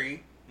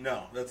Canary.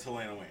 No, that's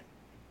Helena Wayne.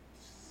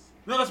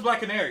 No, that's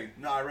Black Canary.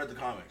 No, I read the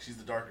comic. She's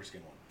the darker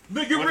skinned one.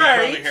 No, you're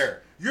right.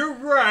 Hair. You're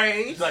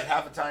right. She's like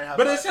half Italian, half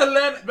But it's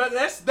Helena. But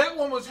that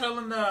one was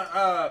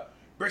Helena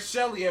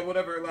Bercelli or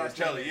whatever her last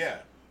name is. Yeah.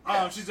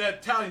 She's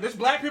Italian. There's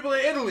black people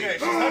in Italy. Yeah,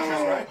 she's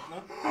Huntress, right?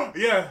 No?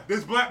 Yeah,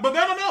 there's black. But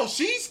no.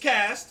 She's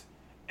cast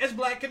as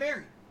Black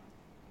Canary.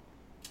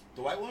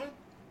 The white one?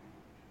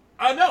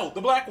 No, the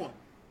black one.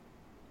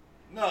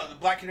 No, the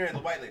Black Canary and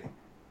the white lady.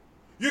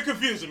 You're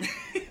confusing me.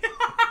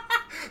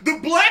 The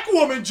black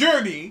woman,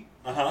 Journey,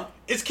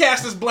 is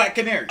cast as Black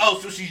Canary. Oh,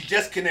 so she's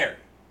just Canary.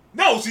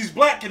 No, she's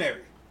Black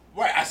Canary.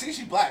 Right, I see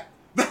she's black.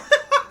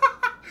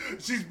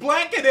 She's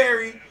Black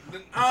Canary.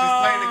 She's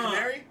playing the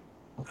canary?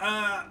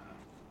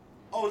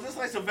 Oh, is this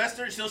like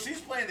Sylvester? So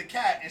she's playing the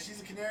cat and she's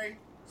a canary?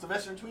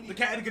 Sylvester and Tweety? The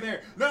cat and the canary.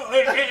 No,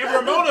 and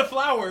Ramona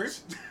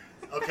Flowers.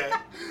 Okay.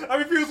 I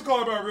refuse to call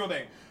her by her real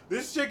name.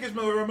 This chick is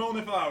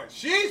Ramona Flowers.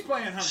 She's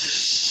playing Hunter.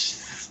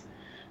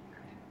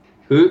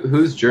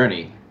 Who's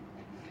Journey?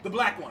 The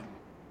black one.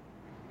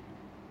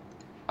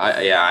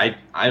 I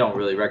don't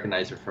really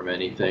recognize her from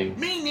anything.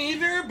 Me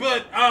neither,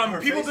 but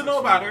people to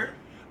know about her.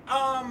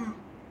 Her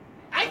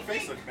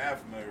face looks mad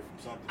familiar from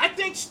something. I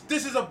think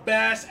this is a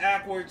Bass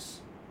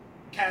Ackwards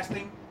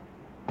casting,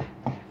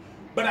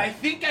 but I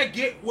think I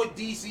get what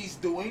DC's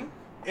doing.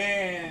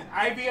 And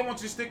Ivy, I want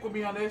you to stick with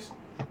me on this.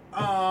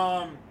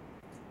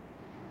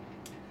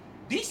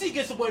 DC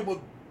gets away with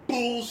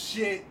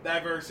bullshit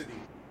diversity.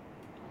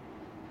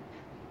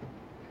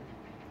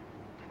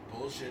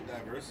 Bullshit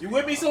diversity. You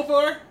with me so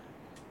far?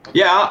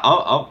 Yeah,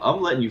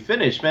 I'm letting you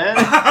finish, man.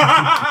 Did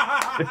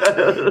I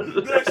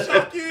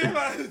shock you?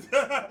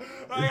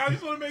 I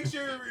just want to make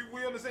sure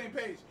we're on the same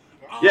page.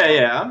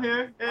 Yeah, I'm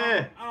here.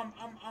 Yeah.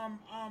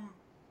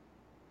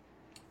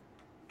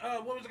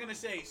 What was I gonna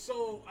say?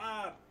 So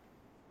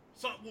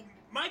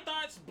my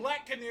thoughts: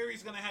 Black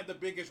Canary's gonna have the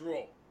biggest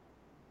role,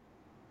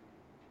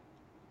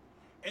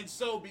 and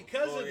so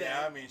because of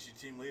that, I mean, she's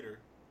team leader.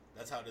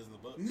 That's how it is in the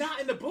books. Not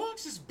in the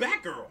books. It's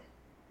Batgirl.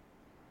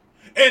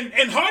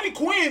 And Harley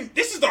Quinn,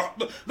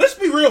 let's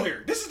be real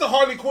here. This is the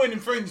Harley Quinn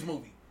and Friends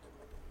movie.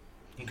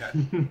 Okay.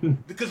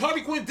 Because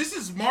Harley Quinn, this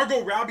is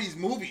Margot Robbie's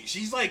movie.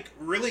 She's like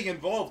really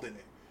involved in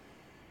it.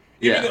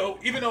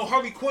 Even though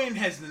Harley Quinn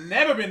has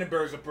never been in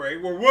Birds of Prey,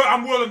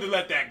 I'm willing to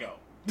let that go.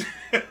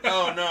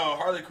 Oh no,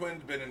 Harley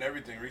Quinn's been in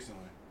everything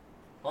recently.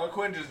 Harley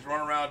Quinn just run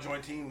around,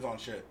 join teams on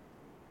shit.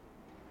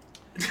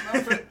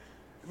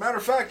 Matter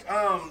of fact,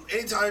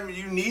 anytime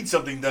you need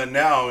something done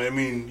now, I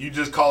mean, you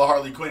just call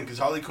Harley Quinn because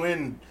Harley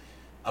Quinn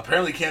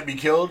apparently can't be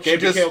killed. She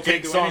just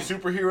takes on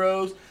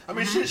superheroes. I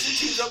mean, she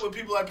teams up with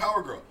people like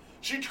Power Girl.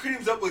 She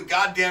teams up with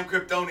goddamn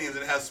Kryptonians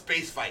and has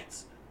space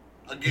fights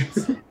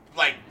against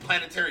like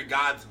planetary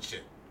gods and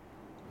shit.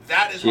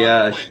 That is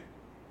Harley Quinn.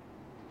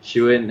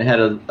 She went and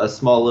had a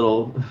small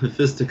little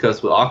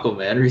fisticuffs with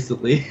Aquaman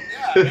recently.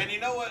 Yeah, and you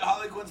know what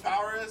Harley Quinn's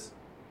power is?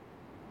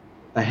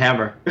 A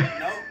hammer.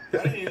 No,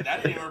 that ain't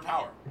even her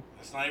power.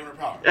 That's not even her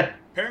power.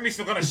 Apparently,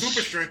 still got a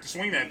super strength to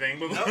swing that thing.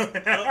 But no,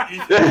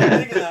 you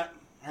think of that.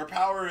 Her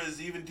power is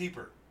even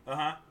deeper.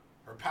 Her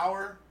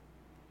power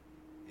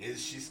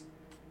is she's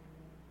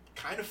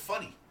kind of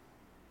funny.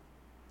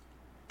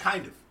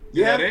 Kind of.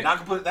 Yeah. Not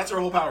complete. That's her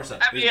whole power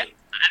set. I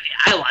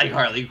I like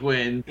Harley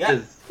Quinn. Yeah.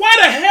 Why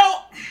the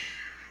hell?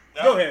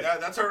 Yeah, Go ahead. Yeah,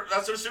 that's her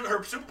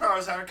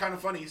superpowers are kind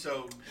of funny.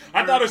 So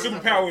I thought her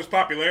superpower was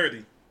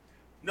popularity.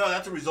 No,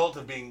 that's a result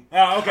of being.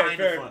 Oh, okay,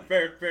 kinda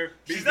funny. fair.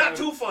 She's not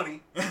too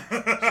funny. She's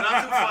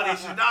not too funny.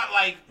 She's not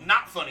like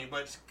not funny,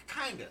 but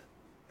kinda.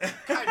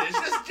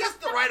 It's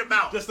just the right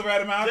amount. Just the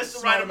right amount. Just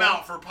the right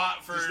amount for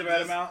just the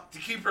right amount to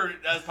keep her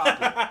as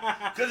popular.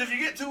 Because if you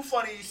get too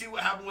funny, you see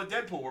what happened with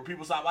Deadpool, where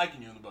people stop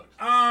liking you in the books.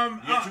 You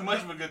get too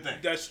much of a good thing.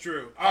 That's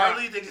true.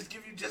 Harley, they just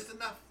give you just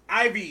enough.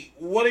 Ivy,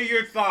 what are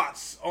your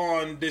thoughts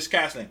on this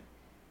casting?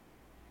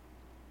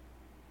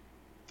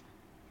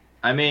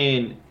 I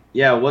mean,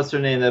 yeah, what's her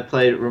name that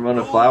played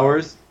Ramona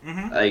Flowers?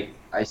 Mm-hmm. Like,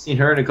 I seen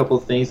her in a couple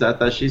of things. I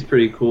thought she's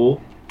pretty cool.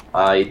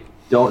 I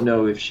don't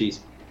know if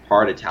she's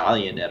part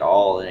Italian at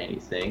all in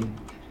anything.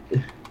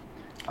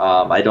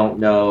 I don't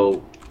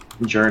know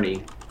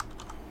Journey.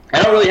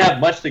 I don't really have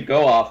much to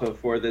go off of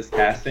for this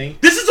casting.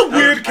 This is a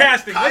weird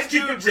casting. Let's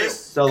keep it real.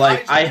 So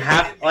like I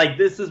have like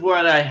this is where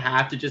I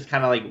have to just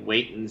kind of like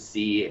wait and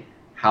see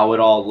how it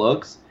all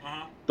looks.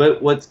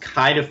 But what's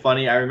kind of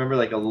funny, I remember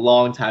like a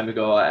long time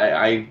ago,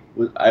 I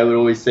would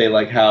always say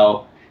like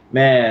how,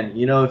 man,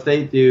 you know, if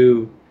they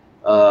do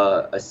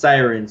a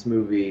Sirens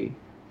movie,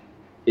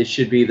 it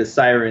should be the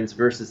Sirens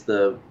versus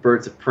the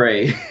Birds of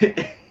Prey.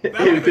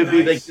 It could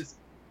be like this,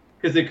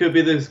 because it could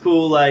be this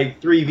cool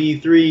like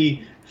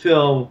 3v3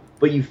 film,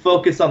 but you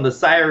focus on the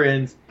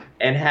Sirens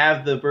and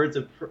have the Birds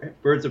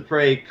of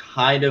Prey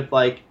kind of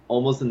like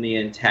almost in the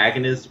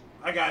antagonist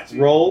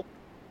role,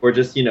 or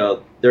just, you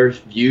know, they're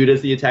viewed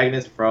as the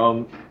antagonist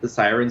from the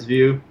Sirens'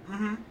 view.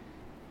 Mm-hmm.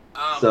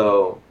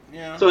 So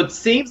it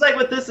seems like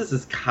with this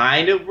is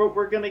kind of what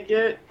we're gonna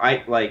get.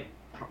 I like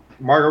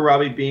Margot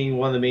Robbie being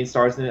one of the main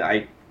stars in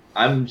it.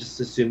 I'm just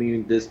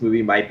assuming this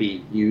movie might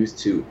be used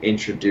to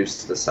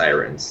introduce the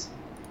Sirens.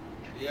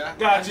 Yeah,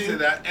 I can see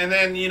that. And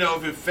then, you know,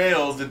 if it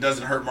fails, it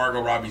doesn't hurt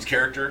Margot Robbie's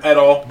character at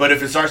all. But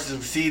if it starts to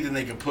succeed, then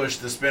they can push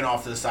the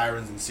spin-off to the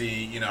Sirens and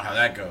see, you know, how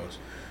that goes.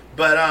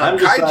 But I'm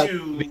just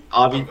Kaiju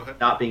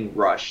not being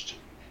rushed.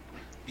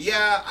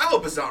 Yeah, I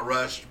hope it's not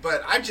rushed.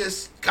 But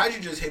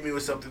Kaiju just hit me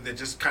with something that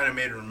just kind of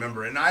made it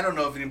remember. And I don't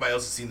know if anybody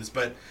else has seen this,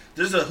 but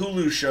there's a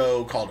Hulu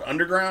show called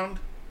Underground.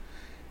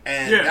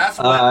 And that's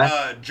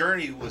what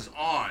Journey was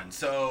on.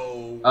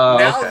 So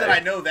now that I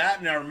know that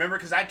and I remember,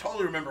 because I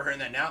totally remember her in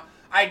that now,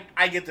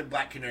 I get the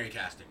Black Canary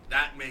casting.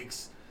 That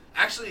makes...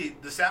 Actually,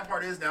 the sad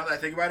part is, now that I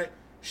think about it,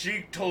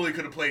 she totally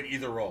could have played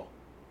either role.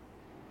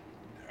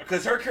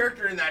 Because her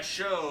character in that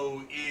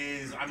show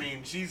is, I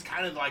mean, she's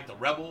kind of like the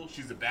rebel.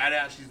 She's a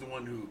badass. She's the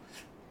one who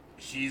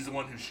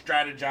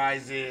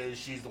strategizes.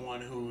 She's the one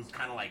who's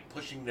kind of like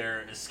pushing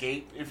their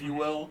escape, if you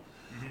will.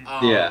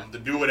 To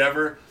do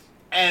whatever.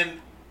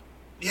 And...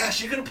 yeah,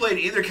 she could have played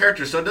either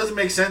character, so it doesn't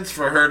make sense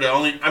for her to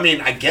only... I mean,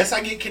 I guess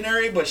I get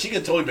Canary, but she could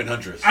have totally been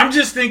Huntress. I'm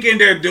just thinking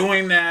they're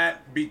doing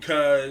that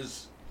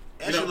because,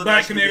 you know,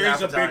 Black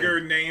Canary's a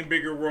bigger name,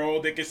 bigger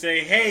role. They could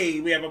say,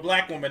 hey, we have a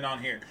black woman on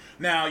here.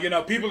 Now, you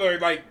know, people are,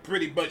 like,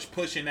 pretty much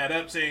pushing that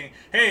up, saying,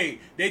 hey,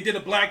 they did a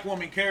black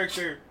woman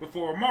character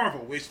before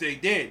Marvel, which they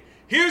did.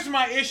 Here's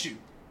my issue.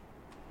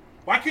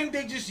 Why couldn't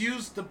they just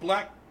use the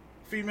black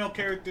female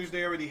characters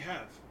they already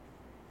have?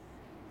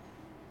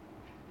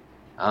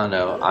 I don't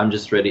know. I'm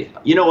just ready.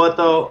 You know what,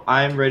 though?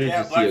 I'm ready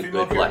to see a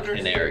good Black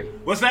Canary.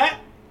 What's that?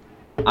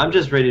 I'm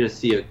just ready to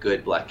see a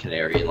good Black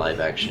Canary in live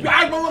action.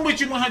 I'm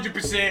with you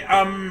 100%.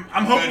 I'm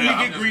hoping we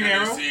get Green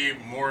Arrow. See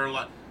more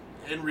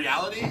in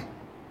reality,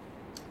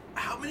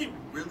 how many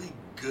really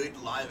good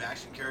live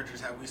action characters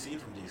have we seen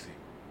from DC?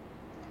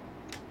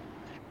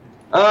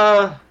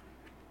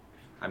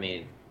 I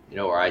mean, you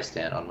know where I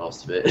stand on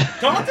most of it.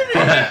 Talk to me.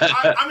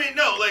 I mean,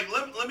 no. Like,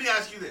 let me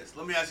ask you this.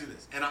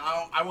 And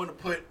I want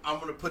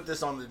to put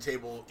this on the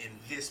table in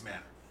this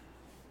manner.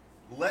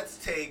 Let's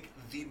take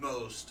the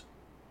most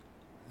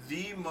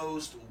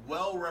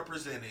well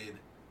represented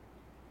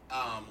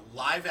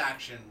live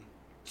action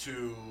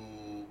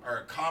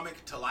or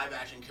comic to live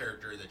action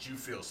character that you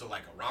feel. So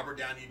like a Robert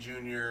Downey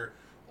Jr.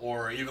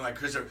 or even like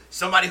Chris,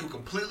 somebody who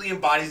completely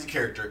embodies the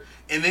character,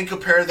 and then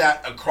compare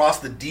that across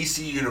the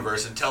DC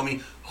universe and tell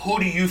me, who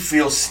do you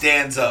feel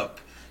stands up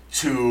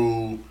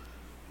to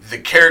the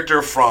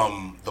character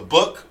from the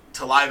book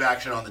to live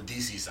action on the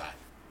DC side?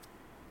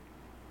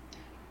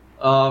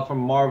 From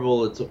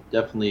Marvel, it's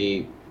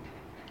definitely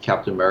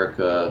Captain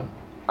America,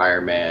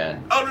 Iron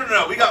Man. Oh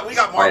no, we got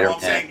Marvel. Spider-Man. I'm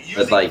saying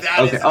using like, that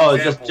okay. as an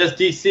example. just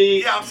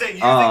DC. Yeah, I'm saying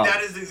using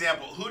that as an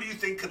example. Who do you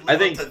think could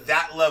live up to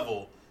that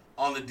level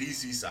on the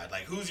DC side?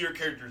 Like, who's your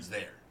characters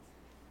there?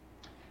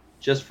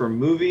 Just for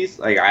movies,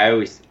 like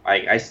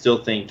I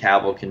still think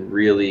Cavill can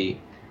really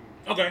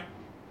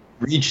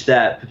reach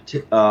that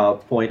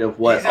point of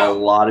what a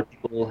lot of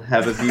people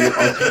have a view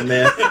of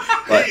Superman.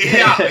 But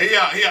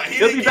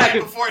He'll be back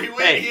before he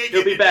went. Hey,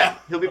 he'll be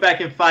back. He'll be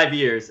back in 5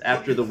 years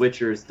after The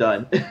Witcher is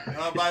done.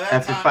 By that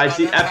after time,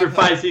 after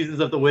 5 seasons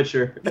of The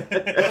Witcher.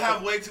 He'll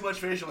have way too much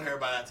facial hair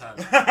by that time.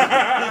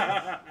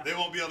 They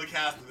won't be able to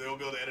cast it. They won't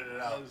be able to edit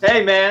it out.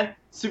 Hey man,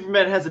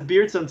 Superman has a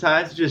beard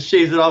sometimes. He just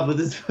shaves it off with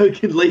his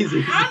fucking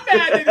laser. I'm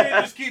mad they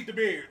didn't just keep the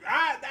beard.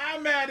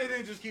 I'm mad they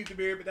didn't just keep the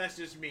beard, but that's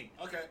just me.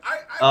 Okay, I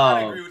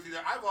kind of agree with you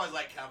there. I've always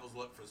liked Cavill's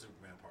look for the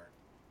Superman part.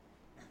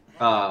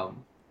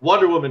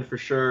 Wonder Woman for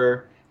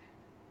sure.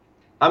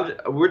 I'm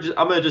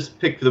gonna just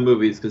pick for the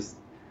movies because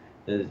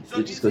it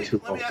just go too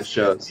long for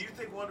shows. Do you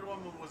think Wonder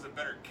Woman was a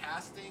better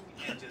casting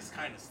and just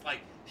kind of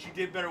like she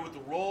did better with the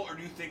role, or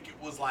do you think it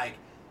was like,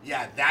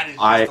 yeah, that is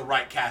just the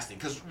right casting?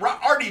 Because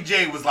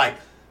RDJ was like,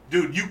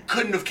 dude, you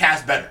couldn't have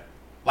cast better.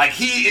 Like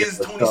he is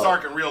Tony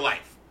Stark in real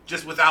life,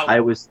 just without the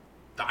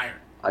iron.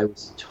 I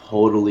was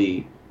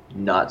totally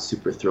not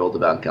super thrilled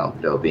about Gal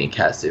Gadot being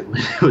casted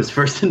when it was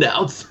first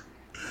announced.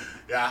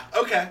 Yeah.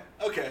 Okay.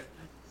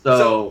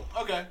 So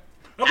okay.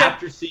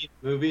 After seeing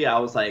the movie, I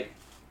was like,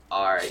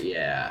 all right,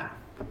 yeah.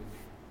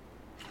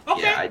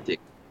 Okay. Yeah, I dig.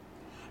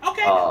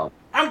 Okay.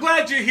 I'm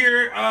glad you're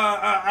here,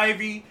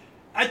 Ivy.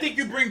 I think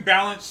you bring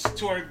balance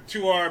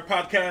to our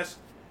podcast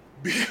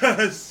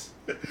because,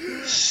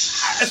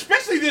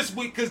 especially this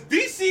week, because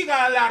DC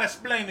got a lot of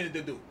explaining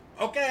to do.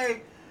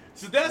 Okay.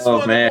 So that's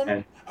one of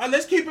them.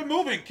 Let's keep it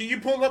moving. Can you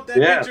pull up that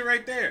picture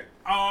right there?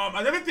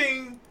 Another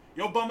thing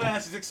your bum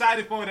ass is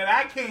excited for that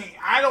I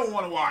don't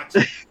want to watch.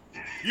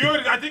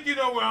 I think you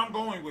know where I'm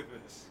going with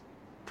this.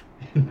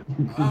 Yeah,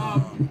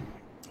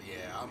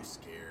 I'm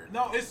scared.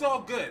 No, it's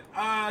all good.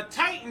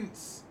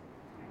 Titans.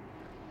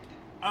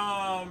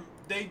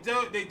 They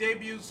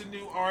debuted some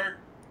new art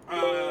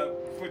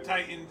for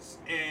Titans,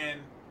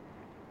 and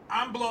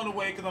I'm blown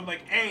away because I'm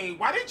like, hey,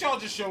 why didn't y'all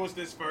just show us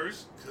this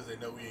first? Because they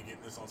know we ain't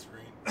getting this on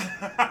screen.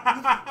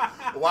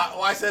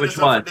 Why set Which this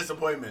one? up for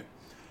disappointment?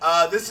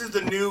 This is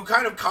the new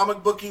kind of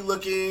comic booky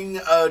looking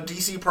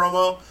DC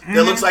promo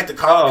that looks like the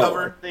comic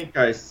cover. I think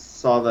I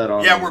saw that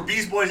on. Yeah, where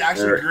Beast Boy's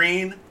actually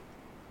green.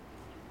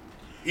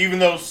 Even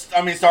though,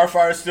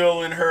 Starfire's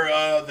still in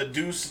her the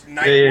Deuce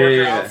Night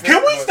Worker outfit.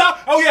 Can we stop?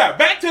 Oh yeah,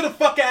 back to the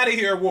fuck out of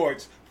here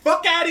awards.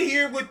 Fuck out of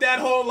here with that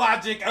whole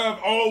logic of,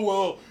 oh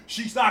well,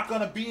 she's not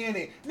gonna be in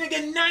it.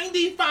 Nigga,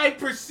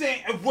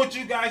 95% of what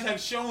you guys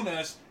have shown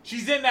us,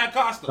 she's in that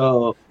costume.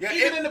 Oh. Yeah,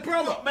 even in the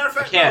promo. Matter of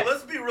fact, no,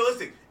 let's be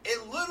realistic.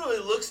 It literally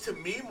looks to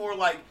me more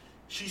like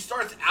she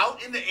starts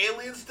out in the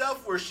alien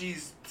stuff where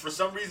she's, for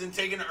some reason,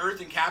 taken to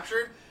Earth and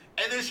captured,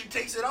 and then she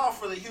takes it off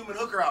for the human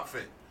hooker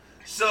outfit.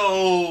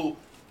 So,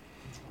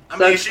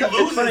 she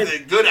loses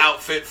the good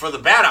outfit for the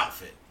bad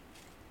outfit.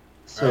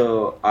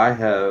 So,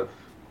 right?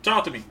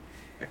 Talk to me.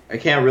 I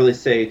can't really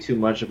say too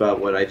much about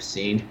what I've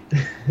seen.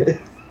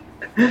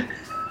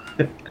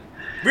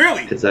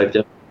 Really? Because I'll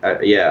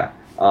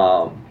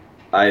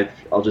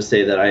just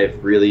say that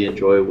I've really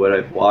enjoyed what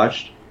I've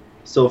watched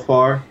so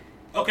far.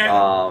 Okay.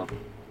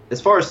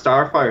 As far as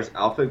Starfire's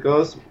outfit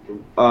goes,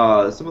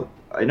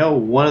 I know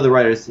one of the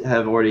writers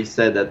have already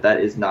said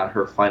that is not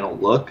her final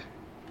look.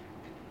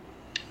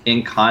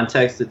 In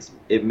context,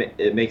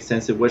 it makes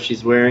sense of what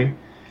she's wearing.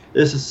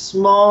 There's a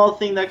small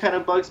thing that kind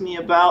of bugs me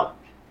about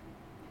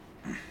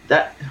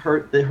that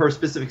her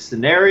specific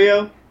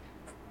scenario,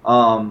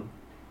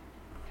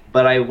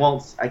 but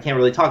I can't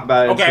really talk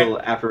about it until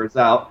after it's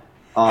out.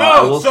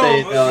 I will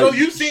say so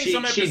you've seen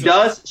some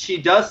episodes. She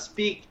does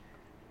speak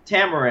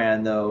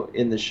Tamaran though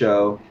in the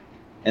show,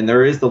 and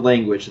there is the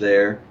language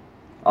there.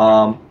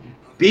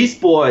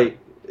 Beast Boy,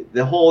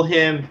 the whole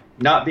him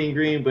not being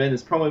green, but in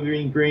his promo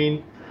being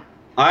green.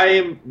 I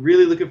am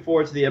really looking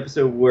forward to the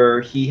episode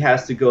where he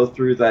has to go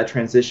through that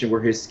transition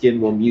where his skin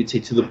will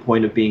mutate to the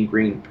point of being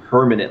green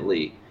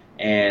permanently.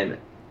 And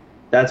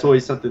that's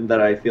always something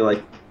that I feel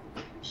like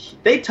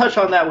they touch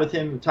on that with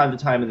him from time to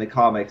time in the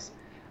comics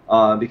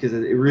because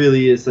it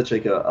really is such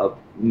like a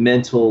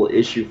mental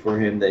issue for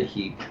him that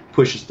he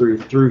pushes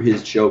through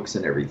his jokes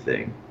and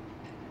everything.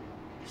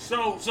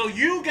 So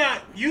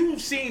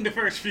you've seen the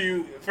first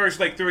 3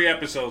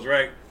 episodes,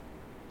 right?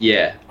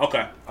 Yeah.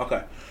 Okay.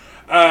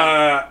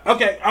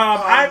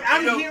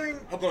 I'm hearing.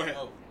 Oh, go ahead.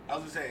 I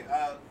was gonna say,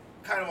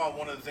 kind of on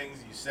one of the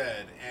things you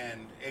said,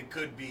 and it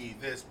could be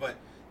this, but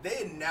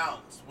they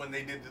announced when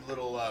they did the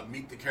little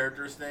meet the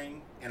characters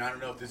thing, and I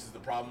don't know if this is the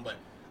problem, but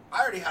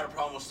I already had a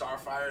problem with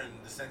Starfire in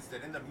the sense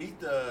that in the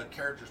meet the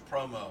characters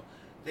promo,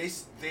 they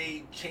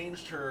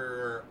changed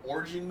her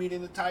origin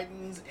meeting the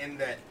Titans in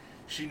that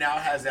she now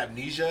has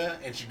amnesia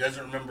and she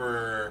doesn't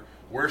remember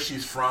where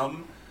she's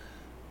from,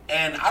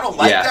 and I don't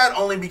like that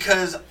only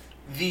because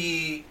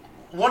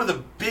one of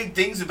the big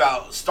things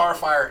about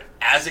Starfire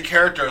as a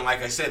character, and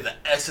like I said, the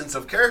essence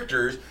of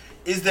characters,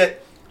 is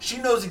that she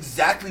knows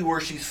exactly where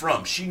she's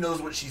from. She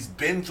knows what she's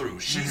been through.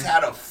 She's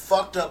had a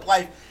fucked up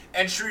life,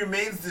 and she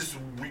remains this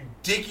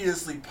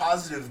ridiculously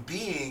positive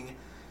being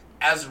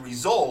as a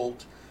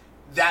result.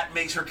 That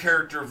makes her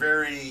character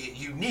very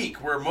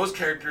unique, where most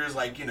characters,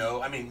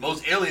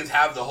 most aliens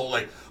have the whole,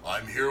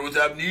 I'm here with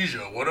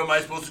amnesia. What am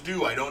I supposed to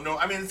do? I don't know.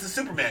 It's the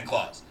Superman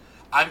clause.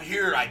 I'm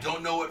here. I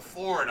don't know what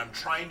for, and I'm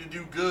trying to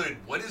do good.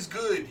 What is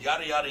good?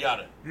 Yada yada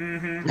yada.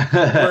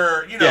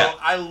 Where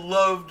I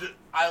loved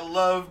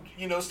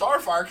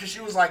Starfire because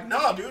she was like,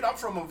 "No, dude, I'm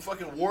from a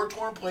fucking war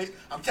torn place.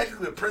 I'm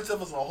technically a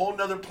princess on a whole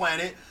nother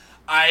planet.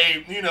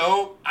 I've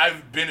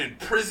been in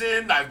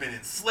prison. I've been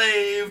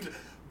enslaved,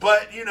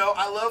 but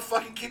I love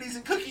fucking kitties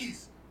and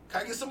cookies.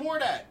 Can I get some more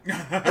of that?"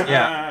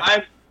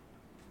 Yeah,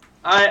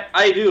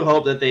 I do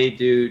hope that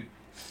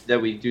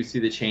we do see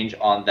the change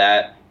on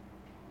that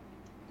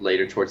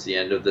later towards the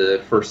end of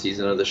the first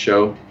season of the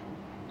show.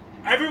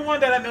 Everyone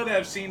that I know that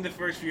have seen the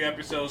first few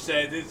episodes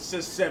says it's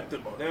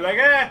acceptable. They're like,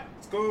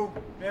 it's cool.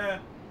 Yeah.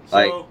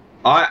 So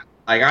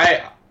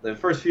The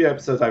first few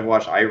episodes I've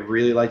watched, I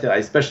really liked it. I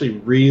especially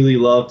really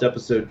loved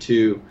episode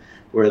 2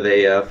 where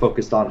they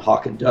focused on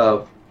Hawk and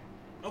Dove.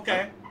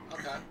 Okay.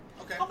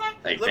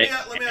 Let me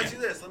ask you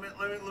this. Let me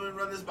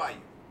run this by you.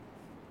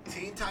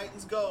 Teen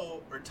Titans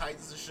Go or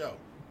Titans the Show?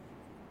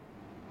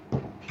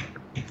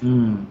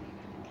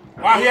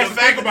 Wow, he has to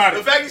think about it.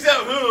 The fact you said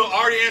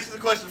already answered the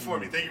question for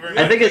me. Thank you very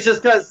much. I think it's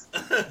just because...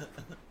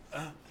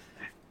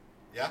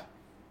 Yeah?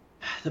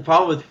 The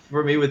problem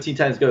for me with Teen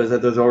Titans Go is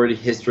that there's already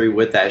history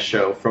with that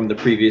show from the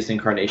previous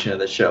incarnation of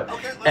the show.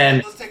 Okay,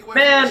 let's take away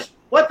from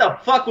what the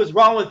fuck was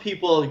wrong with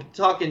people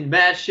talking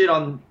mad shit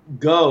on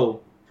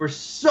Go for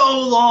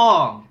so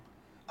long?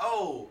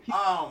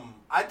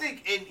 I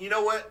think, and you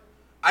know what?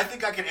 I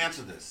think I can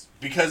answer this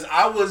because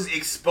I was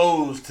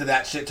exposed to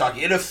that shit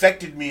talking. It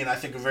affected me in, I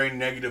think, a very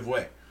negative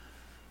way.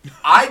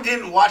 I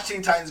didn't watch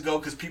Teen Titans Go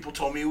because people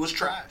told me it was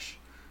trash.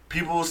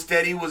 People was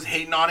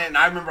hating on it, and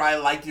I remember I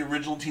liked the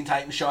original Teen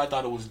Titans show. I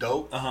thought it was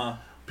dope.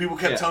 People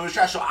kept telling me it was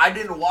trash, so I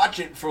didn't watch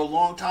it for a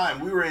long time.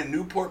 We were in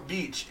Newport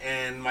Beach,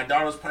 and my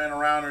daughter was playing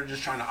around or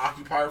just trying to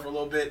occupy her for a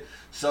little bit.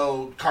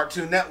 So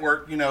Cartoon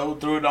Network,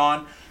 threw it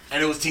on,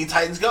 and it was Teen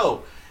Titans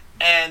Go.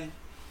 And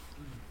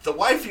the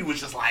wifey was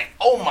just like,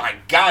 "Oh my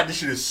god, this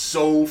shit is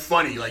so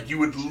funny! Like you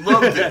would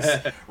love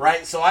this,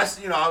 right?" So I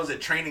was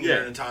at training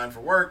during the time for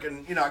work,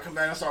 and I come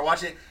back and I start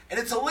watching it, and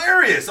it's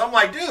hilarious. I'm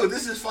like, dude,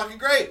 this is fucking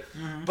great.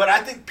 But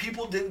I think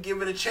people didn't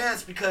give it a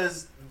chance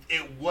because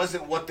it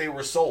wasn't what they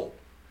were sold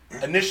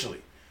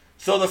initially.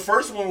 So the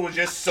first one was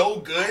just so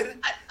good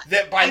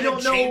that by them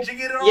changing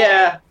it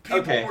all,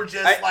 people were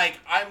just like,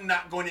 "I'm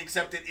not going to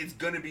accept it. It's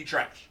going to be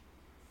trash."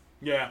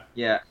 Yeah.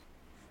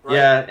 Right.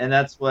 Yeah, and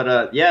that's what.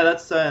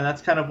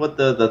 That's kind of what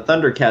the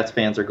Thundercats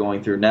fans are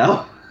going through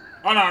now.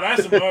 Oh no,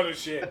 that's some other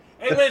shit.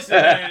 Hey, listen,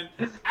 man.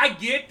 I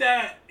get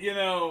that.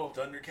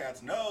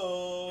 Thundercats,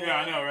 no. Yeah,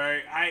 I know,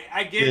 right?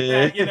 I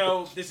get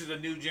that. This is a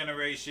new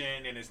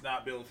generation and it's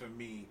not built for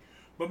me.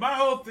 But my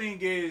whole thing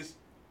is,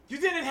 you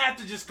didn't have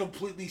to just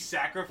completely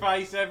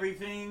sacrifice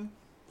everything.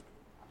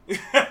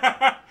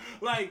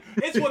 Like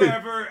it's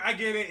whatever. I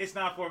get it. It's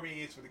not for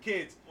me. It's for the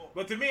kids.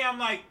 But to me, I'm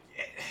like.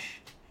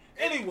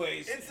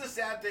 Anyways, it's the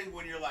sad thing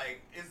when you're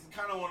like, it's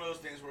kind of one of those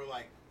things where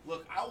like,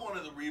 look, I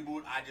wanted the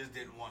reboot, I just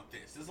didn't want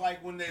this. It's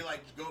like when they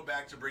go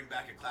back to bring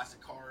back a classic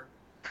car,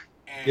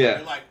 and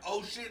they're like,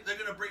 oh shit, they're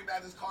gonna bring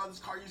back this car. This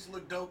car used to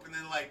look dope, and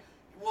then like,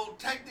 well,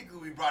 technically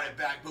we brought it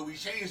back, but we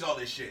changed all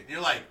this shit. And you're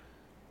like,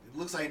 it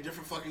looks like a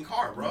different fucking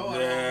car, bro.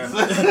 Yeah.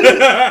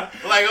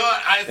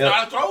 It's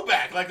not a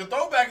throwback. Like a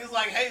throwback is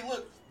like, hey,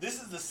 look,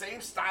 this is the same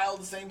style,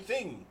 the same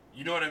thing.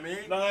 You know what I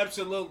mean? No,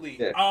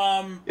 absolutely.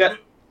 Yeah.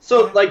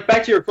 So,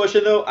 back to your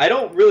question, though, I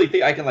don't really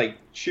think I can,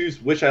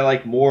 choose which I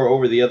like more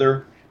over the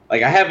other.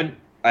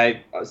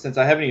 Since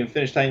I haven't even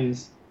finished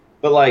Titans,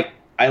 but,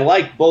 I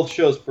like both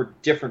shows for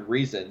different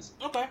reasons.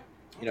 Okay.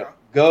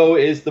 Go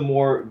is the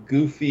more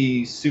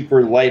goofy,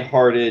 super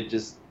lighthearted,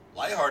 just...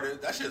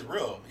 Lighthearted? That shit's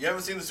real. You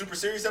haven't seen the Super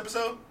Serious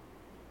episode?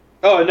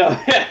 Oh, no.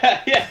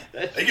 Yeah.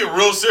 They get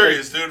real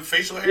serious, dude.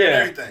 Facial hair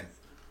and everything.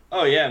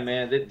 Oh, yeah,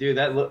 man. Dude,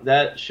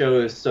 that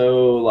show is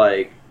so,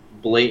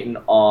 blatant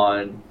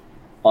on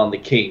the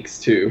kinks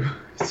too.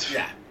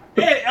 Yeah.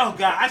 Oh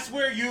god, I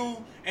swear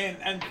you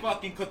and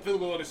fucking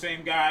Cthulhu are the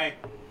same guy.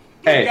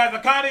 You guys are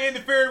kind of in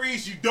the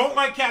fairies. You don't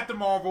like Captain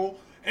Marvel.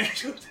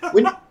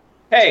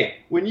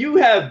 when you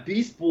have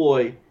Beast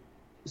Boy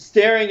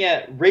staring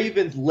at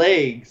Raven's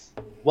legs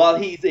while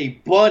he's a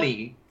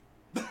bunny,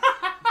 you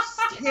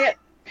can't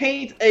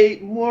paint a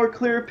more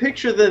clear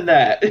picture than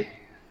that.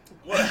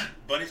 What?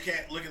 Bunnies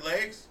can't look at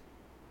legs?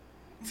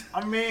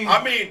 I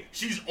mean,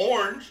 she's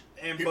orange,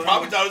 and he bunnies,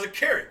 probably thought it was a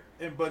carrot.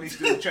 And bunnies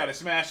do try to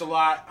smash a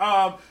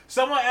lot.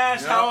 Someone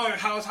asked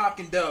how's Hawk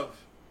and Dove?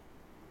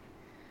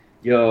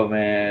 Yo,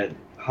 man,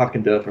 Hawk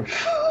and Dove are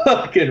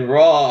fucking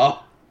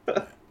raw.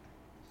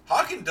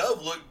 Hawk and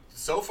Dove look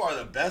so far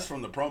the best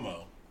from the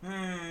promo.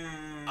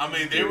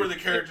 They were the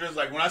characters.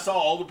 Like when I saw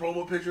all the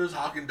promo pictures,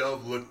 Hawk and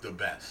Dove looked the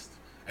best,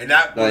 and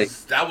that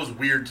was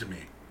weird to me.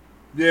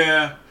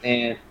 Yeah.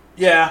 And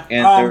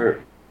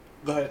they're.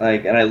 Go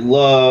ahead.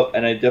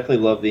 And I definitely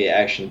love the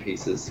action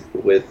pieces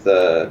with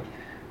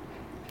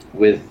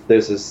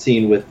there's a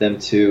scene with them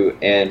two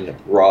and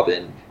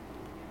Robin.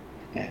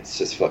 And it's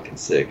just fucking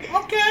sick.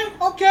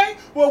 Okay.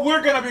 Well,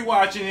 we're gonna be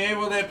watching it.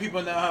 We'll let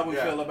people know how we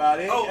feel about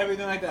it.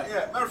 Everything like that.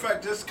 Yeah. Matter of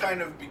fact, just kind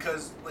of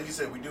because, like you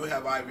said, we do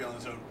have Ivy on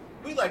the zone.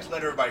 we like to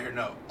let everybody here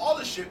know all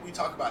the shit we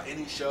talk about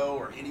any show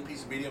or any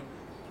piece of media.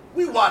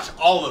 We watch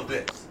all of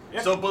this.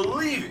 Yep. So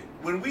believe it.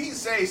 When we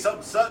say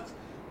something sucks,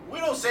 we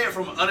don't say it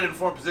from an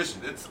uninformed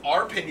position. It's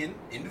our opinion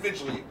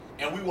individually,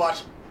 and we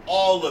watch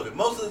all of it.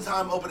 Most of the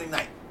time, opening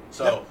night.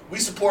 So we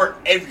support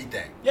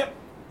everything. Yep.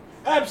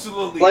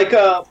 Absolutely. Like,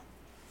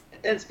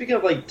 and speaking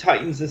of like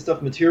Titans and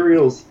stuff,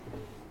 materials,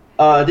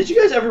 did you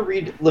guys ever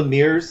read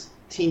Lemire's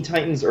Teen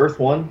Titans Earth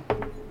 1?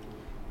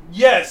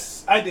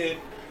 Yes, I did.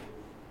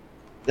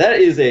 That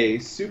is a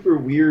super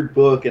weird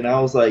book, and I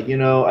was like,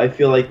 I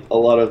feel like a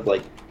lot of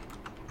like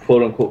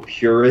quote unquote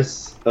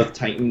purists of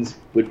Titans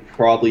would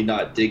probably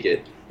not dig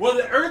it. Well,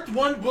 the Earth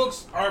 1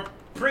 books are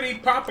pretty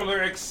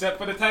popular except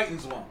for the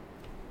Titans one.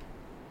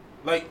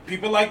 Like,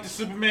 people like the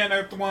Superman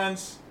Earth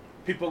ones.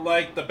 People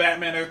like the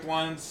Batman Earth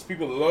ones.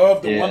 People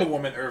love the Wonder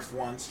Woman Earth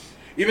ones.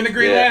 Even the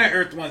Green Lantern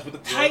Earth ones. But the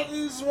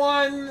Titans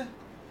one...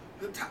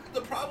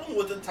 The problem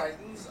with the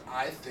Titans,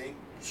 I think,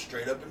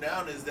 straight up and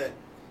down, is that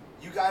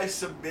you guys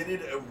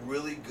submitted a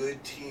really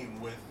good team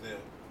with the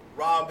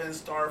Robin,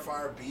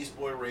 Starfire, Beast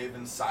Boy,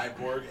 Raven,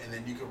 Cyborg, and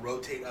then you could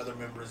rotate other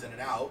members in and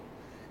out.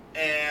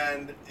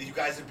 And you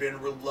guys have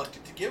been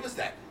reluctant to give us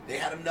that. They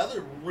had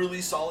another really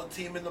solid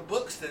team in the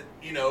books that,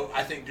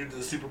 I think due to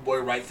the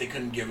Superboy rights they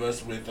couldn't give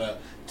us with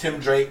Tim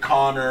Drake,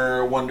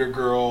 Connor, Wonder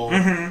Girl,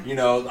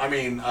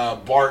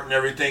 Bart and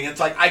everything. It's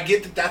like, I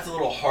get that that's a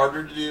little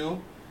harder to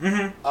do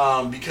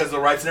because of the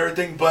rights and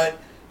everything, but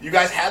you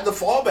guys had the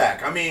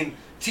fallback. I mean,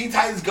 Teen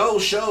Titans Go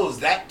shows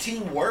that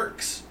team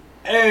works.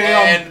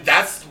 And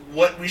that's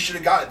what we should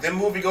have got. Then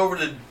moving over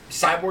to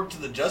Cyborg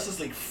to the Justice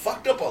League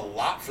fucked up a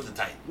lot for the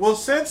Titans. Well,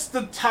 since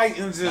the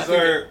Titans is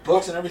our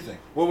books and everything,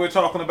 what we're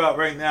talking about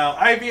right now,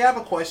 Ivy, I have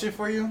a question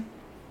for you.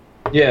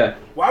 Yeah.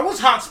 Why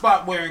was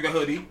Hotspot wearing a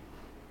hoodie?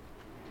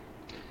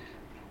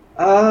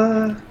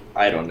 I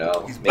don't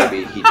know.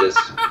 Maybe he just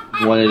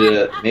wanted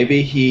to.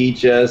 Maybe he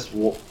just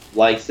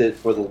likes it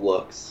for the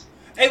looks.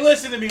 Hey,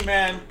 listen to me,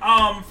 man.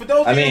 For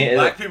those of you,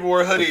 black people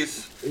wear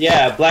hoodies.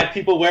 Yeah, black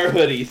people wear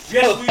hoodies.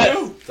 Yes, we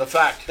do. The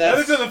fact. That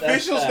is an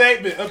official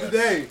statement of the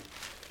day.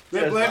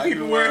 That black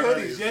people wear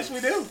hoodies. Yes, we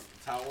do.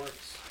 That's how it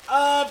works.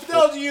 For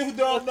those of you who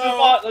don't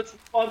let's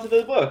move on to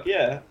the book.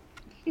 Yeah.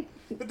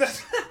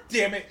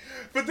 Damn it.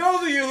 For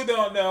those of you who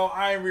don't know,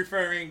 I am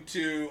referring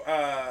to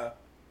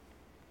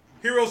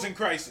Heroes in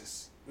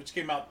Crisis, which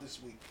came out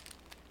this week.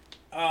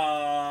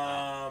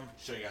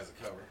 Show you guys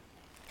a cover.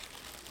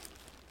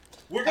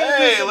 We're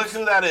gonna look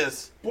who that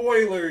is.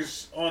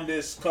 Spoilers on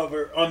this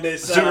cover, on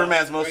this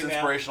Superman's most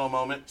inspirational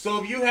moment.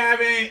 So if you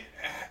haven't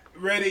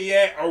read it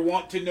yet or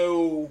want to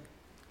know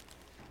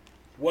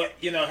what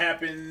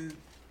happened,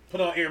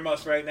 put on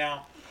earmuffs right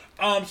now.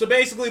 So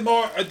basically,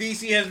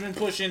 DC has been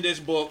pushing this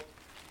book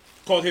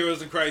called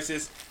Heroes in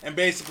Crisis, and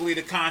basically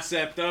the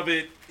concept of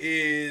it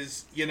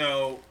is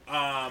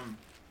some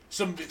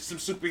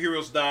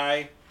superheroes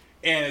die,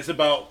 and it's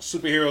about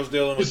superheroes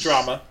dealing with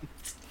trauma.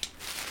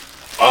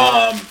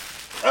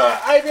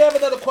 I have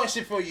another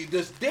question for you.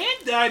 Does Dan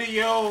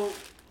Didio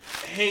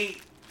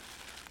hate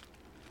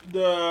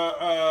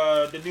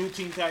the new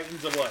Teen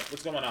Titans or what?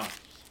 What's going on?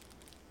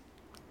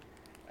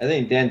 I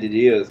think Dan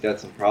Didio's got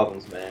some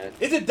problems, man.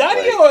 Is it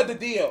Didio or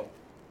Didio?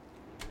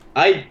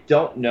 I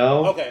don't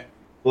know. Okay.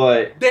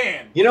 But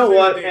Dan. You know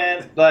what,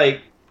 man?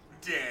 Like,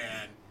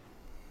 Dan.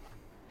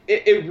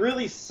 It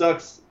really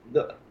sucks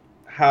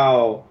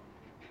how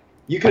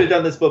you could have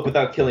done this book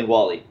without killing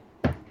Wally.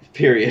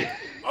 Period.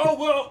 Oh,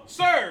 well,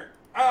 sir,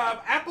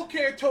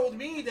 AppleCare told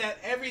me that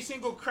every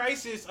single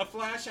crisis, a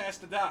Flash has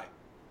to die.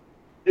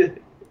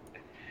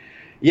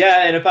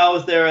 Yeah, and if I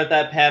was there at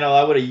that panel,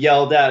 I would have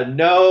yelled out,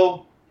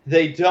 "No,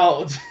 they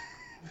don't."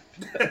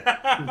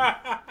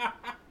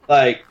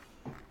 Like,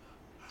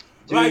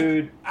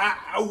 dude.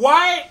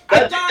 Why?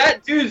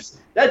 That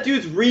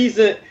dude's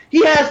reason,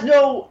 he has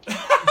no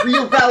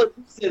real valid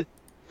reason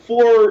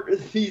for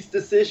these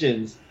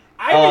decisions.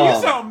 Ivy,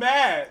 you sound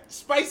mad.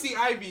 Spicy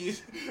Ivy.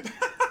 You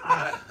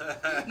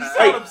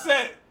sound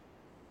upset.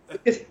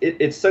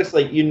 It sucks.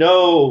 Like,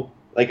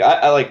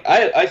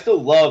 I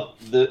still love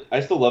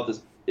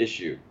this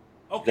issue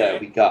that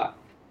we got.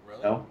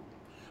 Really? No.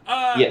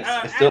 Yes,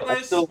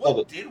 I still love it.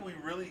 What did we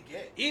really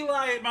get?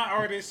 Eli, my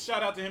artist,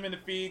 shout out to him in the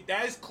feed.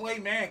 That is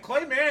Clayman.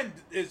 Clayman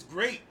is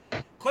great.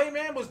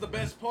 Clayman was the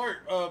best part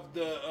of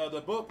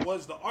the book,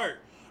 was the art.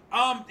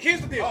 Here's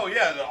the deal. Oh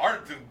yeah,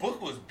 the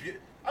book was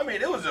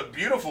it was a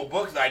beautiful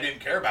book that I didn't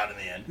care about in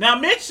the end. Now,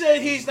 Mitch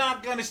said he's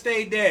not going to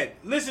stay dead.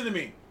 Listen to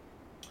me.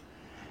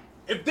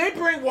 If they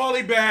bring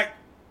Wally back,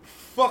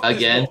 fuck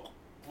again.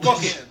 This book.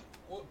 Fuck it.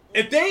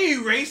 If they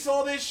erase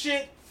all this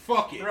shit,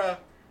 fuck it.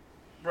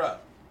 Bruh.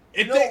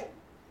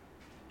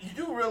 You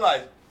do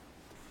realize...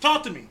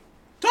 Talk to me.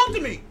 Talk to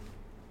me.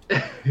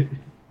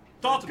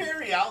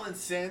 Barry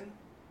Allen's sin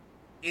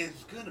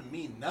is going to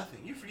mean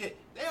nothing. You forget,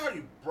 they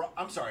already brought...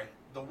 I'm sorry.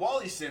 The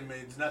Wally sin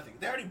means nothing.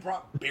 They already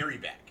brought Barry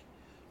back.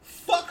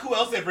 Fuck who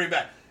else they bring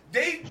back.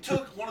 They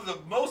took one of the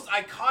most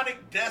iconic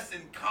deaths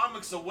in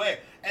comics away,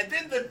 and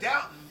then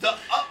the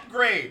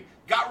upgrade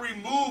got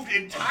removed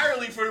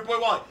entirely for your boy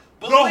Wally.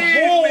 The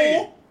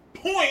whole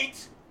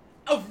point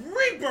of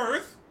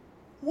Rebirth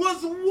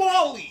was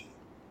Wally.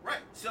 Right.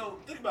 So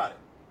think about it.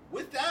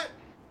 With that,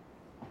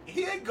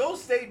 he ain't gonna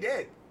stay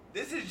dead.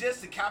 This is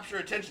just to capture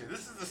attention.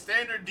 This is the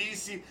standard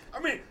DC. I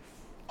mean,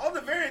 on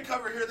the variant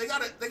cover here, they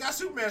got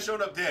Superman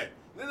showing up dead.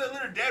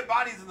 They're dead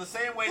bodies in the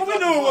same way. Well, we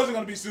knew it wasn't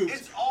gonna be Supes.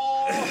 It's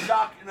all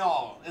shock and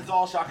awe. It's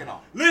all shock and awe.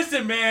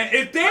 Listen, man,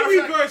 if they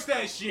reverse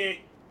that shit,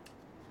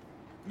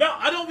 no,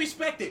 I don't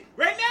respect it.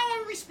 Right now,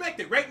 I respect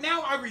it.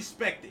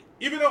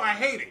 Even though I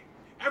hate it,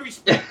 I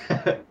respect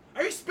it.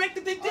 I respect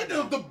that they did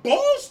the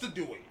balls to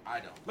do it. I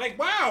don't. Like,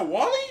 wow,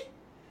 Wally?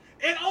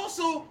 And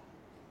also,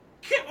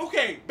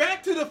 okay,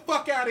 back to the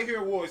fuck out of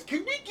here awards.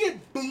 Can we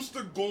get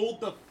Booster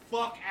Gold the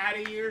fuck out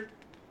of here?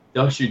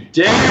 Don't you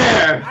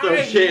dare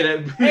throw shade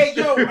at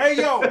Booster. Hey,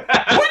 yo. What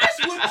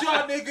is with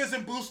y'all niggas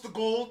in Booster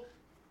Gold?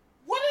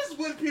 What is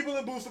with people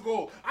in Booster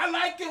Gold? I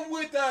like him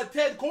with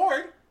Ted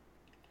Kord.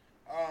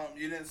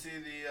 You didn't see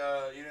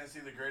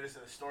the greatest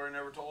story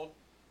never told?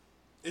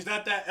 Is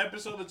that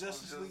episode of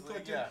Justice League?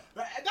 Yeah.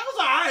 That was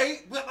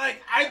alright, but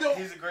like I don't.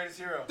 He's the greatest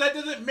hero. That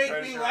doesn't make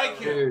me like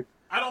him. Dude.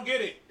 I don't get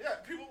it. Yeah,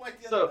 people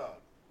like the underdog.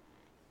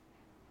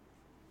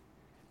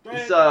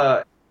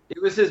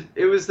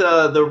 It was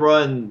the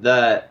run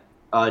that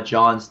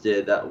Johns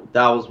did. That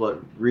was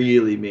what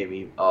really made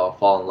me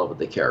fall in love with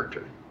the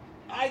character.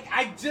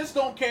 I just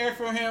don't care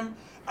for him.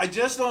 I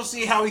just don't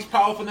see how he's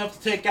powerful enough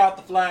to take out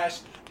the Flash.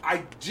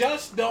 I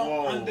just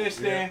don't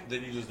understand. Yeah.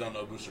 Then you just don't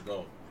know Booster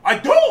Gold. I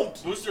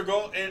don't! Booster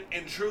Gold,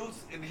 in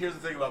truth, and here's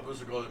the thing about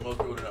Booster Gold that most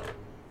people don't know.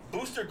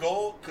 Booster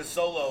Gold could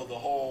solo the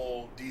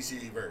whole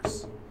DC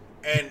verse.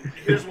 And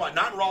here's why.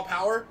 Not in raw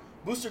power.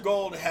 Booster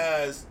Gold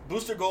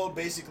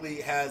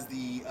basically has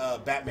the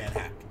Batman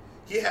hack.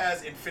 He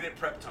has infinite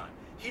prep time.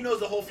 He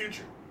knows the whole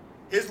future.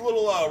 His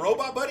little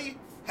robot buddy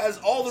has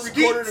all the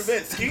recorded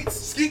events.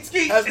 Skeet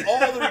has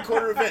all the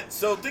recorded events.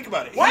 So think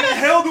about it. Why the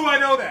hell do I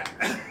know that?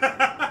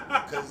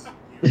 Because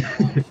you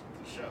watch the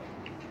show.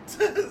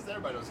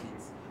 Everybody knows Skeets.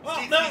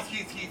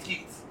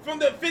 Skeets. From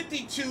the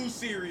 52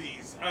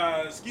 series,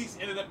 Skeets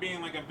ended up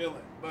being like a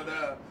villain, but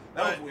that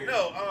was weird.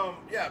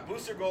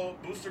 Booster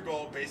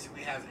Gold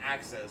basically has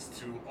access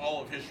to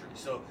all of history.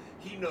 So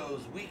he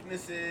knows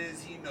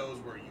weaknesses, he knows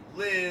where you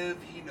live,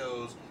 he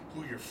knows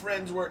who your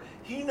friends were.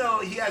 He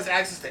has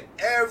access to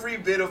every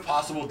bit of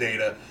possible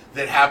data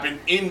that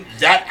happened in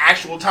that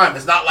actual time.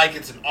 It's not like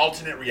it's an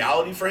alternate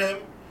reality for him.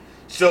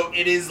 So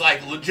it is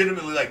like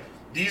legitimately like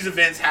these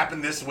events happen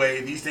this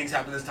way, these things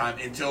happen this time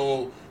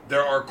until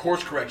there are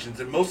course corrections.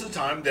 And most of the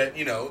time that,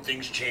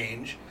 things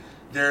change,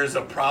 there's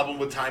a problem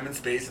with time and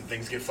space and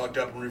things get fucked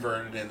up and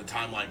reverted and the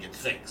timeline gets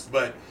fixed.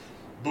 But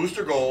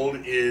Booster Gold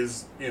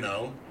is,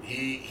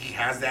 he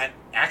has that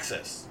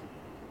access.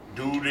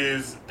 Dude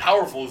is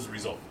powerful as a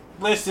result.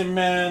 Listen,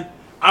 man,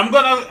 I'm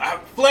gonna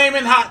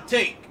flaming hot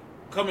take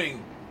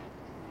coming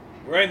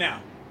right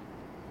now.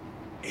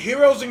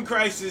 Heroes in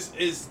Crisis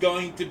is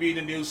going to be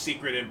the new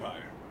Secret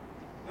Empire.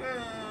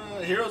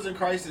 Heroes in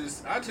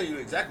Crisis, I'll tell you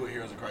exactly what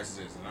Heroes in Crisis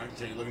is, and I can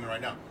tell you looking at it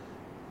right now.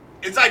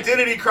 It's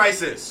Identity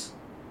Crisis.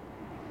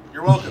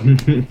 You're welcome.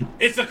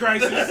 It's a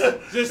crisis.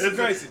 Just a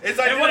crisis. It's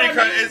Identity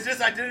Crisis. It's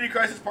just Identity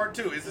Crisis Part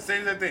 2. It's the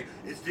same thing.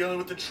 It's dealing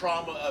with the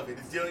trauma of it.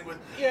 It's dealing with,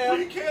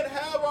 we can't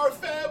have our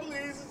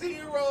families as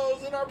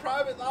heroes in our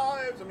private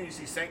lives. I mean, you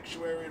see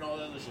Sanctuary and all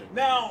that other shit.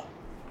 Now,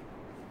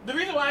 the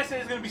reason why I say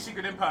it's going to be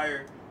Secret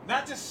Empire,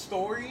 not just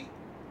story,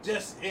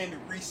 just in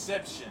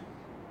reception.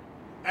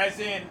 As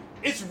in,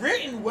 it's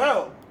written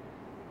well,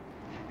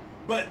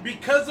 but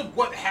because of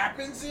what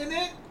happens in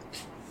it,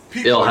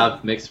 it'll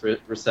have mixed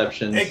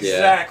receptions.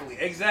 Exactly.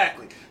 Because,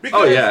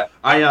 go ahead.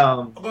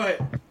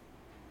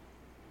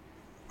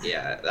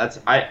 Yeah,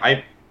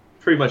 I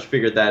pretty much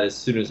figured that as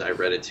soon as I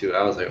read it too.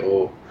 I was like,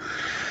 oh,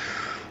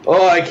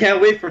 I can't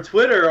wait for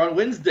Twitter on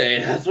Wednesday.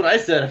 That's what I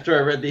said after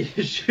I read the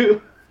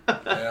issue.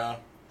 Yeah.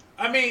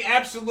 I mean,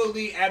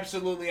 absolutely. I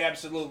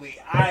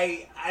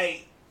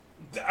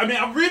mean,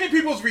 I'm reading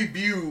people's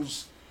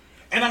reviews,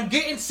 and I'm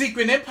getting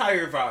Secret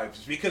Empire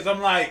vibes because I'm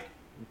like,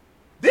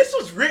 this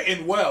was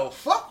written well.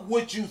 Fuck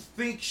what you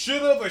think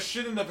should have or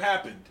shouldn't have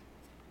happened.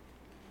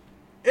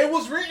 It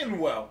was written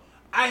well.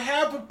 I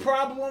have a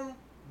problem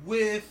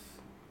with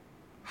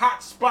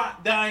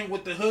Hotspot dying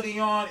with the hoodie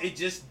on. It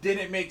just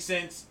didn't make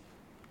sense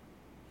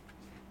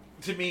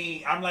to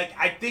me. I'm like,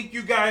 I think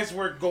you guys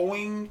were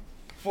going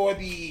for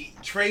the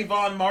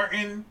Trayvon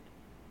Martin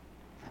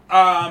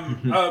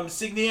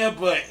Signia,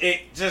 but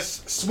it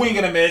just swing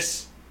and a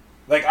miss.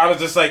 Like, I was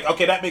just like,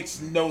 okay, that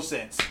makes no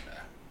sense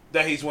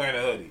that he's wearing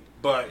a hoodie.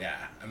 But yeah,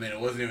 I mean, it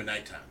wasn't even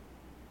nighttime.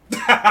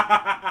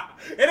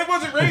 And it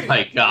wasn't raining. Oh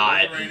my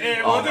god.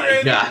 It wasn't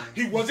raining. God.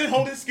 He wasn't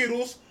holding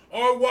Skittles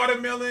or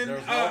watermelon. There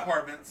was no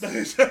apartments. So,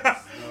 I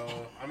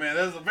mean,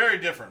 that's very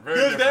different.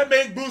 Does that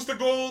make Booster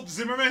Gold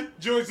Zimmerman?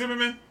 George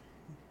Zimmerman?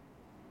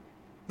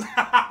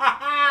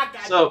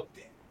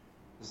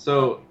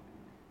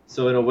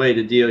 So in a way,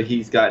 the deal,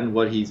 he's gotten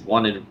what he's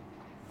wanted.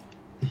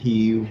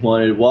 He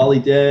wanted Wally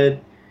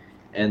dead,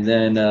 and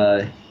then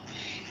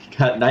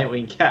got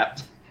Nightwing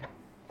capped.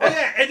 Oh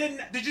yeah, and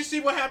then did you see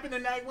what happened to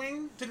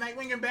Nightwing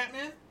and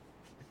Batman?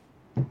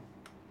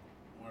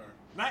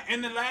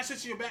 In the last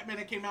issue of Batman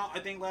that came out, I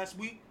think last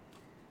week,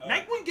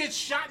 Nightwing gets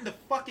shot in the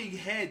fucking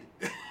head.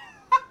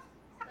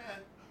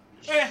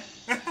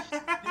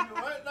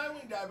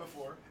 Nightwing died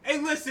before. Hey,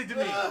 listen to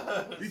me.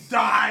 He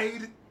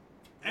died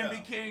and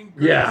became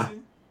Yeah.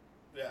 Grayson.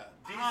 Yeah.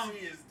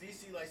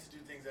 DC likes to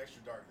do things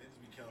extra dark. They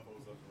just be killing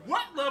folks left and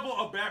right. What level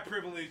of bad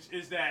privilege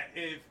is that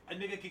if a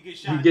nigga could get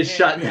shot You in get the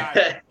shot in head?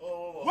 the and die? head.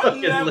 What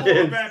Fucking level lives.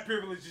 of bad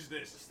privilege is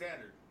this?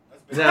 Standard.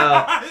 That's base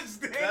No.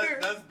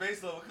 That's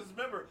base level. Because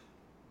remember,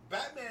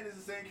 Batman is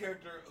the same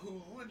character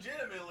who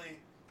legitimately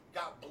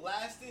got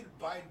blasted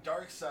by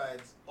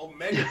Darkseid's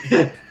Omega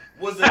Beam.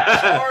 Was a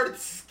charred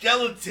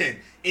skeleton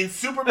in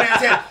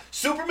Superman's head.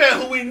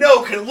 Superman, who we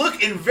know can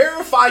look and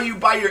verify you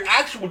by your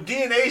actual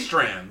DNA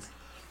strands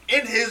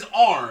in his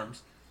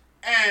arms,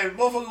 and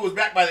motherfucker was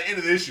back by the end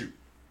of the issue.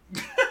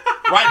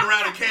 Riding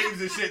around in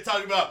caves and shit,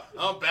 talking about,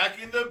 I'm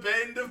back in the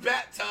bend of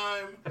bat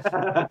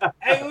time.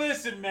 Hey,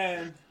 listen,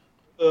 man.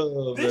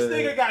 Oh, This man.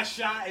 nigga got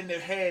shot in the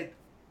head.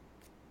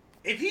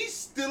 If he's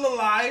still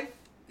alive,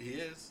 He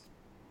is.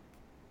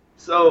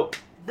 So,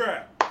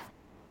 bruh.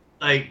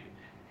 like,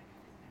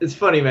 it's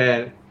funny,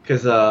 man,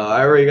 because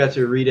I already got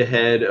to read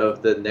ahead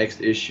of the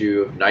next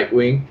issue of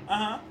Nightwing,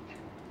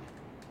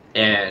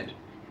 and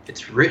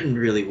it's written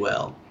really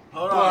well.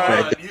 Hold on.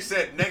 Right. You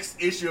said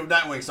next issue of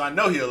Nightwing, so I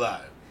know he's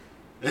alive.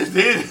 If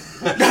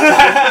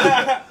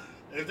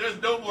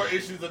there's no more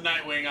issues of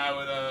Nightwing, I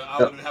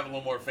would have a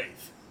little more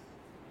faith.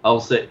 I'll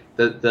say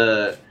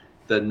the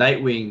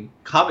Nightwing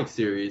comic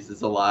series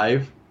is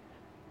alive.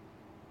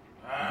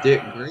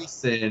 Dick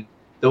Grayson,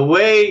 the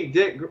way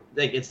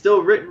it's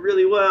still written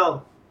really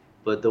well,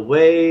 but the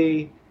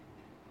way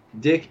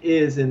Dick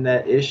is in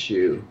that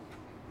issue,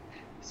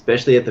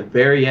 especially at the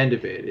very end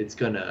of it, it's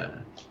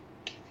gonna.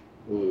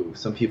 Ooh,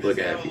 some people are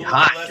gonna be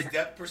hot. Less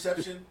depth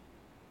perception.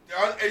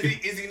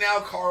 Is he now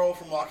Carl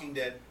from Walking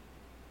Dead?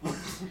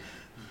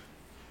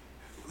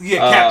 Yeah,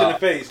 Captain of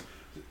Face.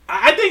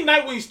 I think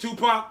Nightwing's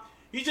Tupac.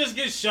 He just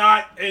gets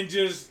shot and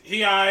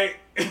I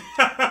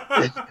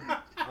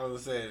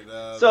was saying,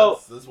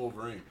 that's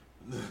Wolverine.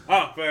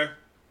 Oh, fair.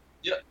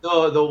 Yeah,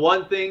 no, the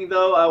one thing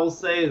though I will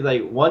say is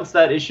like once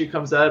that issue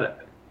comes out,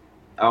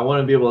 I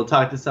want to be able to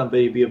talk to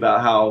somebody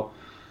about how,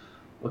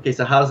 okay,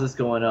 so how's this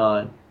going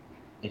on,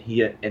 and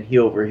he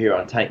over here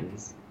on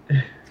Titans.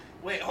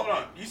 Wait, hold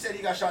on. You said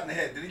he got shot in the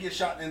head. Did he get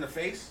shot in the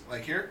face,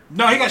 like here?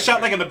 No, he got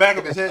shot like in the back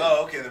of his head.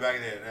 Oh, okay, in the back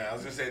of the head. Yeah, I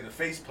was gonna say the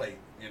face plate.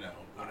 You know.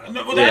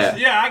 No, well,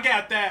 I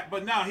got that,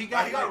 but no, he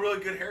got. He got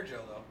really good hair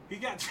gel though. He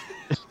got.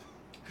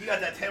 He got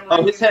that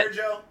tamarind hair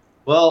gel.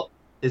 Well,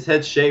 his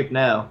head's shaved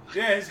now.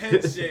 Yeah, his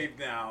head's shaved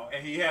now,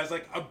 and he has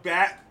like a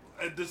bat.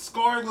 The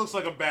scar looks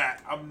like a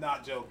bat. I'm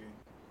not joking.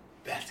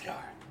 Bat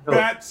scar.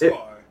 Bat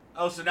scar.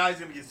 Oh, so now he's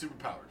gonna get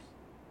superpowers.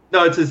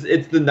 No, it's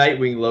the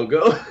Nightwing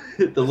logo,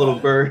 the little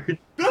bird.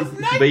 Does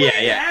Nightwing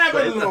But have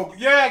a logo?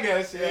 Yeah, I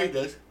guess. Yeah, he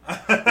does.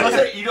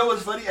 You know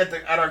what's funny? At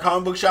our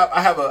comic book shop,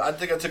 I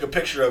think I took a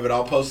picture of it.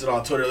 I'll post it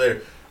on Twitter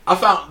later. I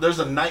found there's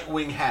a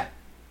Nightwing hat.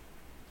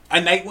 A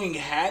Nightwing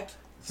hat?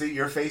 See,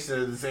 your face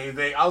is the same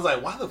thing. I was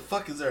like, why the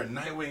fuck is there a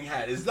Nightwing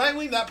hat? Is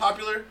Nightwing that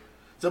popular?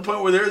 To the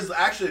point where there's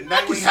actually a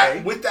Nightwing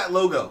hat with that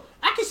logo.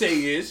 I can say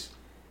he is.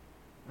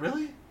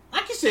 Really? I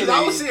can say that.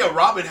 I would see a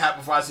Robin hat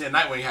before I see a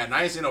Nightwing hat, and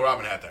I ain't seen no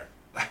Robin hat there.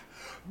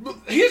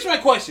 Here's my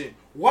question: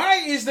 why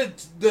is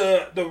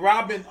the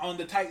Robin on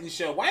the Titans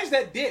show? Why is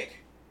that Dick?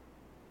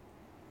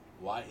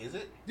 Why is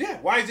it? Yeah,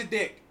 why is it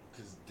Dick?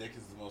 Because Dick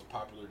is the most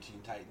popular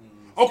Teen Titan.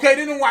 Okay,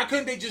 then why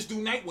couldn't they just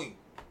do Nightwing?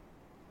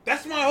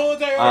 That's my whole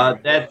entire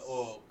argument.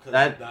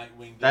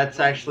 That's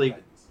actually.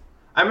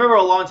 I remember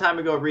a long time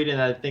ago reading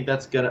that. I think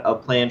that's a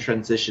planned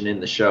transition in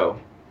the show.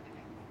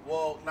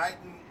 Well,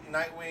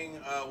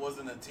 Nightwing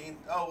wasn't a teen.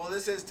 Oh well,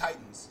 this is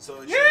Titans,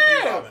 so it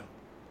shouldn't be Robin.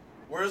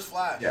 Where's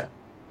Flash? Yeah.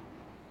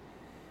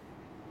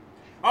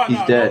 Oh,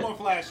 He's dead. No more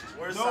flashes.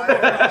 Where's no more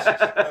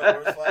flashes.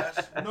 Where's Flash?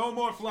 No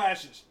more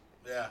flashes.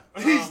 Yeah.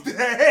 He's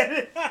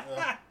dead.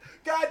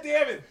 God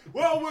damn it.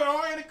 Well, we're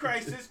all in a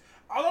crisis.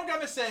 All I'm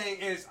gonna say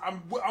is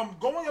I'm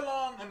going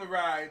along on the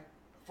ride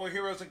for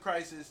Heroes in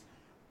Crisis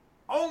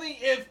only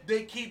if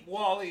they keep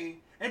Wally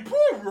and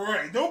poor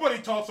Roy. Nobody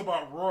talks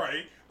about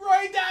Roy.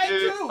 Roy died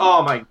Dude, too.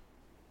 oh my.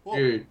 Well,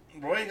 dude.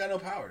 Roy ain't got no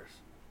powers.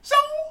 So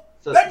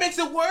that makes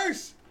it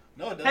worse.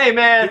 No, it doesn't. Hey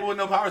man, people with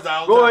no powers die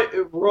all the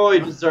time. Roy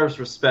deserves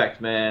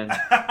respect, man.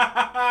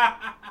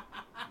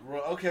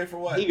 Okay, for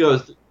what? He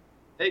goes.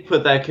 They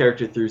put that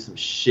character through some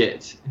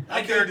shit.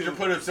 That character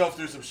put himself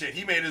through some shit.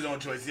 He made his own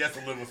choice. He has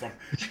to live with them.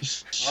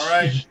 All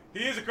right.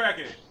 He is a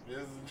crackhead. He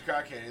is a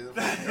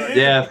crackhead.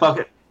 Yeah,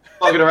 fucking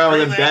around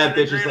with them bad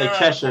bitches like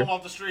Cheshire. Pull him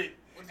off the street.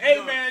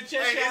 Hey man,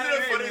 Cheshire. Hey, isn't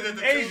it funny that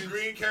the Asians. two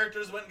green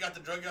characters went and got the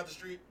drug out the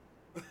street?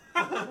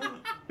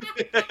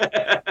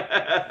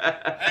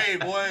 Hey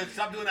boy,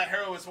 stop doing that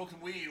heroin, smoke some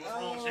weed. What's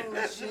wrong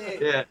with you?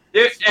 Shit. Yeah,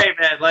 dude, hey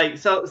man, like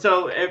so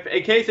if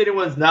in case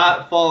anyone's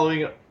not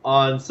following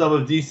on some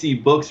of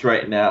DC books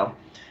right now,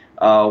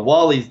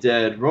 Wally's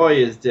dead, Roy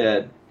is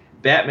dead,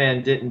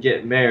 Batman didn't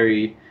get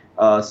married,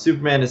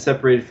 Superman is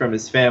separated from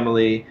his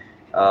family,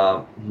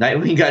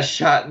 Nightwing got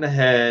shot in the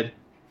head,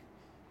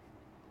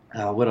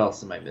 What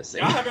else am I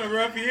missing? Y'all having a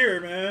rough year,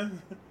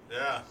 man.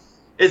 Yeah.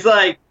 It's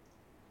like,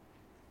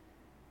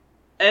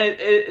 and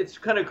it's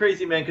kind of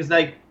crazy, man. Because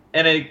like,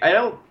 and I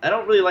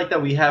don't really like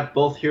that we have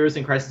both Heroes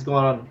in Crisis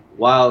going on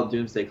while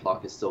Doomsday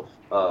Clock is still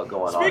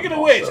going on. Speaking of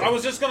which, also. I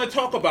was just gonna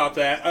talk about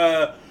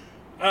that.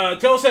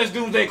 Tell says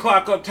Doomsday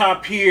Clock up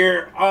top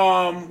here.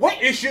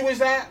 What issue is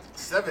that?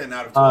 7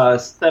 out of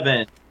 12.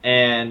 7,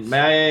 and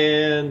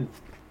man,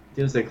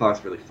 Doomsday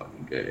Clock's really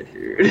fucking good,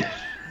 dude.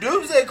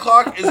 Doomsday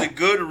Clock is a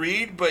good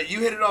read, but you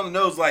hit it on the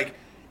nose. Like,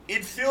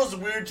 it feels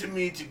weird to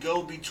me to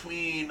go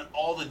between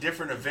all the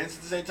different events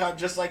at the same time,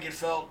 just like it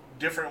felt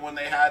different when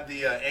they had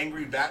the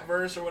Angry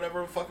Batverse or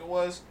whatever the fuck it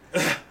was.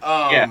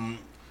 Yeah.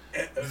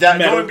 That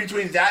Metal. going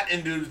between that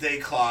and Doomsday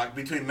Clock,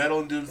 between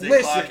Metal and Doomsday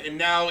Listen. Clock, and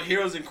now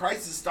Heroes in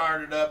Crisis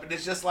started up, and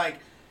it's just like,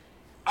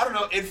 I don't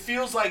know, it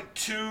feels like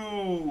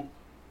two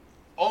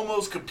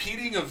almost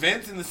competing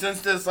events in the sense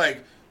that it's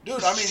like,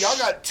 dude, I mean, y'all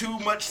got too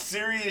much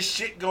serious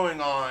shit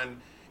going on,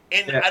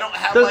 and Yeah. I don't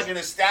have Does- like an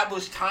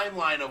established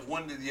timeline of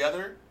one to the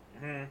other.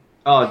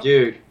 Oh,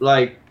 dude,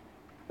 like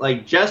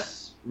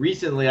just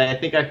recently, I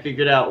think I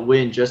figured out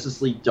when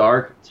Justice League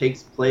Dark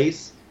takes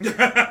place.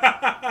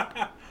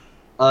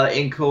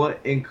 In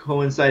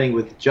coinciding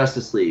with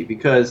Justice League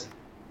because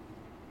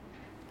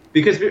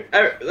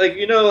like,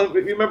 you know,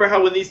 remember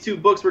how when these two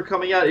books were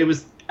coming out, it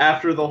was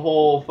after the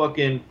whole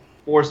fucking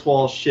Force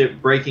Wall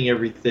shit breaking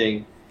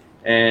everything,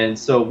 and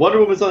so Wonder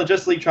Woman's on the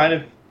Justice League trying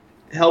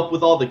to help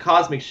with all the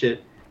cosmic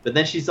shit, but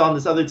then she's on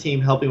this other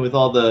team helping with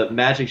all the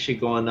magic shit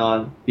going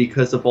on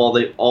because of all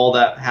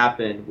that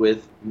happened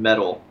with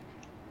Metal.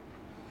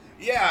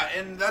 Yeah,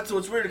 and that's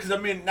what's weird, because, I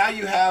mean, now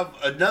you have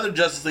another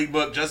Justice League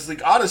book, Justice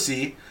League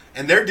Odyssey,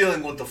 and they're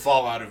dealing with the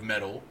fallout of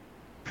Metal.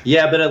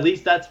 Yeah, but at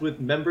least that's with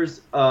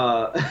members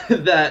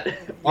that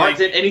aren't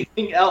in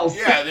anything else.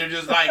 Yeah, they're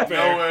just like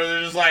Fair. nowhere.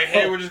 They're just like,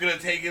 hey, we're just going to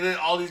take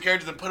all these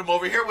characters and put them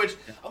over here, which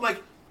I'm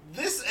like,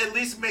 this at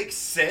least makes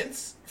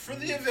sense for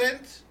the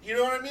event. You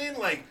know what I mean?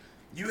 Like,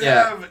 you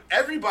have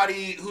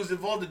everybody who's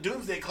involved in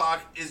Doomsday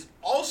Clock is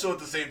also at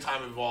the same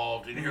time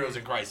involved in Heroes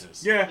in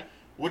Crisis. Yeah.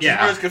 Which is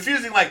where it's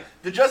confusing. Like,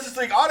 the Justice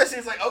League Odyssey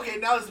is like, okay,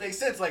 now this makes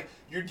sense. Like,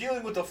 you're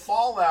dealing with the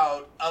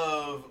fallout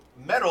of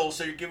Metal,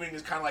 so you're giving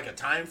this kind of like a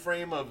time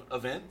frame of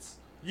events.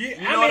 Yeah,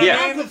 You know I what mean,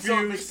 I I'm mean? So it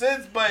makes confused.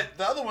 sense, but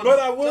the other one. But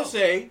I will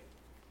say,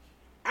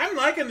 I'm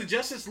liking the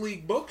Justice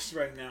League books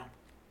right now.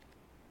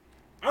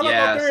 I like all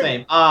Yeah, three of same.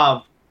 them.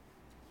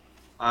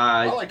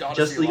 I liked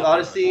Odyssey Justice a League lot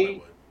better than I Odyssey, thought I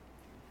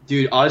would.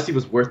 dude, Odyssey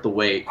was worth the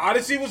wait.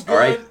 Odyssey was good. All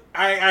right.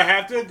 I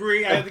have to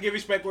agree. I have to give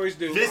respect where it's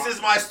due. This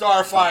is my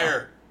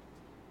Starfire.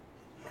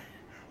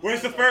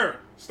 Where's the fur?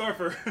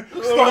 Starfur.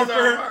 Starfire,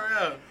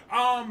 Starfur.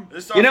 yeah.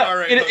 This You know,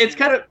 Starfire ain't it's fucking-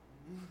 kind of,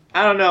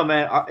 I don't know,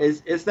 man.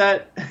 Is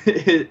that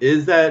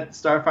is that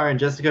Starfire and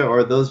Jessica, or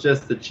are those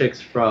just the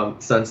chicks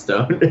from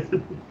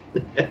Sunstone?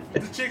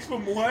 The chicks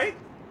from what?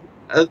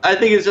 I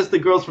think it's just the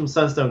girls from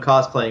Sunstone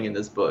cosplaying in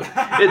this book.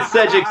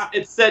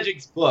 It's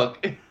Cedric's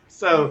book,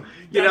 so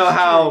you know That's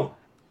how.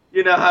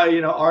 You know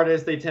how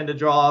artists, they tend to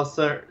draw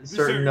certain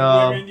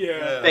women,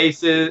 yeah.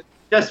 faces,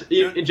 just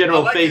in general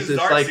I like his faces,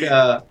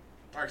 Darkseid.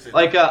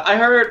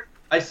 Darkseid.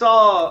 I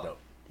saw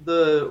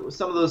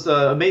some of those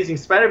Amazing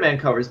Spider-Man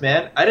covers,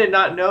 man. I did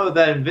not know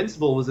that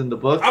Invincible was in the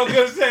book. I was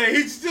gonna say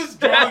he's just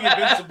drawing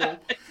Invincible.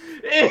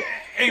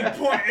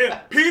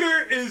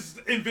 Peter is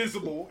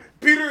Invincible.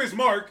 Peter is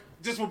Mark,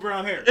 just with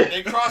brown hair.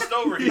 They crossed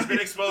over. He's been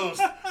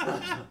exposed.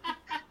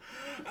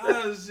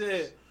 Oh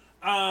shit.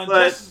 But-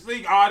 Justice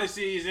League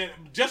Odyssey is in.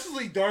 Justice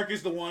League Dark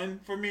is the one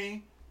for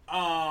me.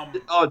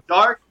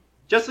 Dark.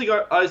 Justice League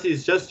Odyssey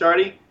is just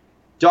starting.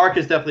 Dark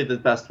is definitely the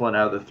best one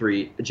out of the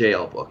 3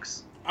 JL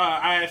books.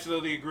 I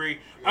absolutely agree.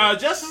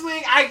 Justice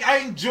League,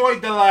 I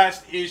enjoyed the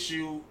last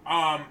issue.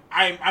 I'm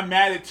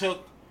mad it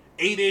took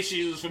 8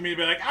 issues for me to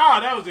be like,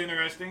 that was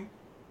interesting.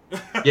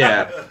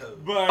 Yeah.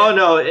 But Oh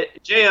no,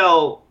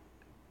 JL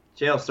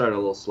started a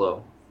little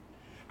slow.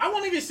 I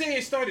won't even say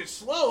it started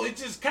slow. It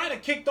just kind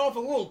of kicked off a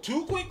little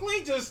too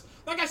quickly. Just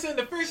like I said,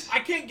 I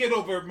can't get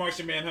over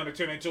Martian Manhunter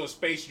turning into a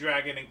space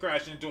dragon and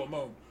crashing into a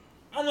moon.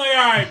 I'm like, all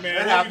right, man, It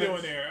what happens. you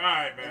doing there? All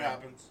right, man. It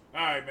happens.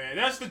 All right, man.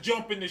 That's the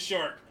jump in the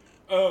shark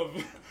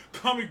of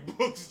comic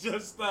books.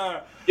 Just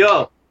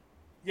Yo,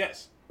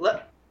 yes.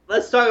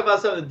 let's talk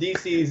about something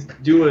DC's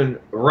doing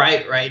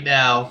right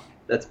now.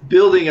 That's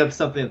building up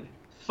something.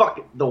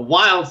 Fuck the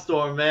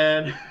Wildstorm,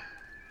 man.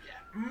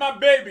 My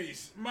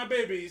babies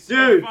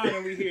Dude. are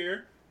finally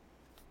here.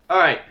 All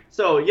right,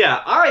 so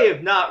yeah, I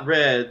have not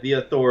read The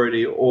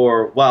Authority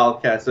or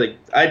Wildcats. Like,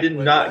 I did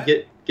Wait, not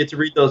what? get to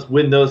read those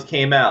when those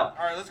came out.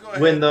 All right, let's go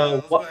ahead. When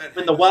let's go ahead and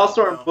when the hang this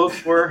up Wildstorm now.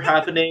 books were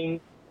happening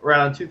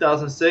around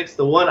 2006,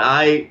 the one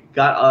I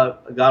got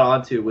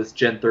onto was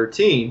Gen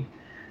 13.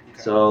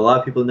 Okay. So a lot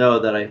of people know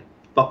that I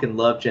fucking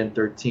love Gen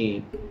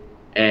 13.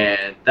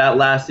 And that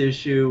last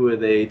issue where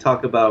they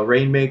talk about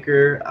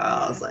Rainmaker,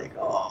 I was like,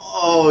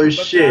 oh But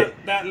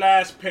shit. That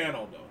last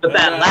panel though. But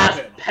that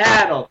last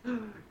panel.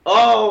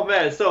 Oh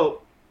man,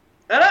 so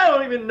And I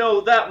don't even know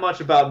that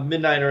much about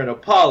Midnighter and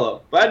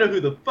Apollo, but I know who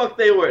the fuck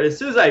they were. And as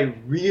soon as I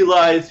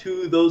realized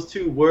who those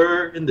two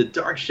were in the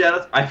Dark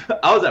Shadows, I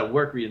was at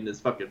work reading this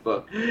fucking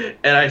book,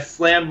 and I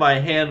slammed my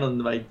hand on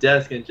my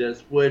desk and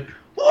just went,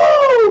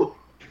 whoa!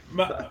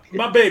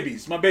 My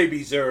babies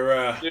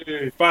are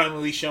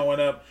finally showing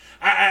up.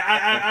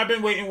 I've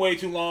been waiting way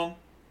too long.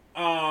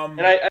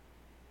 And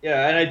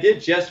I did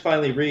just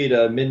finally read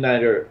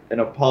Midnighter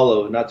and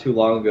Apollo not too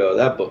long ago.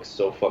 That book's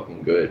so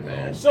fucking good,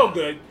 man. So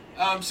good.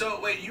 So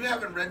wait, you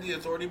haven't read the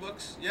Authority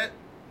books yet?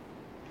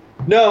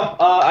 No,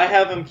 I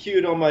have them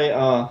queued on my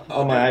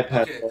my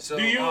iPad. Okay, so,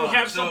 do you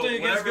have something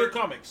against good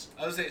comics?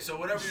 I would say, so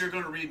whatever you're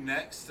going to read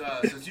next,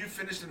 since you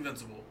finished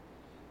Invincible,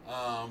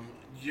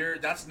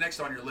 that's next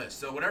on your list.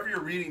 So whatever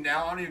you're reading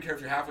now, I don't even care if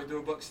you're halfway through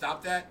a book,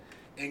 stop that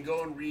and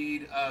go and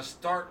read.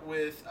 Start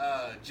with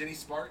Jenny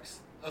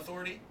Sparks'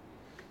 Authority.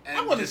 And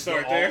I wouldn't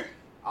start there.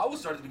 I would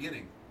start at the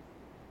beginning.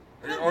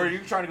 Or are you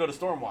trying to go to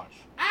Stormwatch?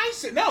 I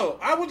said no.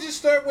 I would just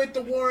start with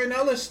the Warren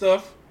Ellis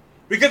stuff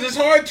because it's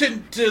hard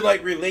to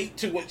like relate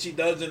to what she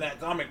does in that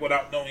comic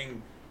without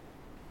knowing,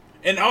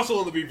 and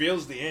also it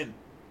reveals the end.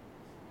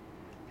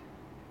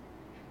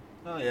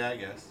 Oh yeah, I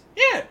guess.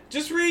 Yeah,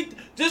 just read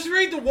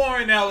the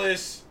Warren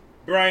Ellis,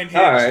 Brian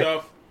Hill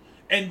stuff,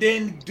 and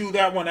then do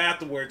that one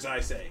afterwards.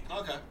 I say.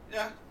 Okay.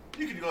 Yeah.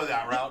 You can go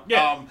that route.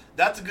 Yeah.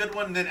 That's a good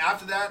one. Then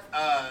after that,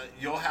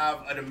 you'll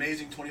have an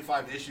amazing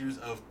 25 issues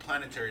of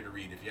Planetary to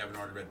read if you haven't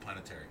already read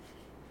Planetary.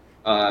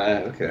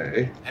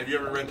 Okay. Have you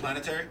ever read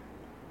Planetary?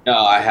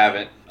 No, I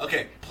haven't.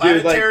 Okay,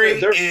 Planetary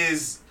dude,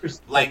 is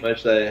there's like so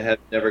much that I have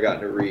never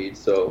gotten to read.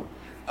 So.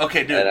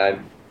 Okay, dude. And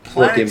I'm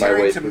working my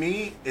way Planetary to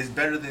me is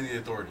better than the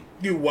Authority.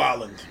 You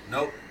wildin'.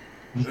 Nope.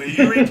 When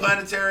you read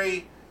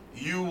Planetary,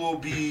 you will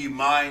be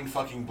mind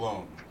fucking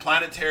blown.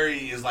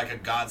 Planetary is like a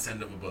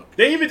godsend of a book.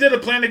 They even did a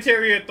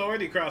Planetary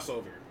Authority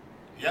crossover.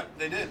 Yep,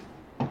 they did.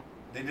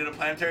 They did a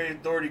Planetary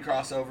Authority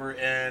crossover,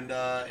 and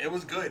it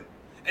was good.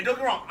 And don't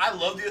get me wrong, I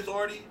love the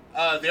Authority.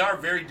 They are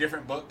very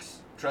different books.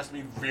 Trust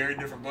me, very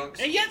different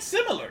books. And yet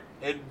similar.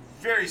 And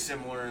very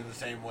similar in the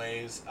same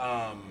ways.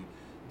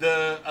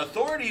 The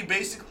Authority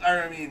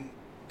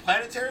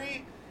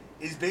Planetary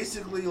is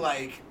basically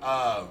like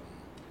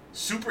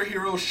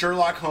superhero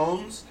Sherlock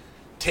Holmes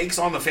takes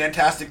on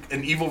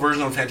an evil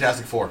version of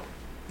Fantastic Four.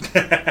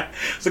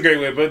 It's a great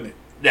way of putting it.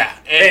 Yeah,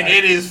 and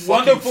it is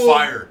fucking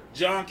fire.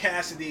 John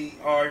Cassidy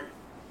art.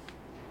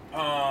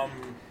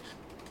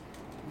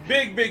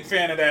 Big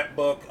fan of that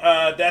book.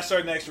 That's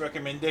our next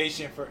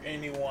recommendation for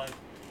anyone.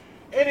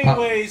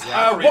 Anyways,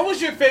 what was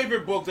your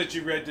favorite book that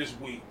you read this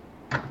week?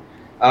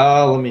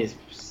 Let me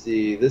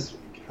see. This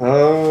week.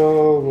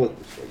 Oh, what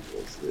the fuck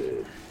was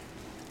it?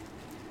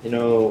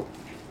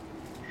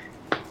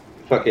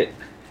 Fuck it.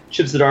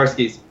 Chip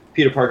Zdarsky's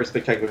Peter Parker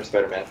Spectacular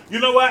Spider-Man. You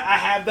know what? I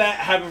have that.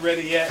 I haven't read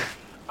it yet.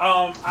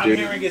 I'm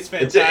hearing it's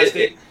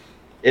fantastic.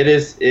 It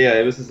is. Yeah,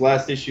 it was his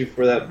last issue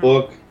for that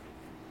book,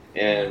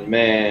 and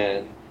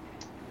man,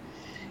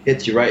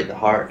 hits you right in the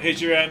heart. Hits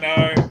you right in the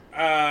heart.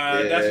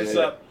 That's what's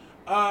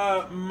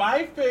up.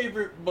 My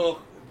favorite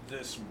book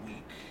this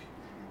week,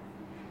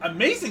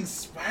 Amazing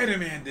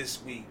Spider-Man this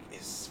week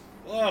is.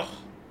 Yeah.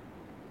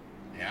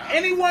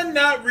 Anyone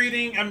not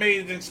reading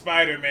Amazing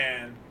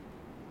Spider-Man,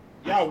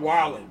 y'all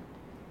wildin'.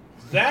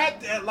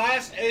 That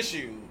last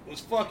issue was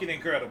fucking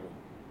incredible.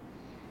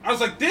 I was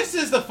like, this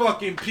is the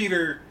fucking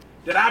Peter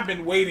that I've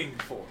been waiting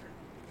for.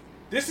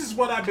 This is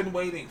what I've been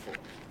waiting for.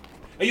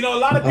 And, a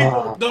lot of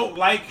people don't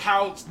like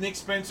how Nick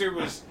Spencer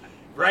was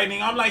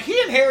writing. I'm like, he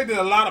inherited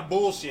a lot of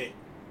bullshit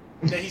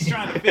that he's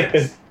trying to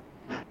fix.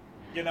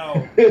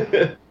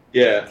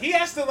 Yeah. He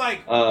has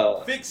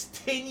to, fix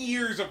 10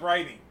 years of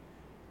writing.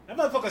 That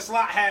motherfucker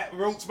Slot Hat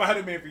wrote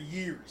Spider-Man for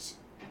years.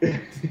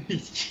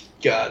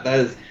 God,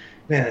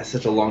 that's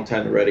such a long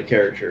time to write a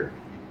character.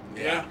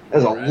 Yeah.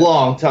 That's a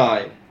long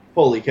time.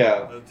 Holy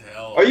cow. What the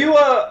hell?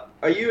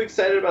 Are you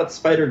excited about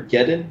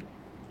Spider-Geddon?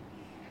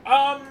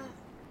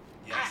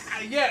 Yes.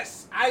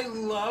 Yes. I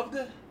loved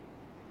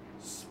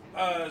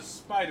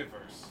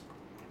Spider-Verse.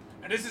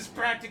 And this is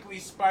practically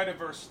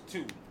Spider-Verse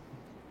 2.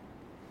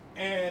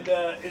 And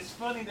it's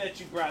funny that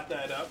you brought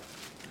that up.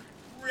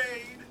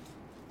 Raid.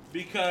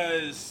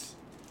 Because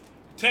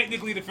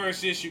technically the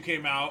first issue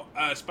came out,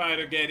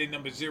 Spider-Geddon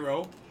number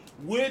 0.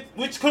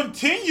 Which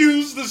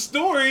continues the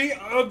story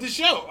of the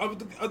show, of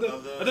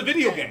the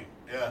video game.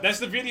 Yeah. That's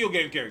the video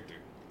game character.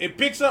 It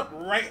picks up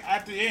right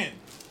at the end.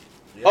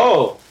 Yeah.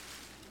 Oh,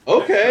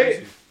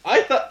 okay.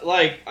 I thought,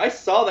 I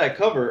saw that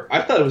cover.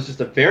 I thought it was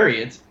just a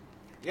variant.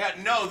 Yeah,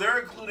 no, they're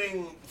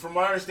including, from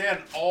what I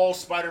understand, all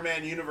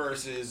Spider-Man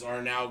universes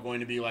are now going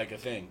to be like a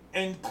thing.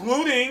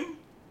 Including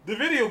the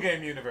video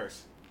game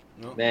universe.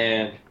 Nope.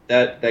 Man,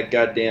 that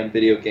goddamn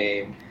video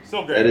game.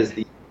 So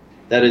great.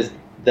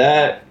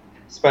 That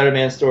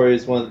Spider-Man story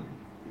is one of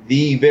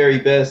the very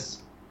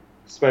best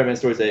Spider-Man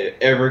stories I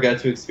ever got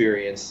to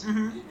experience.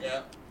 Mm-hmm.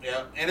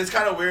 Yeah. And it's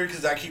kind of weird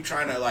because I keep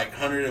trying to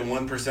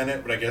 101%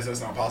 it, but I guess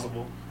that's not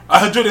possible.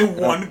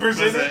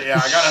 101%? Yeah,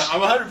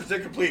 I'm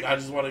 100% complete. I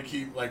just want to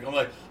keep, I'm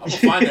going to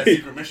find that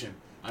secret mission.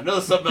 I know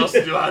there's something else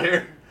to do out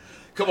here.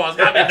 Come on, it's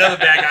gotta be another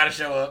bad guy to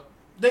show up.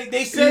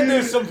 They said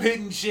there's some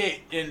hidden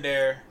shit in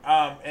there,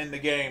 in the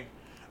game.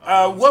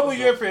 What was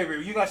your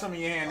favorite? You got some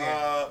in your hand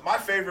here. My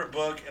favorite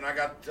book, and I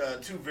got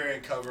 2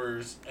 variant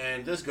covers,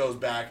 and this goes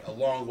back a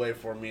long way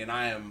for me, and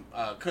I am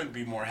couldn't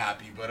be more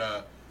happy.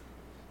 But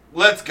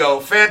let's go.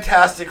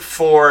 Fantastic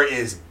Four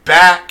is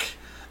back.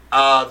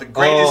 The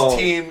greatest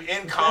team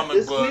in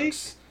comic books. Week?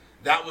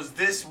 That was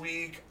this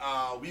week.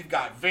 We've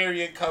got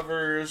variant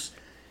covers.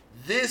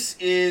 This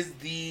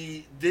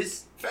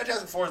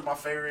Fantastic Four is my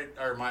favorite,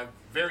 or my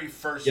very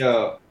first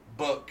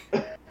book,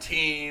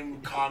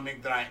 team,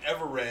 comic that I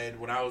ever read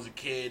when I was a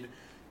kid.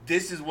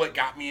 This is what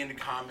got me into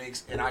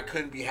comics, and I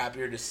couldn't be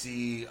happier to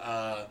see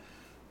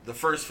the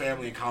first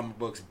family in comic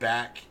books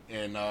back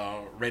and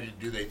ready to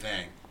do their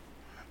thing.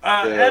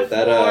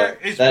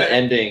 That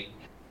ending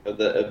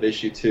of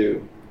issue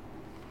 2.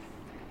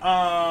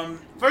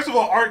 First of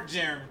all, Art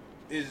Germ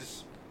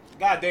is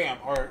goddamn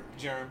Art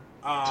Germ.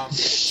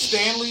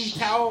 Stanley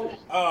Tao.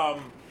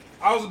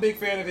 I was a big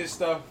fan of his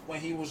stuff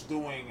when he was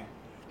doing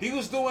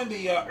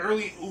the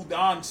early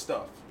Udon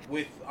stuff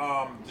with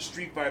the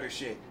Street Fighter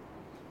shit.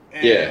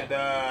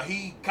 And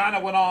he kind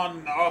of went on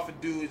and off and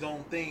do his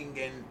own thing,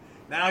 and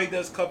now he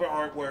does cover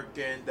artwork,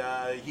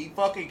 and he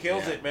fucking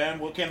kills it, man.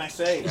 What can I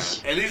say?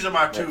 And these are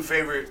my 2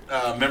 favorite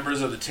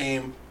members of the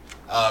team,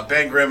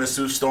 Ben Grimm and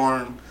Sue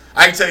Storm.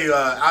 I can tell you,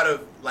 out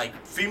of like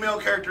female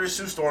characters,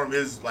 Sue Storm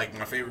is like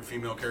my favorite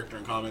female character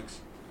in comics.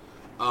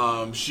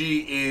 She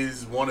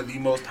is one of the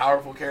most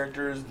powerful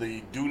characters.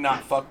 The do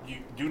not fuck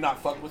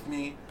with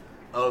me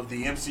of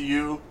the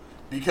MCU,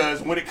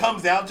 because when it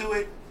comes down to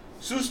it,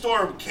 Sue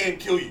Storm can't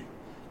kill you.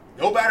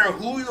 No matter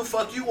who the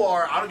fuck you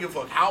are, I don't give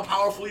a fuck how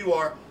powerful you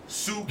are.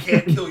 Sue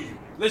can't kill you.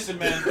 Listen,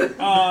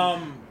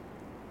 man.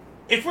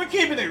 If we're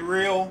keeping it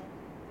real,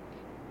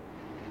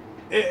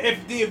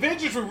 if the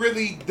Avengers were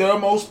really the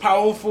most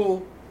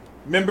powerful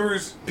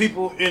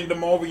people in the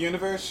Marvel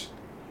Universe,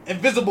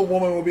 Invisible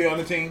Woman will be on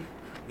the team.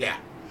 Yeah.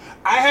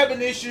 I have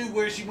an issue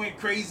where she went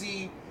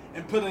crazy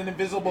and put an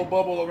invisible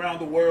bubble around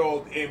the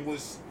world and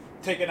was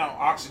taking out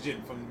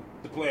oxygen from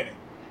the planet.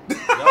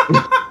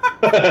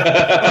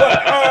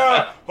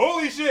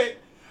 Holy shit.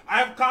 I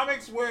have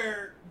comics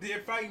where they're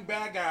fighting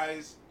bad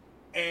guys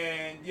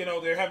and,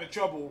 they're having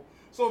trouble.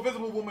 So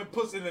Invisible Woman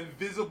puts an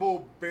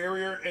invisible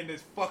barrier in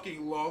his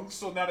fucking lungs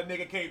so now the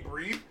nigga can't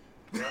breathe.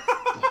 No.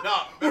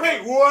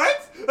 Wait,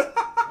 what?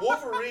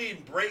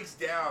 Wolverine breaks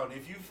down.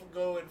 If you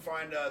go and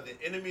find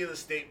the Enemy of the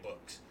State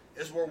books,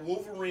 it's where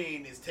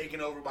Wolverine is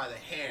taken over by the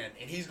Hand,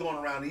 and he's going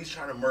around and he's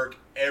trying to murk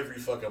every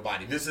fucking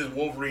body. This is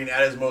Wolverine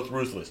at his most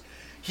ruthless.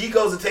 He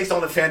goes and takes on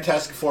the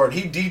Fantastic Four, and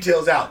he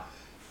details out.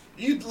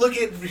 You look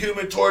at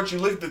Human Torch, you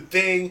look at the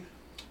Thing,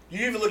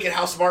 you even look at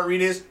how smart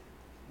Reed is.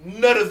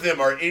 None of them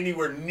are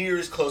anywhere near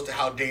as close to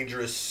how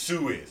dangerous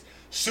Sue is.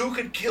 Sue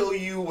could kill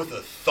you with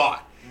a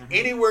thought.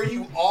 Anywhere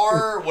you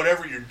are,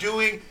 whatever you're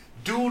doing,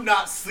 do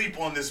not sleep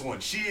on this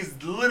one. She is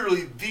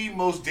literally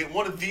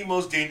one of the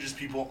most dangerous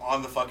people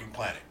on the fucking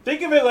planet.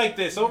 Think of it like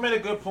this. Someone made a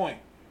good point.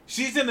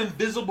 She's an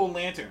invisible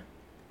lantern.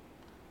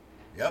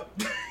 Yep.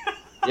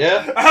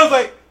 Yeah. I was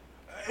like,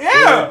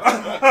 yeah.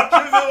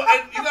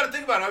 And you got to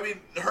think about it. I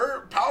mean,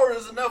 her power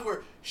is enough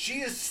where she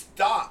has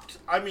stopped,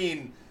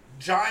 giant,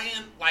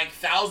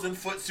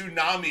 1,000-foot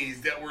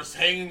tsunamis that were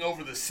hanging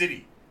over the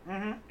city.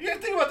 Mm-hmm. You got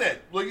to think about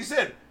that. Like you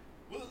said,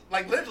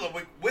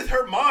 literally, with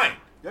her mind.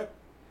 Yep.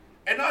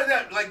 And not only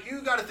that,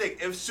 you got to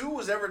think, if Sue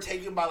was ever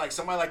taken by,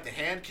 somebody like the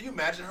Hand, can you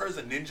imagine her as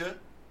a ninja?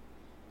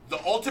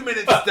 The ultimate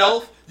in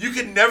stealth. You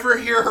can never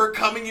hear her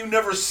coming. You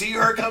never see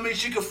her coming.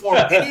 She can form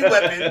any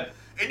weapon,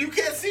 and you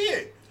can't see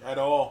it. At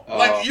all.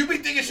 You be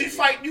thinking she's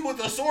fighting you with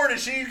a sword, and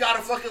she's got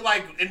a fucking,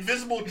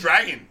 invisible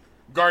dragon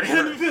guarding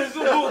her.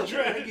 Invisible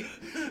dragon.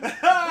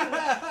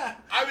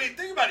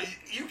 Think about it.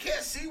 You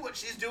can't see what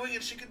she's doing,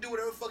 and she can do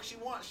whatever the fuck she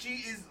wants.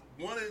 She is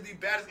one of the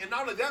baddest. And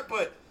not only that,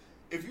 but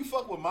if you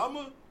fuck with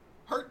Mama,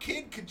 her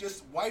kid could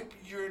just wipe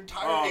your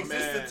entire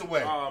existence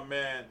away. Oh,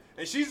 man.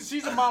 And she's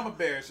a mama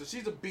bear, so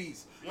she's a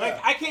beast. Yeah.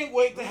 I can't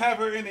wait to have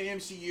her in the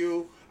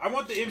MCU. I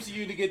want the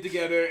MCU to get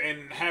together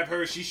and have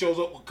her. She shows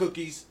up with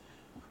cookies.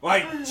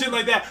 Shit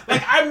like that.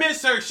 I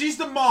miss her. She's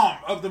the mom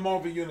of the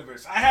Marvel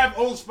Universe. I have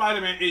old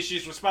Spider-Man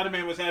issues where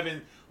Spider-Man was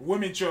having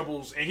women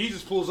troubles, and he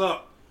just pulls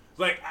up.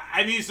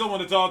 I need someone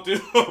to talk to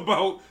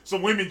about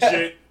some women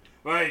shit.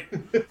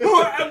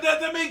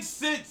 That makes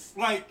sense.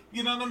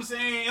 You know what I'm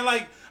saying?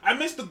 And, I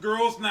miss the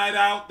girls' night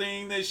out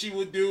thing that she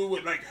would do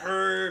with,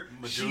 her,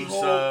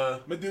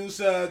 Medusa,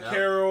 yep.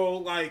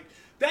 Carol, that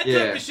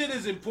type of shit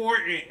is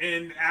important,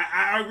 and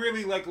I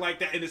really like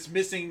that, and it's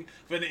missing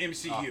from the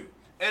MCU.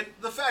 And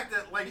the fact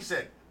that, like you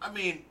said,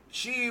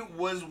 she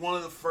was one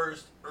of the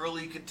first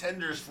early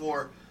contenders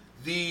for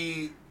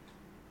the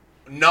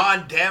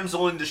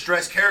non-damsel in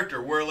distress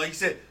character, where, like you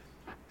said,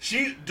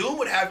 Doom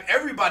would have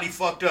everybody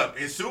fucked up,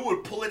 and Sue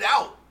would pull it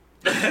out.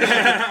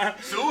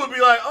 Sue would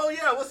be like, "Oh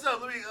yeah, what's up?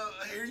 Let me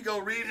here you go,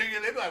 Reed."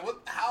 And they'd be like, "What?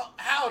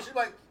 How?" She'd be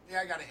like, "Yeah,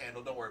 I got it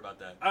handled. Don't worry about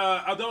that."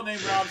 Adult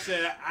named Rob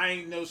said, "I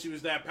ain't know she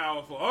was that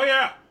powerful." Oh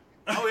yeah.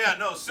 Oh yeah,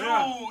 no. Sue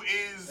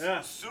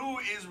Yeah. Sue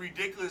is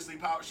ridiculously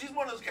powerful. She's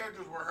one of those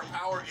characters where her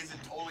power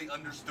isn't totally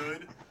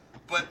understood,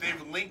 but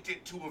they've linked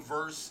it to a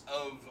verse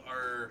of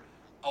or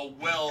a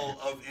well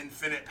of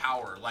infinite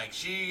power. Like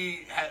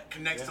she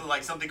connects to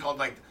like something called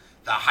like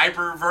the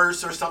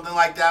Hyperverse or something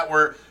like that,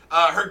 where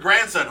her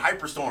grandson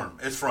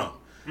Hyperstorm is from,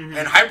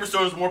 and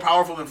Hyperstorm is more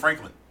powerful than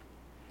Franklin.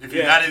 If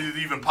that is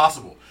even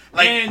possible.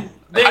 Like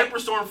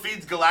Hyperstorm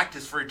feeds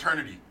Galactus for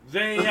eternity.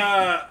 They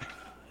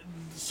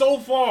so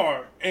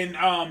far, and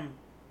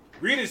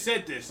Rita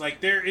said this, like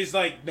there is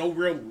like no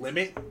real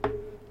limit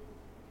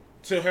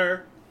to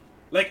her.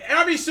 Like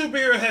every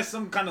superhero has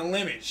some kind of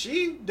limit.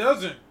 She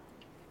doesn't.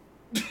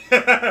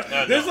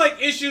 There's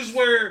like issues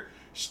where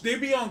they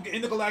be on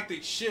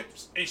intergalactic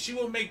ships and she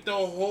will make the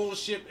whole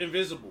ship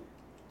invisible.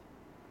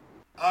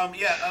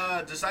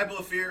 Disciple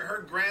of Fear,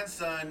 her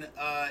grandson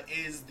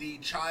is the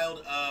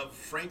child of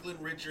Franklin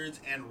Richards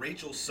and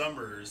Rachel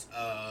Summers,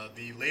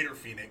 the later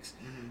Phoenix,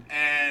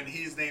 and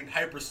he's named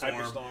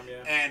Hyperstorm,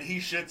 and he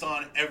shits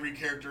on every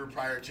character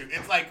prior to.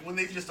 It's like when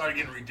they just started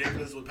getting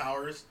ridiculous with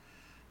powers.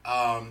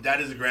 That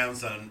is a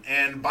grandson,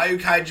 and Bayou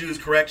Kaiju is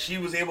correct. She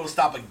was able to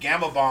stop a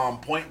gamma bomb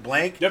point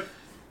blank. Yep.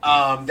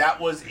 That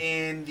was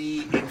in the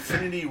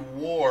Infinity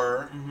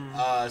War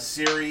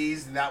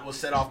series, and that was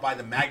set off by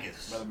the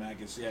Magus. By the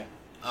Magus, yeah.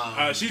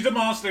 She's a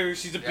monster.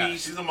 She's a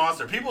beast. She's a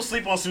monster. People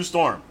sleep on Sue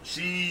Storm.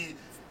 She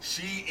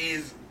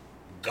is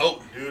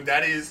GOAT, dude.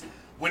 That is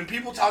when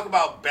people talk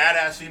about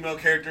badass female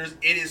characters,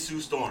 it is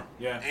Sue Storm.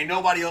 Yeah. Ain't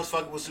nobody else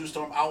fucking with Sue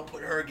Storm. I'll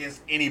put her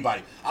against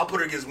anybody. I'll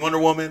put her against Wonder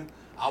Woman.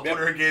 I'll put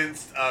her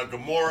against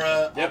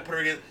Gamora. I'll put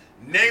her against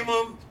name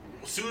them.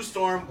 Sue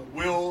Storm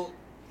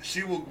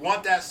she will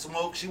want that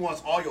smoke. She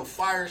wants all your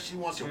fire. She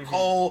wants your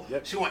coal.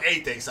 Yep. She wants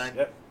anything, son.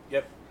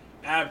 Yep.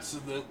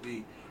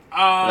 Absolutely.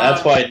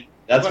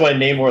 That's why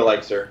Namor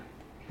likes her.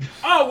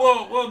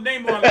 Oh well,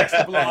 Namor likes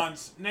the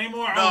blondes.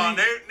 Namor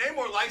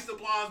likes the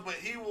blondes, but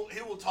he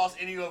will toss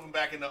any of them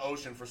back in the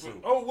ocean for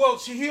Sue. Oh well,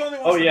 he only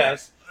wants the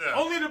best. Yeah.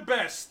 Only the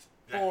best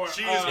for.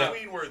 She is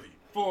queen worthy.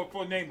 For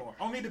Namor,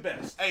 only the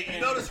best. Hey, you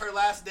notice her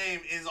last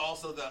name is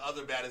also the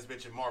other baddest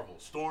bitch in Marvel,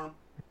 Storm.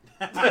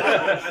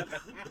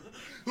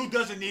 Who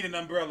doesn't need an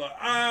umbrella?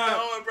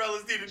 No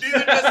umbrellas needed.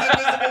 Neither does the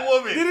Invisible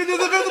Woman.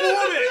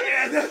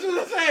 Yeah, that's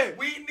what I'm saying.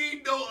 We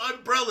need no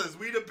umbrellas.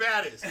 We the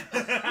baddest.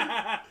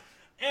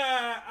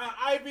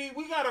 Ivy,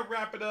 we gotta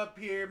wrap it up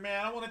here,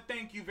 man. I want to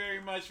thank you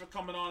very much for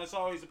coming on. It's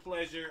always a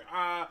pleasure.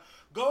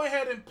 Go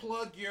ahead and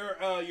plug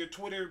your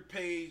Twitter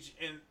page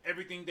and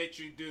everything that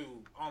you do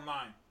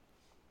online.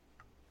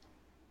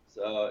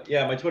 So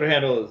my Twitter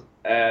handle is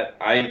at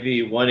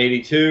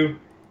Ivy182.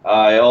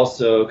 I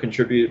also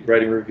contribute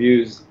writing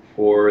reviews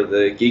for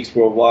the Geeks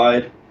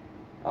Worldwide.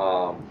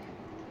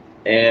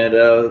 And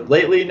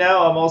lately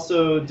now I'm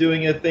also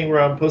doing a thing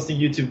where I'm posting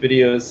YouTube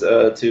videos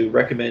to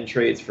recommend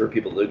trades for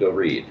people to go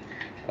read.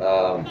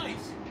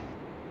 Nice.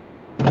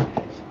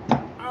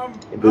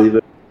 Believe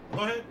it. Go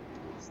ahead.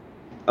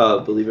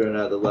 Believe it or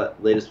not, the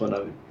latest one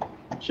I've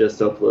just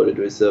uploaded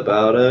was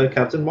about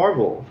Captain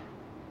Marvel.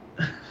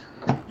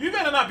 You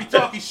better not be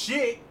talking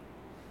shit.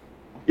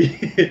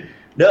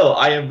 No,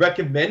 I am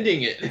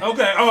recommending it.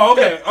 Okay.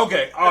 Oh,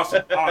 okay.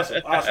 Awesome.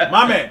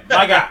 My man.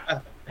 My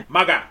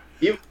guy.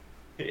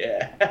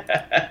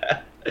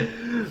 Yeah.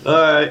 All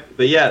right.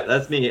 But yeah,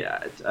 that's me.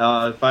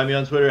 Find me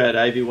on Twitter at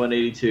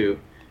Ivy182.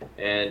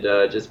 And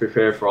just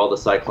prepare for all the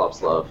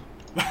Cyclops love.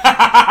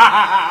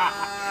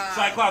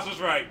 Cyclops was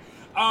right.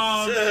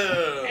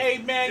 Hey,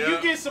 man, you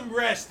get some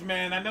rest,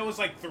 man. I know it's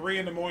like 3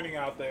 a.m.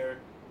 out there.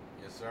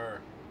 Yes, sir.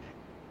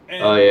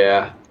 And oh,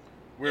 yeah.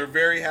 We're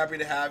very happy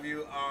to have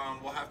you.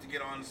 We'll have to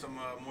get on some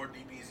more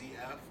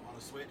DBZF on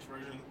the Switch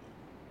version.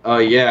 Oh,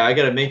 yeah. I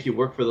got to make you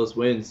work for those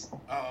wins.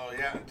 Oh,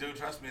 yeah. Dude,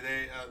 trust me.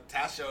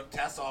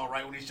 Taz saw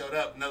right when he showed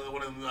up. Another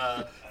one of them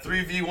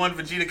 3v1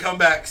 Vegeta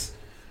comebacks.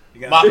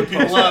 Mopping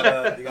people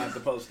up. You got to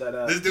post that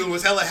up. This dude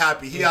was hella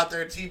happy. He out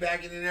there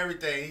teabagging and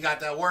everything. He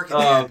got that working.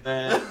 Oh,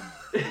 man.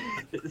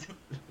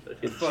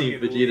 Team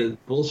Vegeta's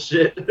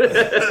bullshit.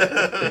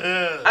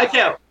 I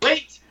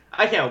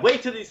can't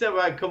wait till December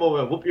I can come over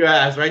and whoop your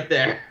ass right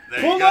there.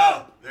 There you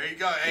go.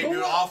 Hey,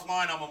 dude,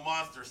 offline I'm a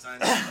monster, son.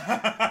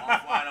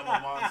 Offline I'm a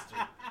monster.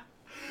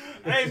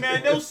 Hey,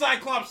 man, no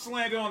Cyclops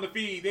slander on the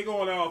feed. They're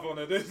going off on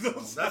it.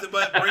 Nothing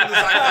but bring the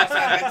Cyclops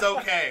in. It's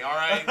okay, all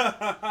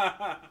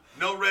right?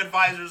 No red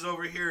visors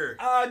over here.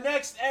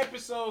 Next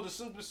episode, the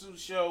Super Suit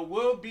Show,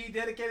 will be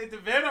dedicated to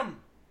Venom.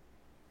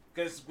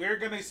 Because we're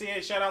going to see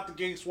it. Shout out to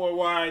Geeks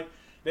Worldwide.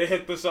 They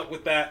hooked us up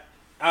with that.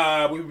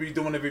 We'll be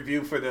doing a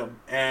review for them.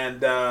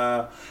 And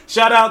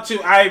shout out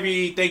to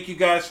Ivy. Thank you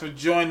guys for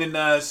joining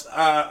us.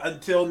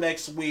 Until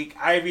next week.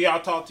 Ivy,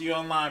 I'll talk to you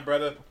online,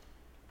 brother.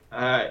 All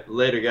right.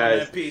 Later,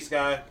 guys. Peace,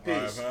 guys.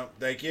 Peace. Right,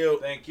 thank you.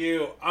 Thank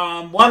you.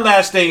 One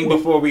last thing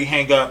before we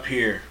hang up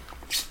here.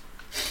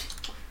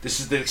 This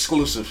is the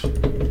exclusive.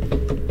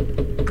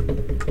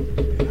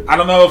 I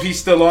don't know if he's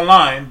still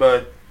online,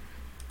 but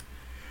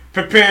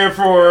prepare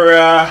for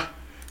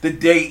the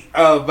date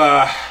of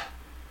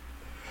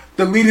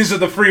the Leaders of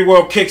the Free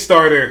World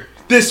Kickstarter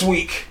this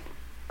week.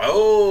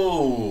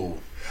 Oh.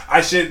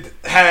 I should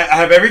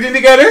have everything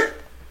together.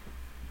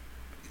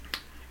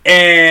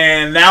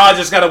 And now I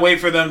just got to wait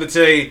for them to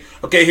say,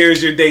 okay,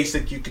 here's your dates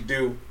that you could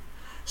do.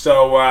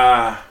 So,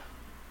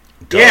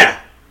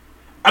 yeah.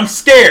 I'm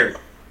scared.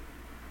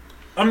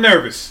 I'm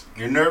nervous.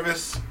 You're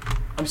nervous?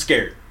 I'm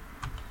scared.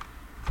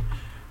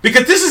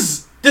 Because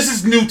this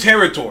is new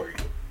territory.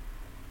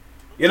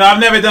 You know, I've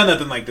never done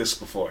nothing like this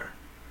before.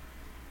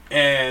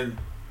 And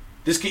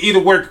this could either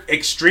work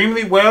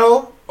extremely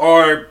well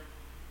or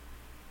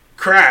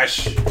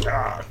crash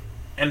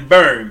and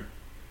burn.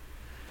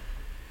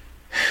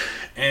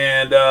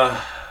 And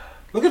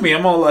look at me,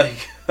 I'm all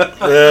like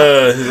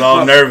he's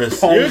all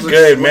nervous. You're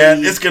good,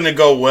 man. It's gonna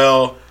go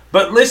well.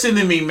 But listen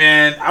to me,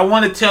 man. I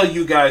want to tell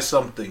you guys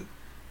something.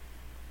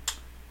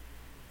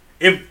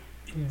 If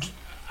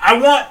I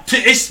want to,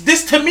 it's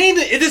this to me.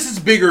 This is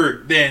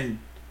bigger than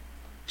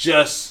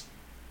just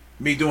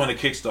me doing a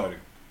Kickstarter.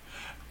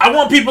 I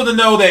want people to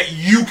know that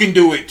you can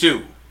do it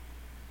too.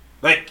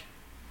 Like,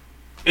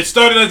 it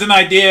started as an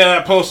idea.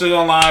 I posted it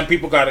online.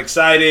 People got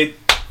excited.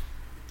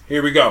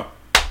 Here we go.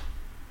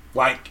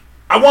 Like,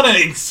 I want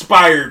to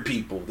inspire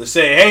people to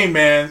say, hey,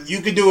 man,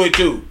 you can do it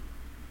too.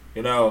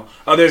 You know,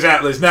 oh, there's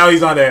Atlas. Now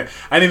he's on there.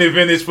 I need to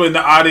finish putting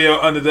the audio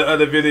under the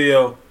other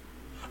video.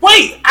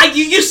 Wait,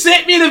 you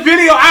sent me the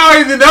video. I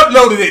already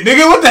uploaded it,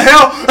 nigga. What the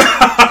hell?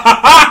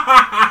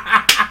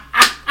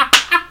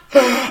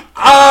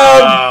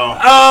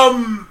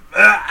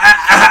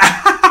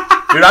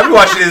 Dude, I be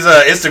watching his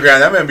Instagram.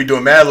 That man be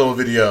doing mad little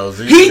videos.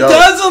 He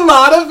does a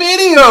lot of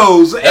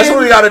videos. That's what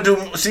we got to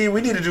do. See,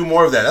 we need to do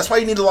more of that. That's why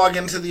you need to log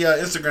into the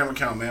Instagram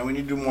account, man. We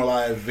need to do more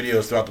live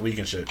videos throughout the week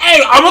and shit.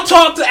 Hey, I'm going to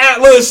talk to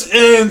Atlas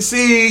and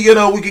see, you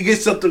know, we can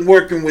get something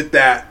working with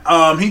that.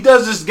 He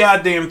does this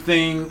goddamn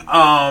thing.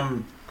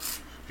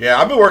 Yeah,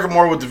 I've been working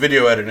more with the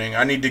video editing.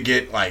 I need to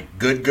get, like,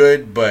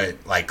 good, but,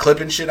 like,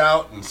 clipping shit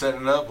out and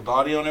setting it up with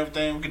audio and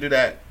everything. We can do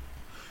that.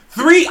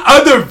 3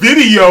 other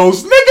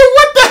videos? Nigga,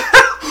 what the hell?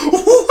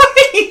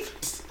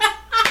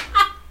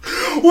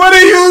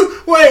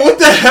 Wait! What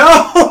the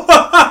hell?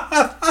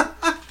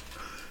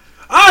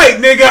 Alright,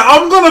 nigga,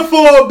 I'm gonna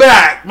fall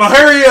back, but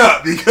hurry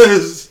up,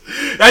 because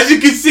as you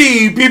can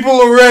see, people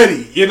are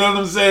ready. You know what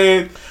I'm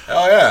saying?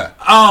 Oh yeah.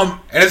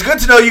 And it's good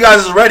to know you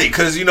guys are ready,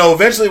 because you know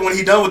eventually when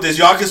he done with this,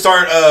 y'all can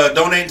start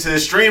donating to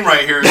this stream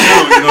right here too.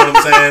 You know what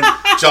I'm saying?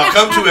 Y'all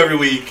come to every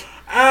week.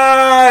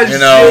 You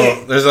know,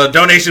 shit. There's a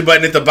donation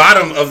button at the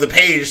bottom of the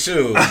page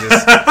too.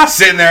 Just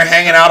sitting there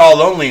hanging out all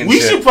lonely and we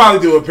shit. Should probably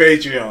do a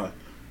Patreon.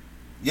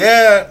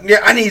 Yeah,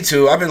 I need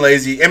to. I've been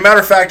lazy. And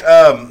matter of fact,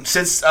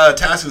 since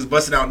Task was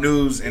busting out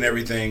news and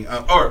everything,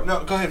 or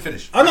no, go ahead and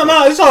finish. Oh no,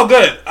 it's all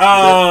good.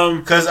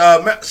 Because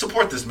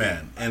support this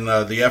man in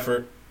the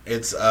effort.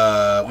 It's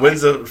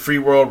when's the Free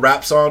World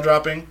rap song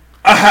dropping?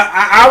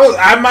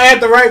 I might have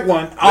to write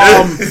one.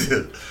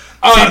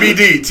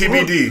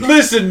 TBD.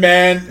 Listen,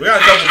 man,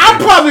 I'm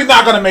probably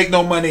not gonna make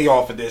no money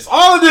off of this.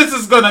 All of this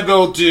is gonna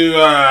go to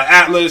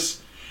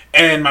Atlas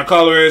and my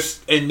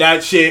colorist and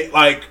that shit.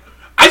 Like,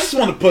 I just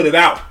want to put it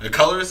out. The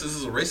colorist. This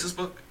is a racist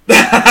book.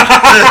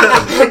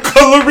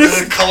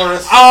 Colorist.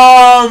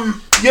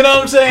 You know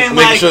what I'm saying?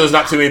 Making sure there's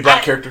not too many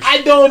black characters.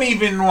 I don't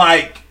even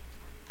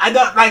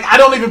I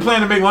don't even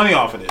plan to make money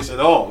off of this at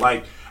all.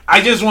 Like,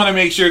 I just want to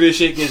make sure this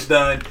shit gets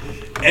done,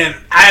 and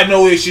I have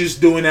no issues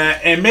doing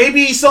that. And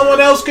maybe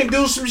someone else can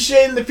do some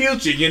shit in the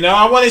future. You know,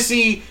 I want to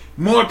see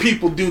more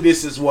people do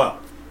this as well.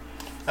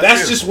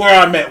 That's just where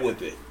I'm at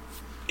with it.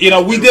 You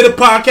know, we did a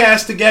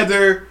podcast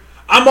together.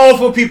 I'm all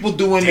for people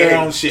doing their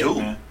own shit,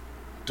 man.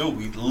 Dude,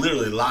 we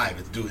literally live.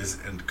 It's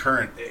in the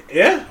current.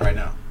 Yeah. Right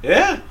now.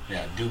 Yeah.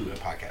 Yeah, do a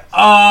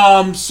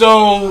podcast.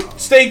 So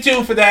stay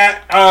tuned for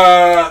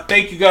that.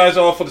 Thank you guys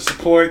all for the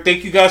support.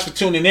 Thank you guys for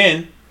tuning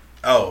in.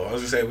 Oh, I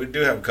was gonna say we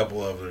do have a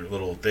couple other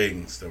little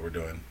things that we're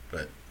doing,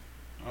 but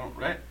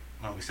right.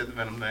 No, we said the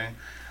Venom thing.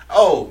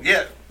 Oh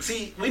yeah.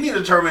 See, we need to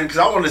determine, because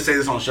I wanted to say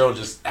this on the show and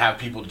just have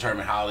people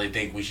determine how they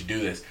think we should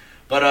do this.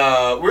 But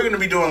we're gonna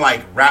be doing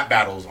like rap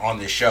battles on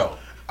this show.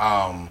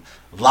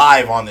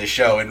 Live on this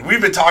show, and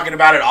we've been talking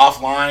about it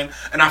offline,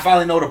 and I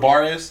finally know what a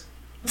bar is.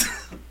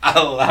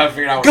 I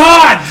figured out.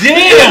 God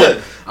damn!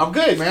 I'm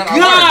good, man.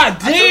 God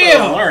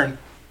damn! I learned.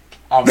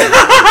 Oh, man.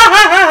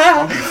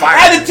 I'm gonna be fired. I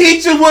had to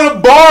teach you what a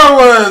bar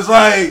was.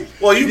 Like,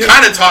 well, you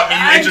kind of taught me.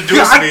 You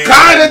introduced me.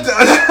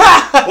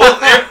 Well,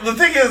 the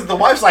thing is, the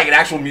wife's like an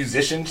actual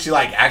musician. She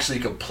like actually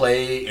could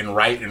play and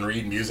write and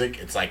read music.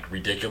 It's like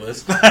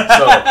ridiculous. So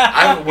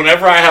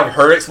whenever I have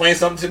her explain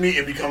something to me,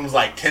 it becomes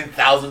like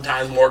 10,000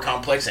 times more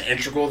complex and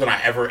integral than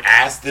I ever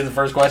asked in the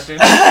first question. You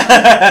know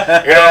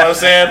what I'm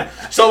saying?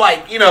 So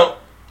like, you know.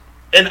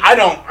 And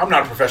I'm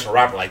not a professional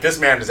rapper. Like, this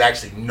man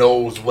actually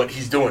knows what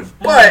he's doing.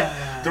 But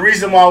the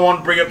reason why I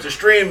want to bring up the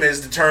stream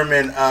is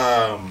determine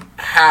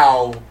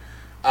how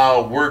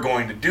we're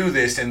going to do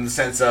this, in the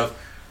sense of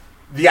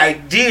the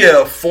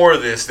idea for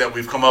this that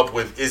we've come up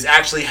with is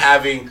actually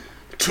having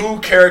 2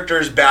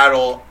 characters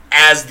battle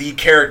as the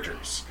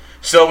characters.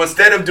 So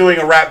instead of doing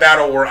a rap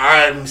battle where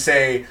I'm,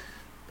 say,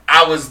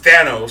 I was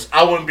Thanos,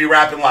 I wouldn't be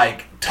rapping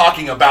like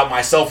talking about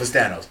myself as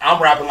Thanos.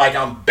 I'm rapping like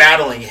I'm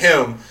battling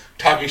him,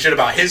 talking shit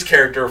about his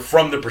character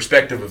from the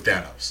perspective of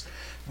Thanos.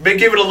 But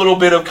give it a little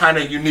bit of kind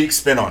of unique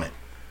spin on it.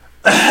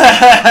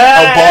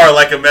 A bar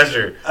like a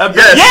measure.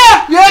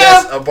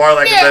 Yes, a bar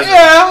like a measure.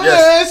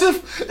 Yes.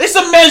 It's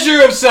a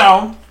measure of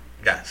sound.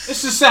 Yes.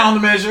 It's a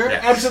sound measure.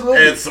 Yeah.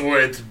 Absolutely.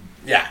 It's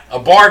a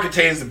bar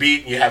contains the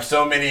beat. You have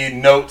so many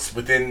notes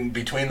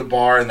between the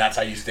bar, and that's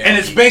how you stand. And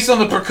it's based on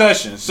the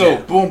percussion. So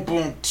boom,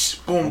 boom, tsh,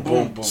 boom,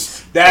 boom, boom.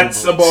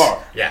 That's a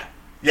bar. Yeah.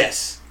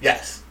 Yes.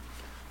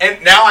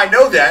 And now I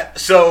know that.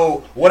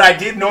 So what I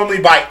did normally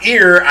by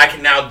ear, I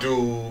can now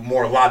do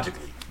more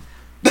logically.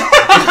 Believe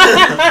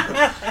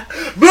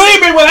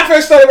me, when I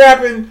first started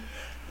rapping,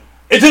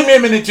 it took me a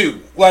minute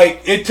too.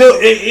 Like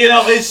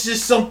it's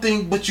just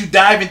something, but you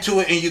dive into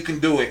it and you can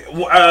do it.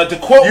 To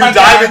quote my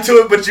guy, into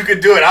it, but you can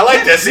do it. I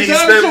like that. See, you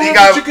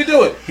can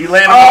do it. He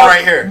landed on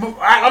right here.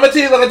 I'm gonna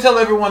tell you like I tell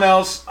everyone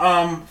else.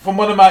 From from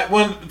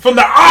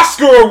the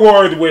Oscar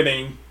award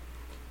winning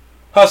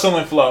Hustle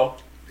and Flow.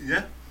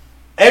 Yeah.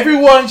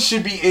 Everyone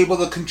should be able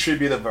to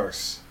contribute a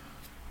verse.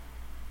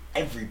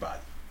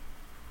 Everybody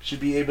should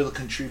be able to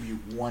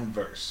contribute one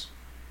verse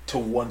to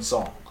one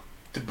song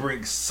to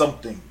bring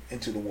something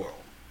into the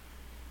world.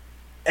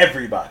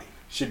 Everybody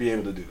should be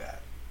able to do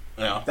that.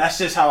 Yeah. That's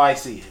just how I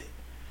see it.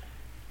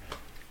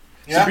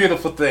 It's a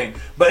beautiful thing.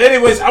 But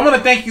anyways, I'm going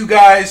to thank you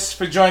guys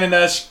for joining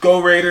us. Go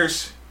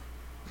Raiders.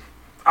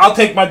 I'll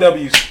take my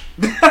W's.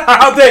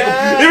 I'll take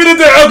them. Even if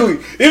they're ugly.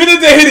 Even if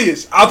they're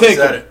hideous. I'll take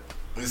them.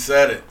 We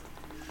said it.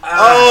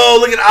 Oh,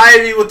 look at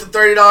Ivy with the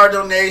 $30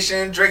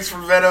 donation. Drinks for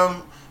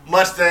Venom.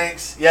 Much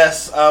thanks.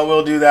 Yes,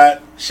 we'll do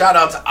that. Shout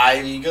out to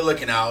Ivy. Good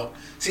looking out.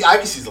 See,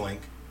 Ivy sees the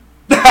link.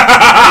 Ivy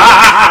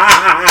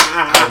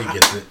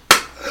gets it.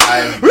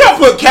 We gotta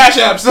put cash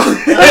apps on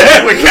it.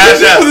 With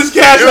cash apps. This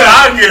cash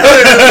app.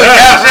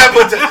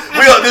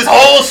 This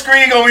whole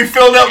screen gonna be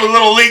filled up with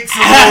little links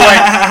and little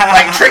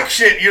like trick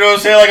shit. You know what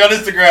I'm saying? Like on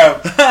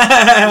Instagram,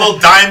 little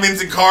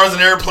diamonds and cars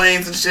and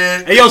airplanes and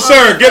shit. Hey, yo,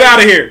 sir, get out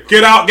of here.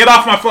 Get out. Get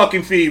off my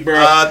fucking feed,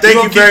 bro.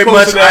 Thank you very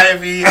much,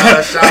 Ivy.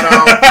 Shout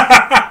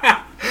out.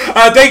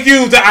 Thank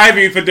you to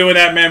Ivy for doing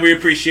that, man. We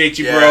appreciate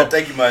you, bro.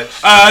 Thank you much.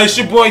 It's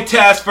your boy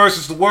Task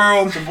versus the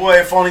world. It's your boy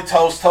If Only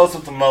Toast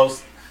with the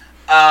most.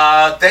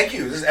 Thank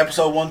you. This is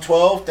episode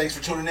 112. Thanks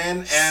for tuning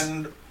in,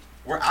 and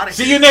we're out of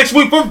here. See you next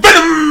week for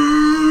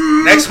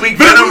Venom. Next week,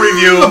 Venom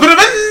review.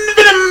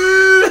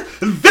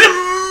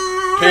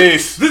 Venom.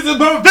 Peace. This is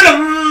about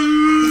Venom.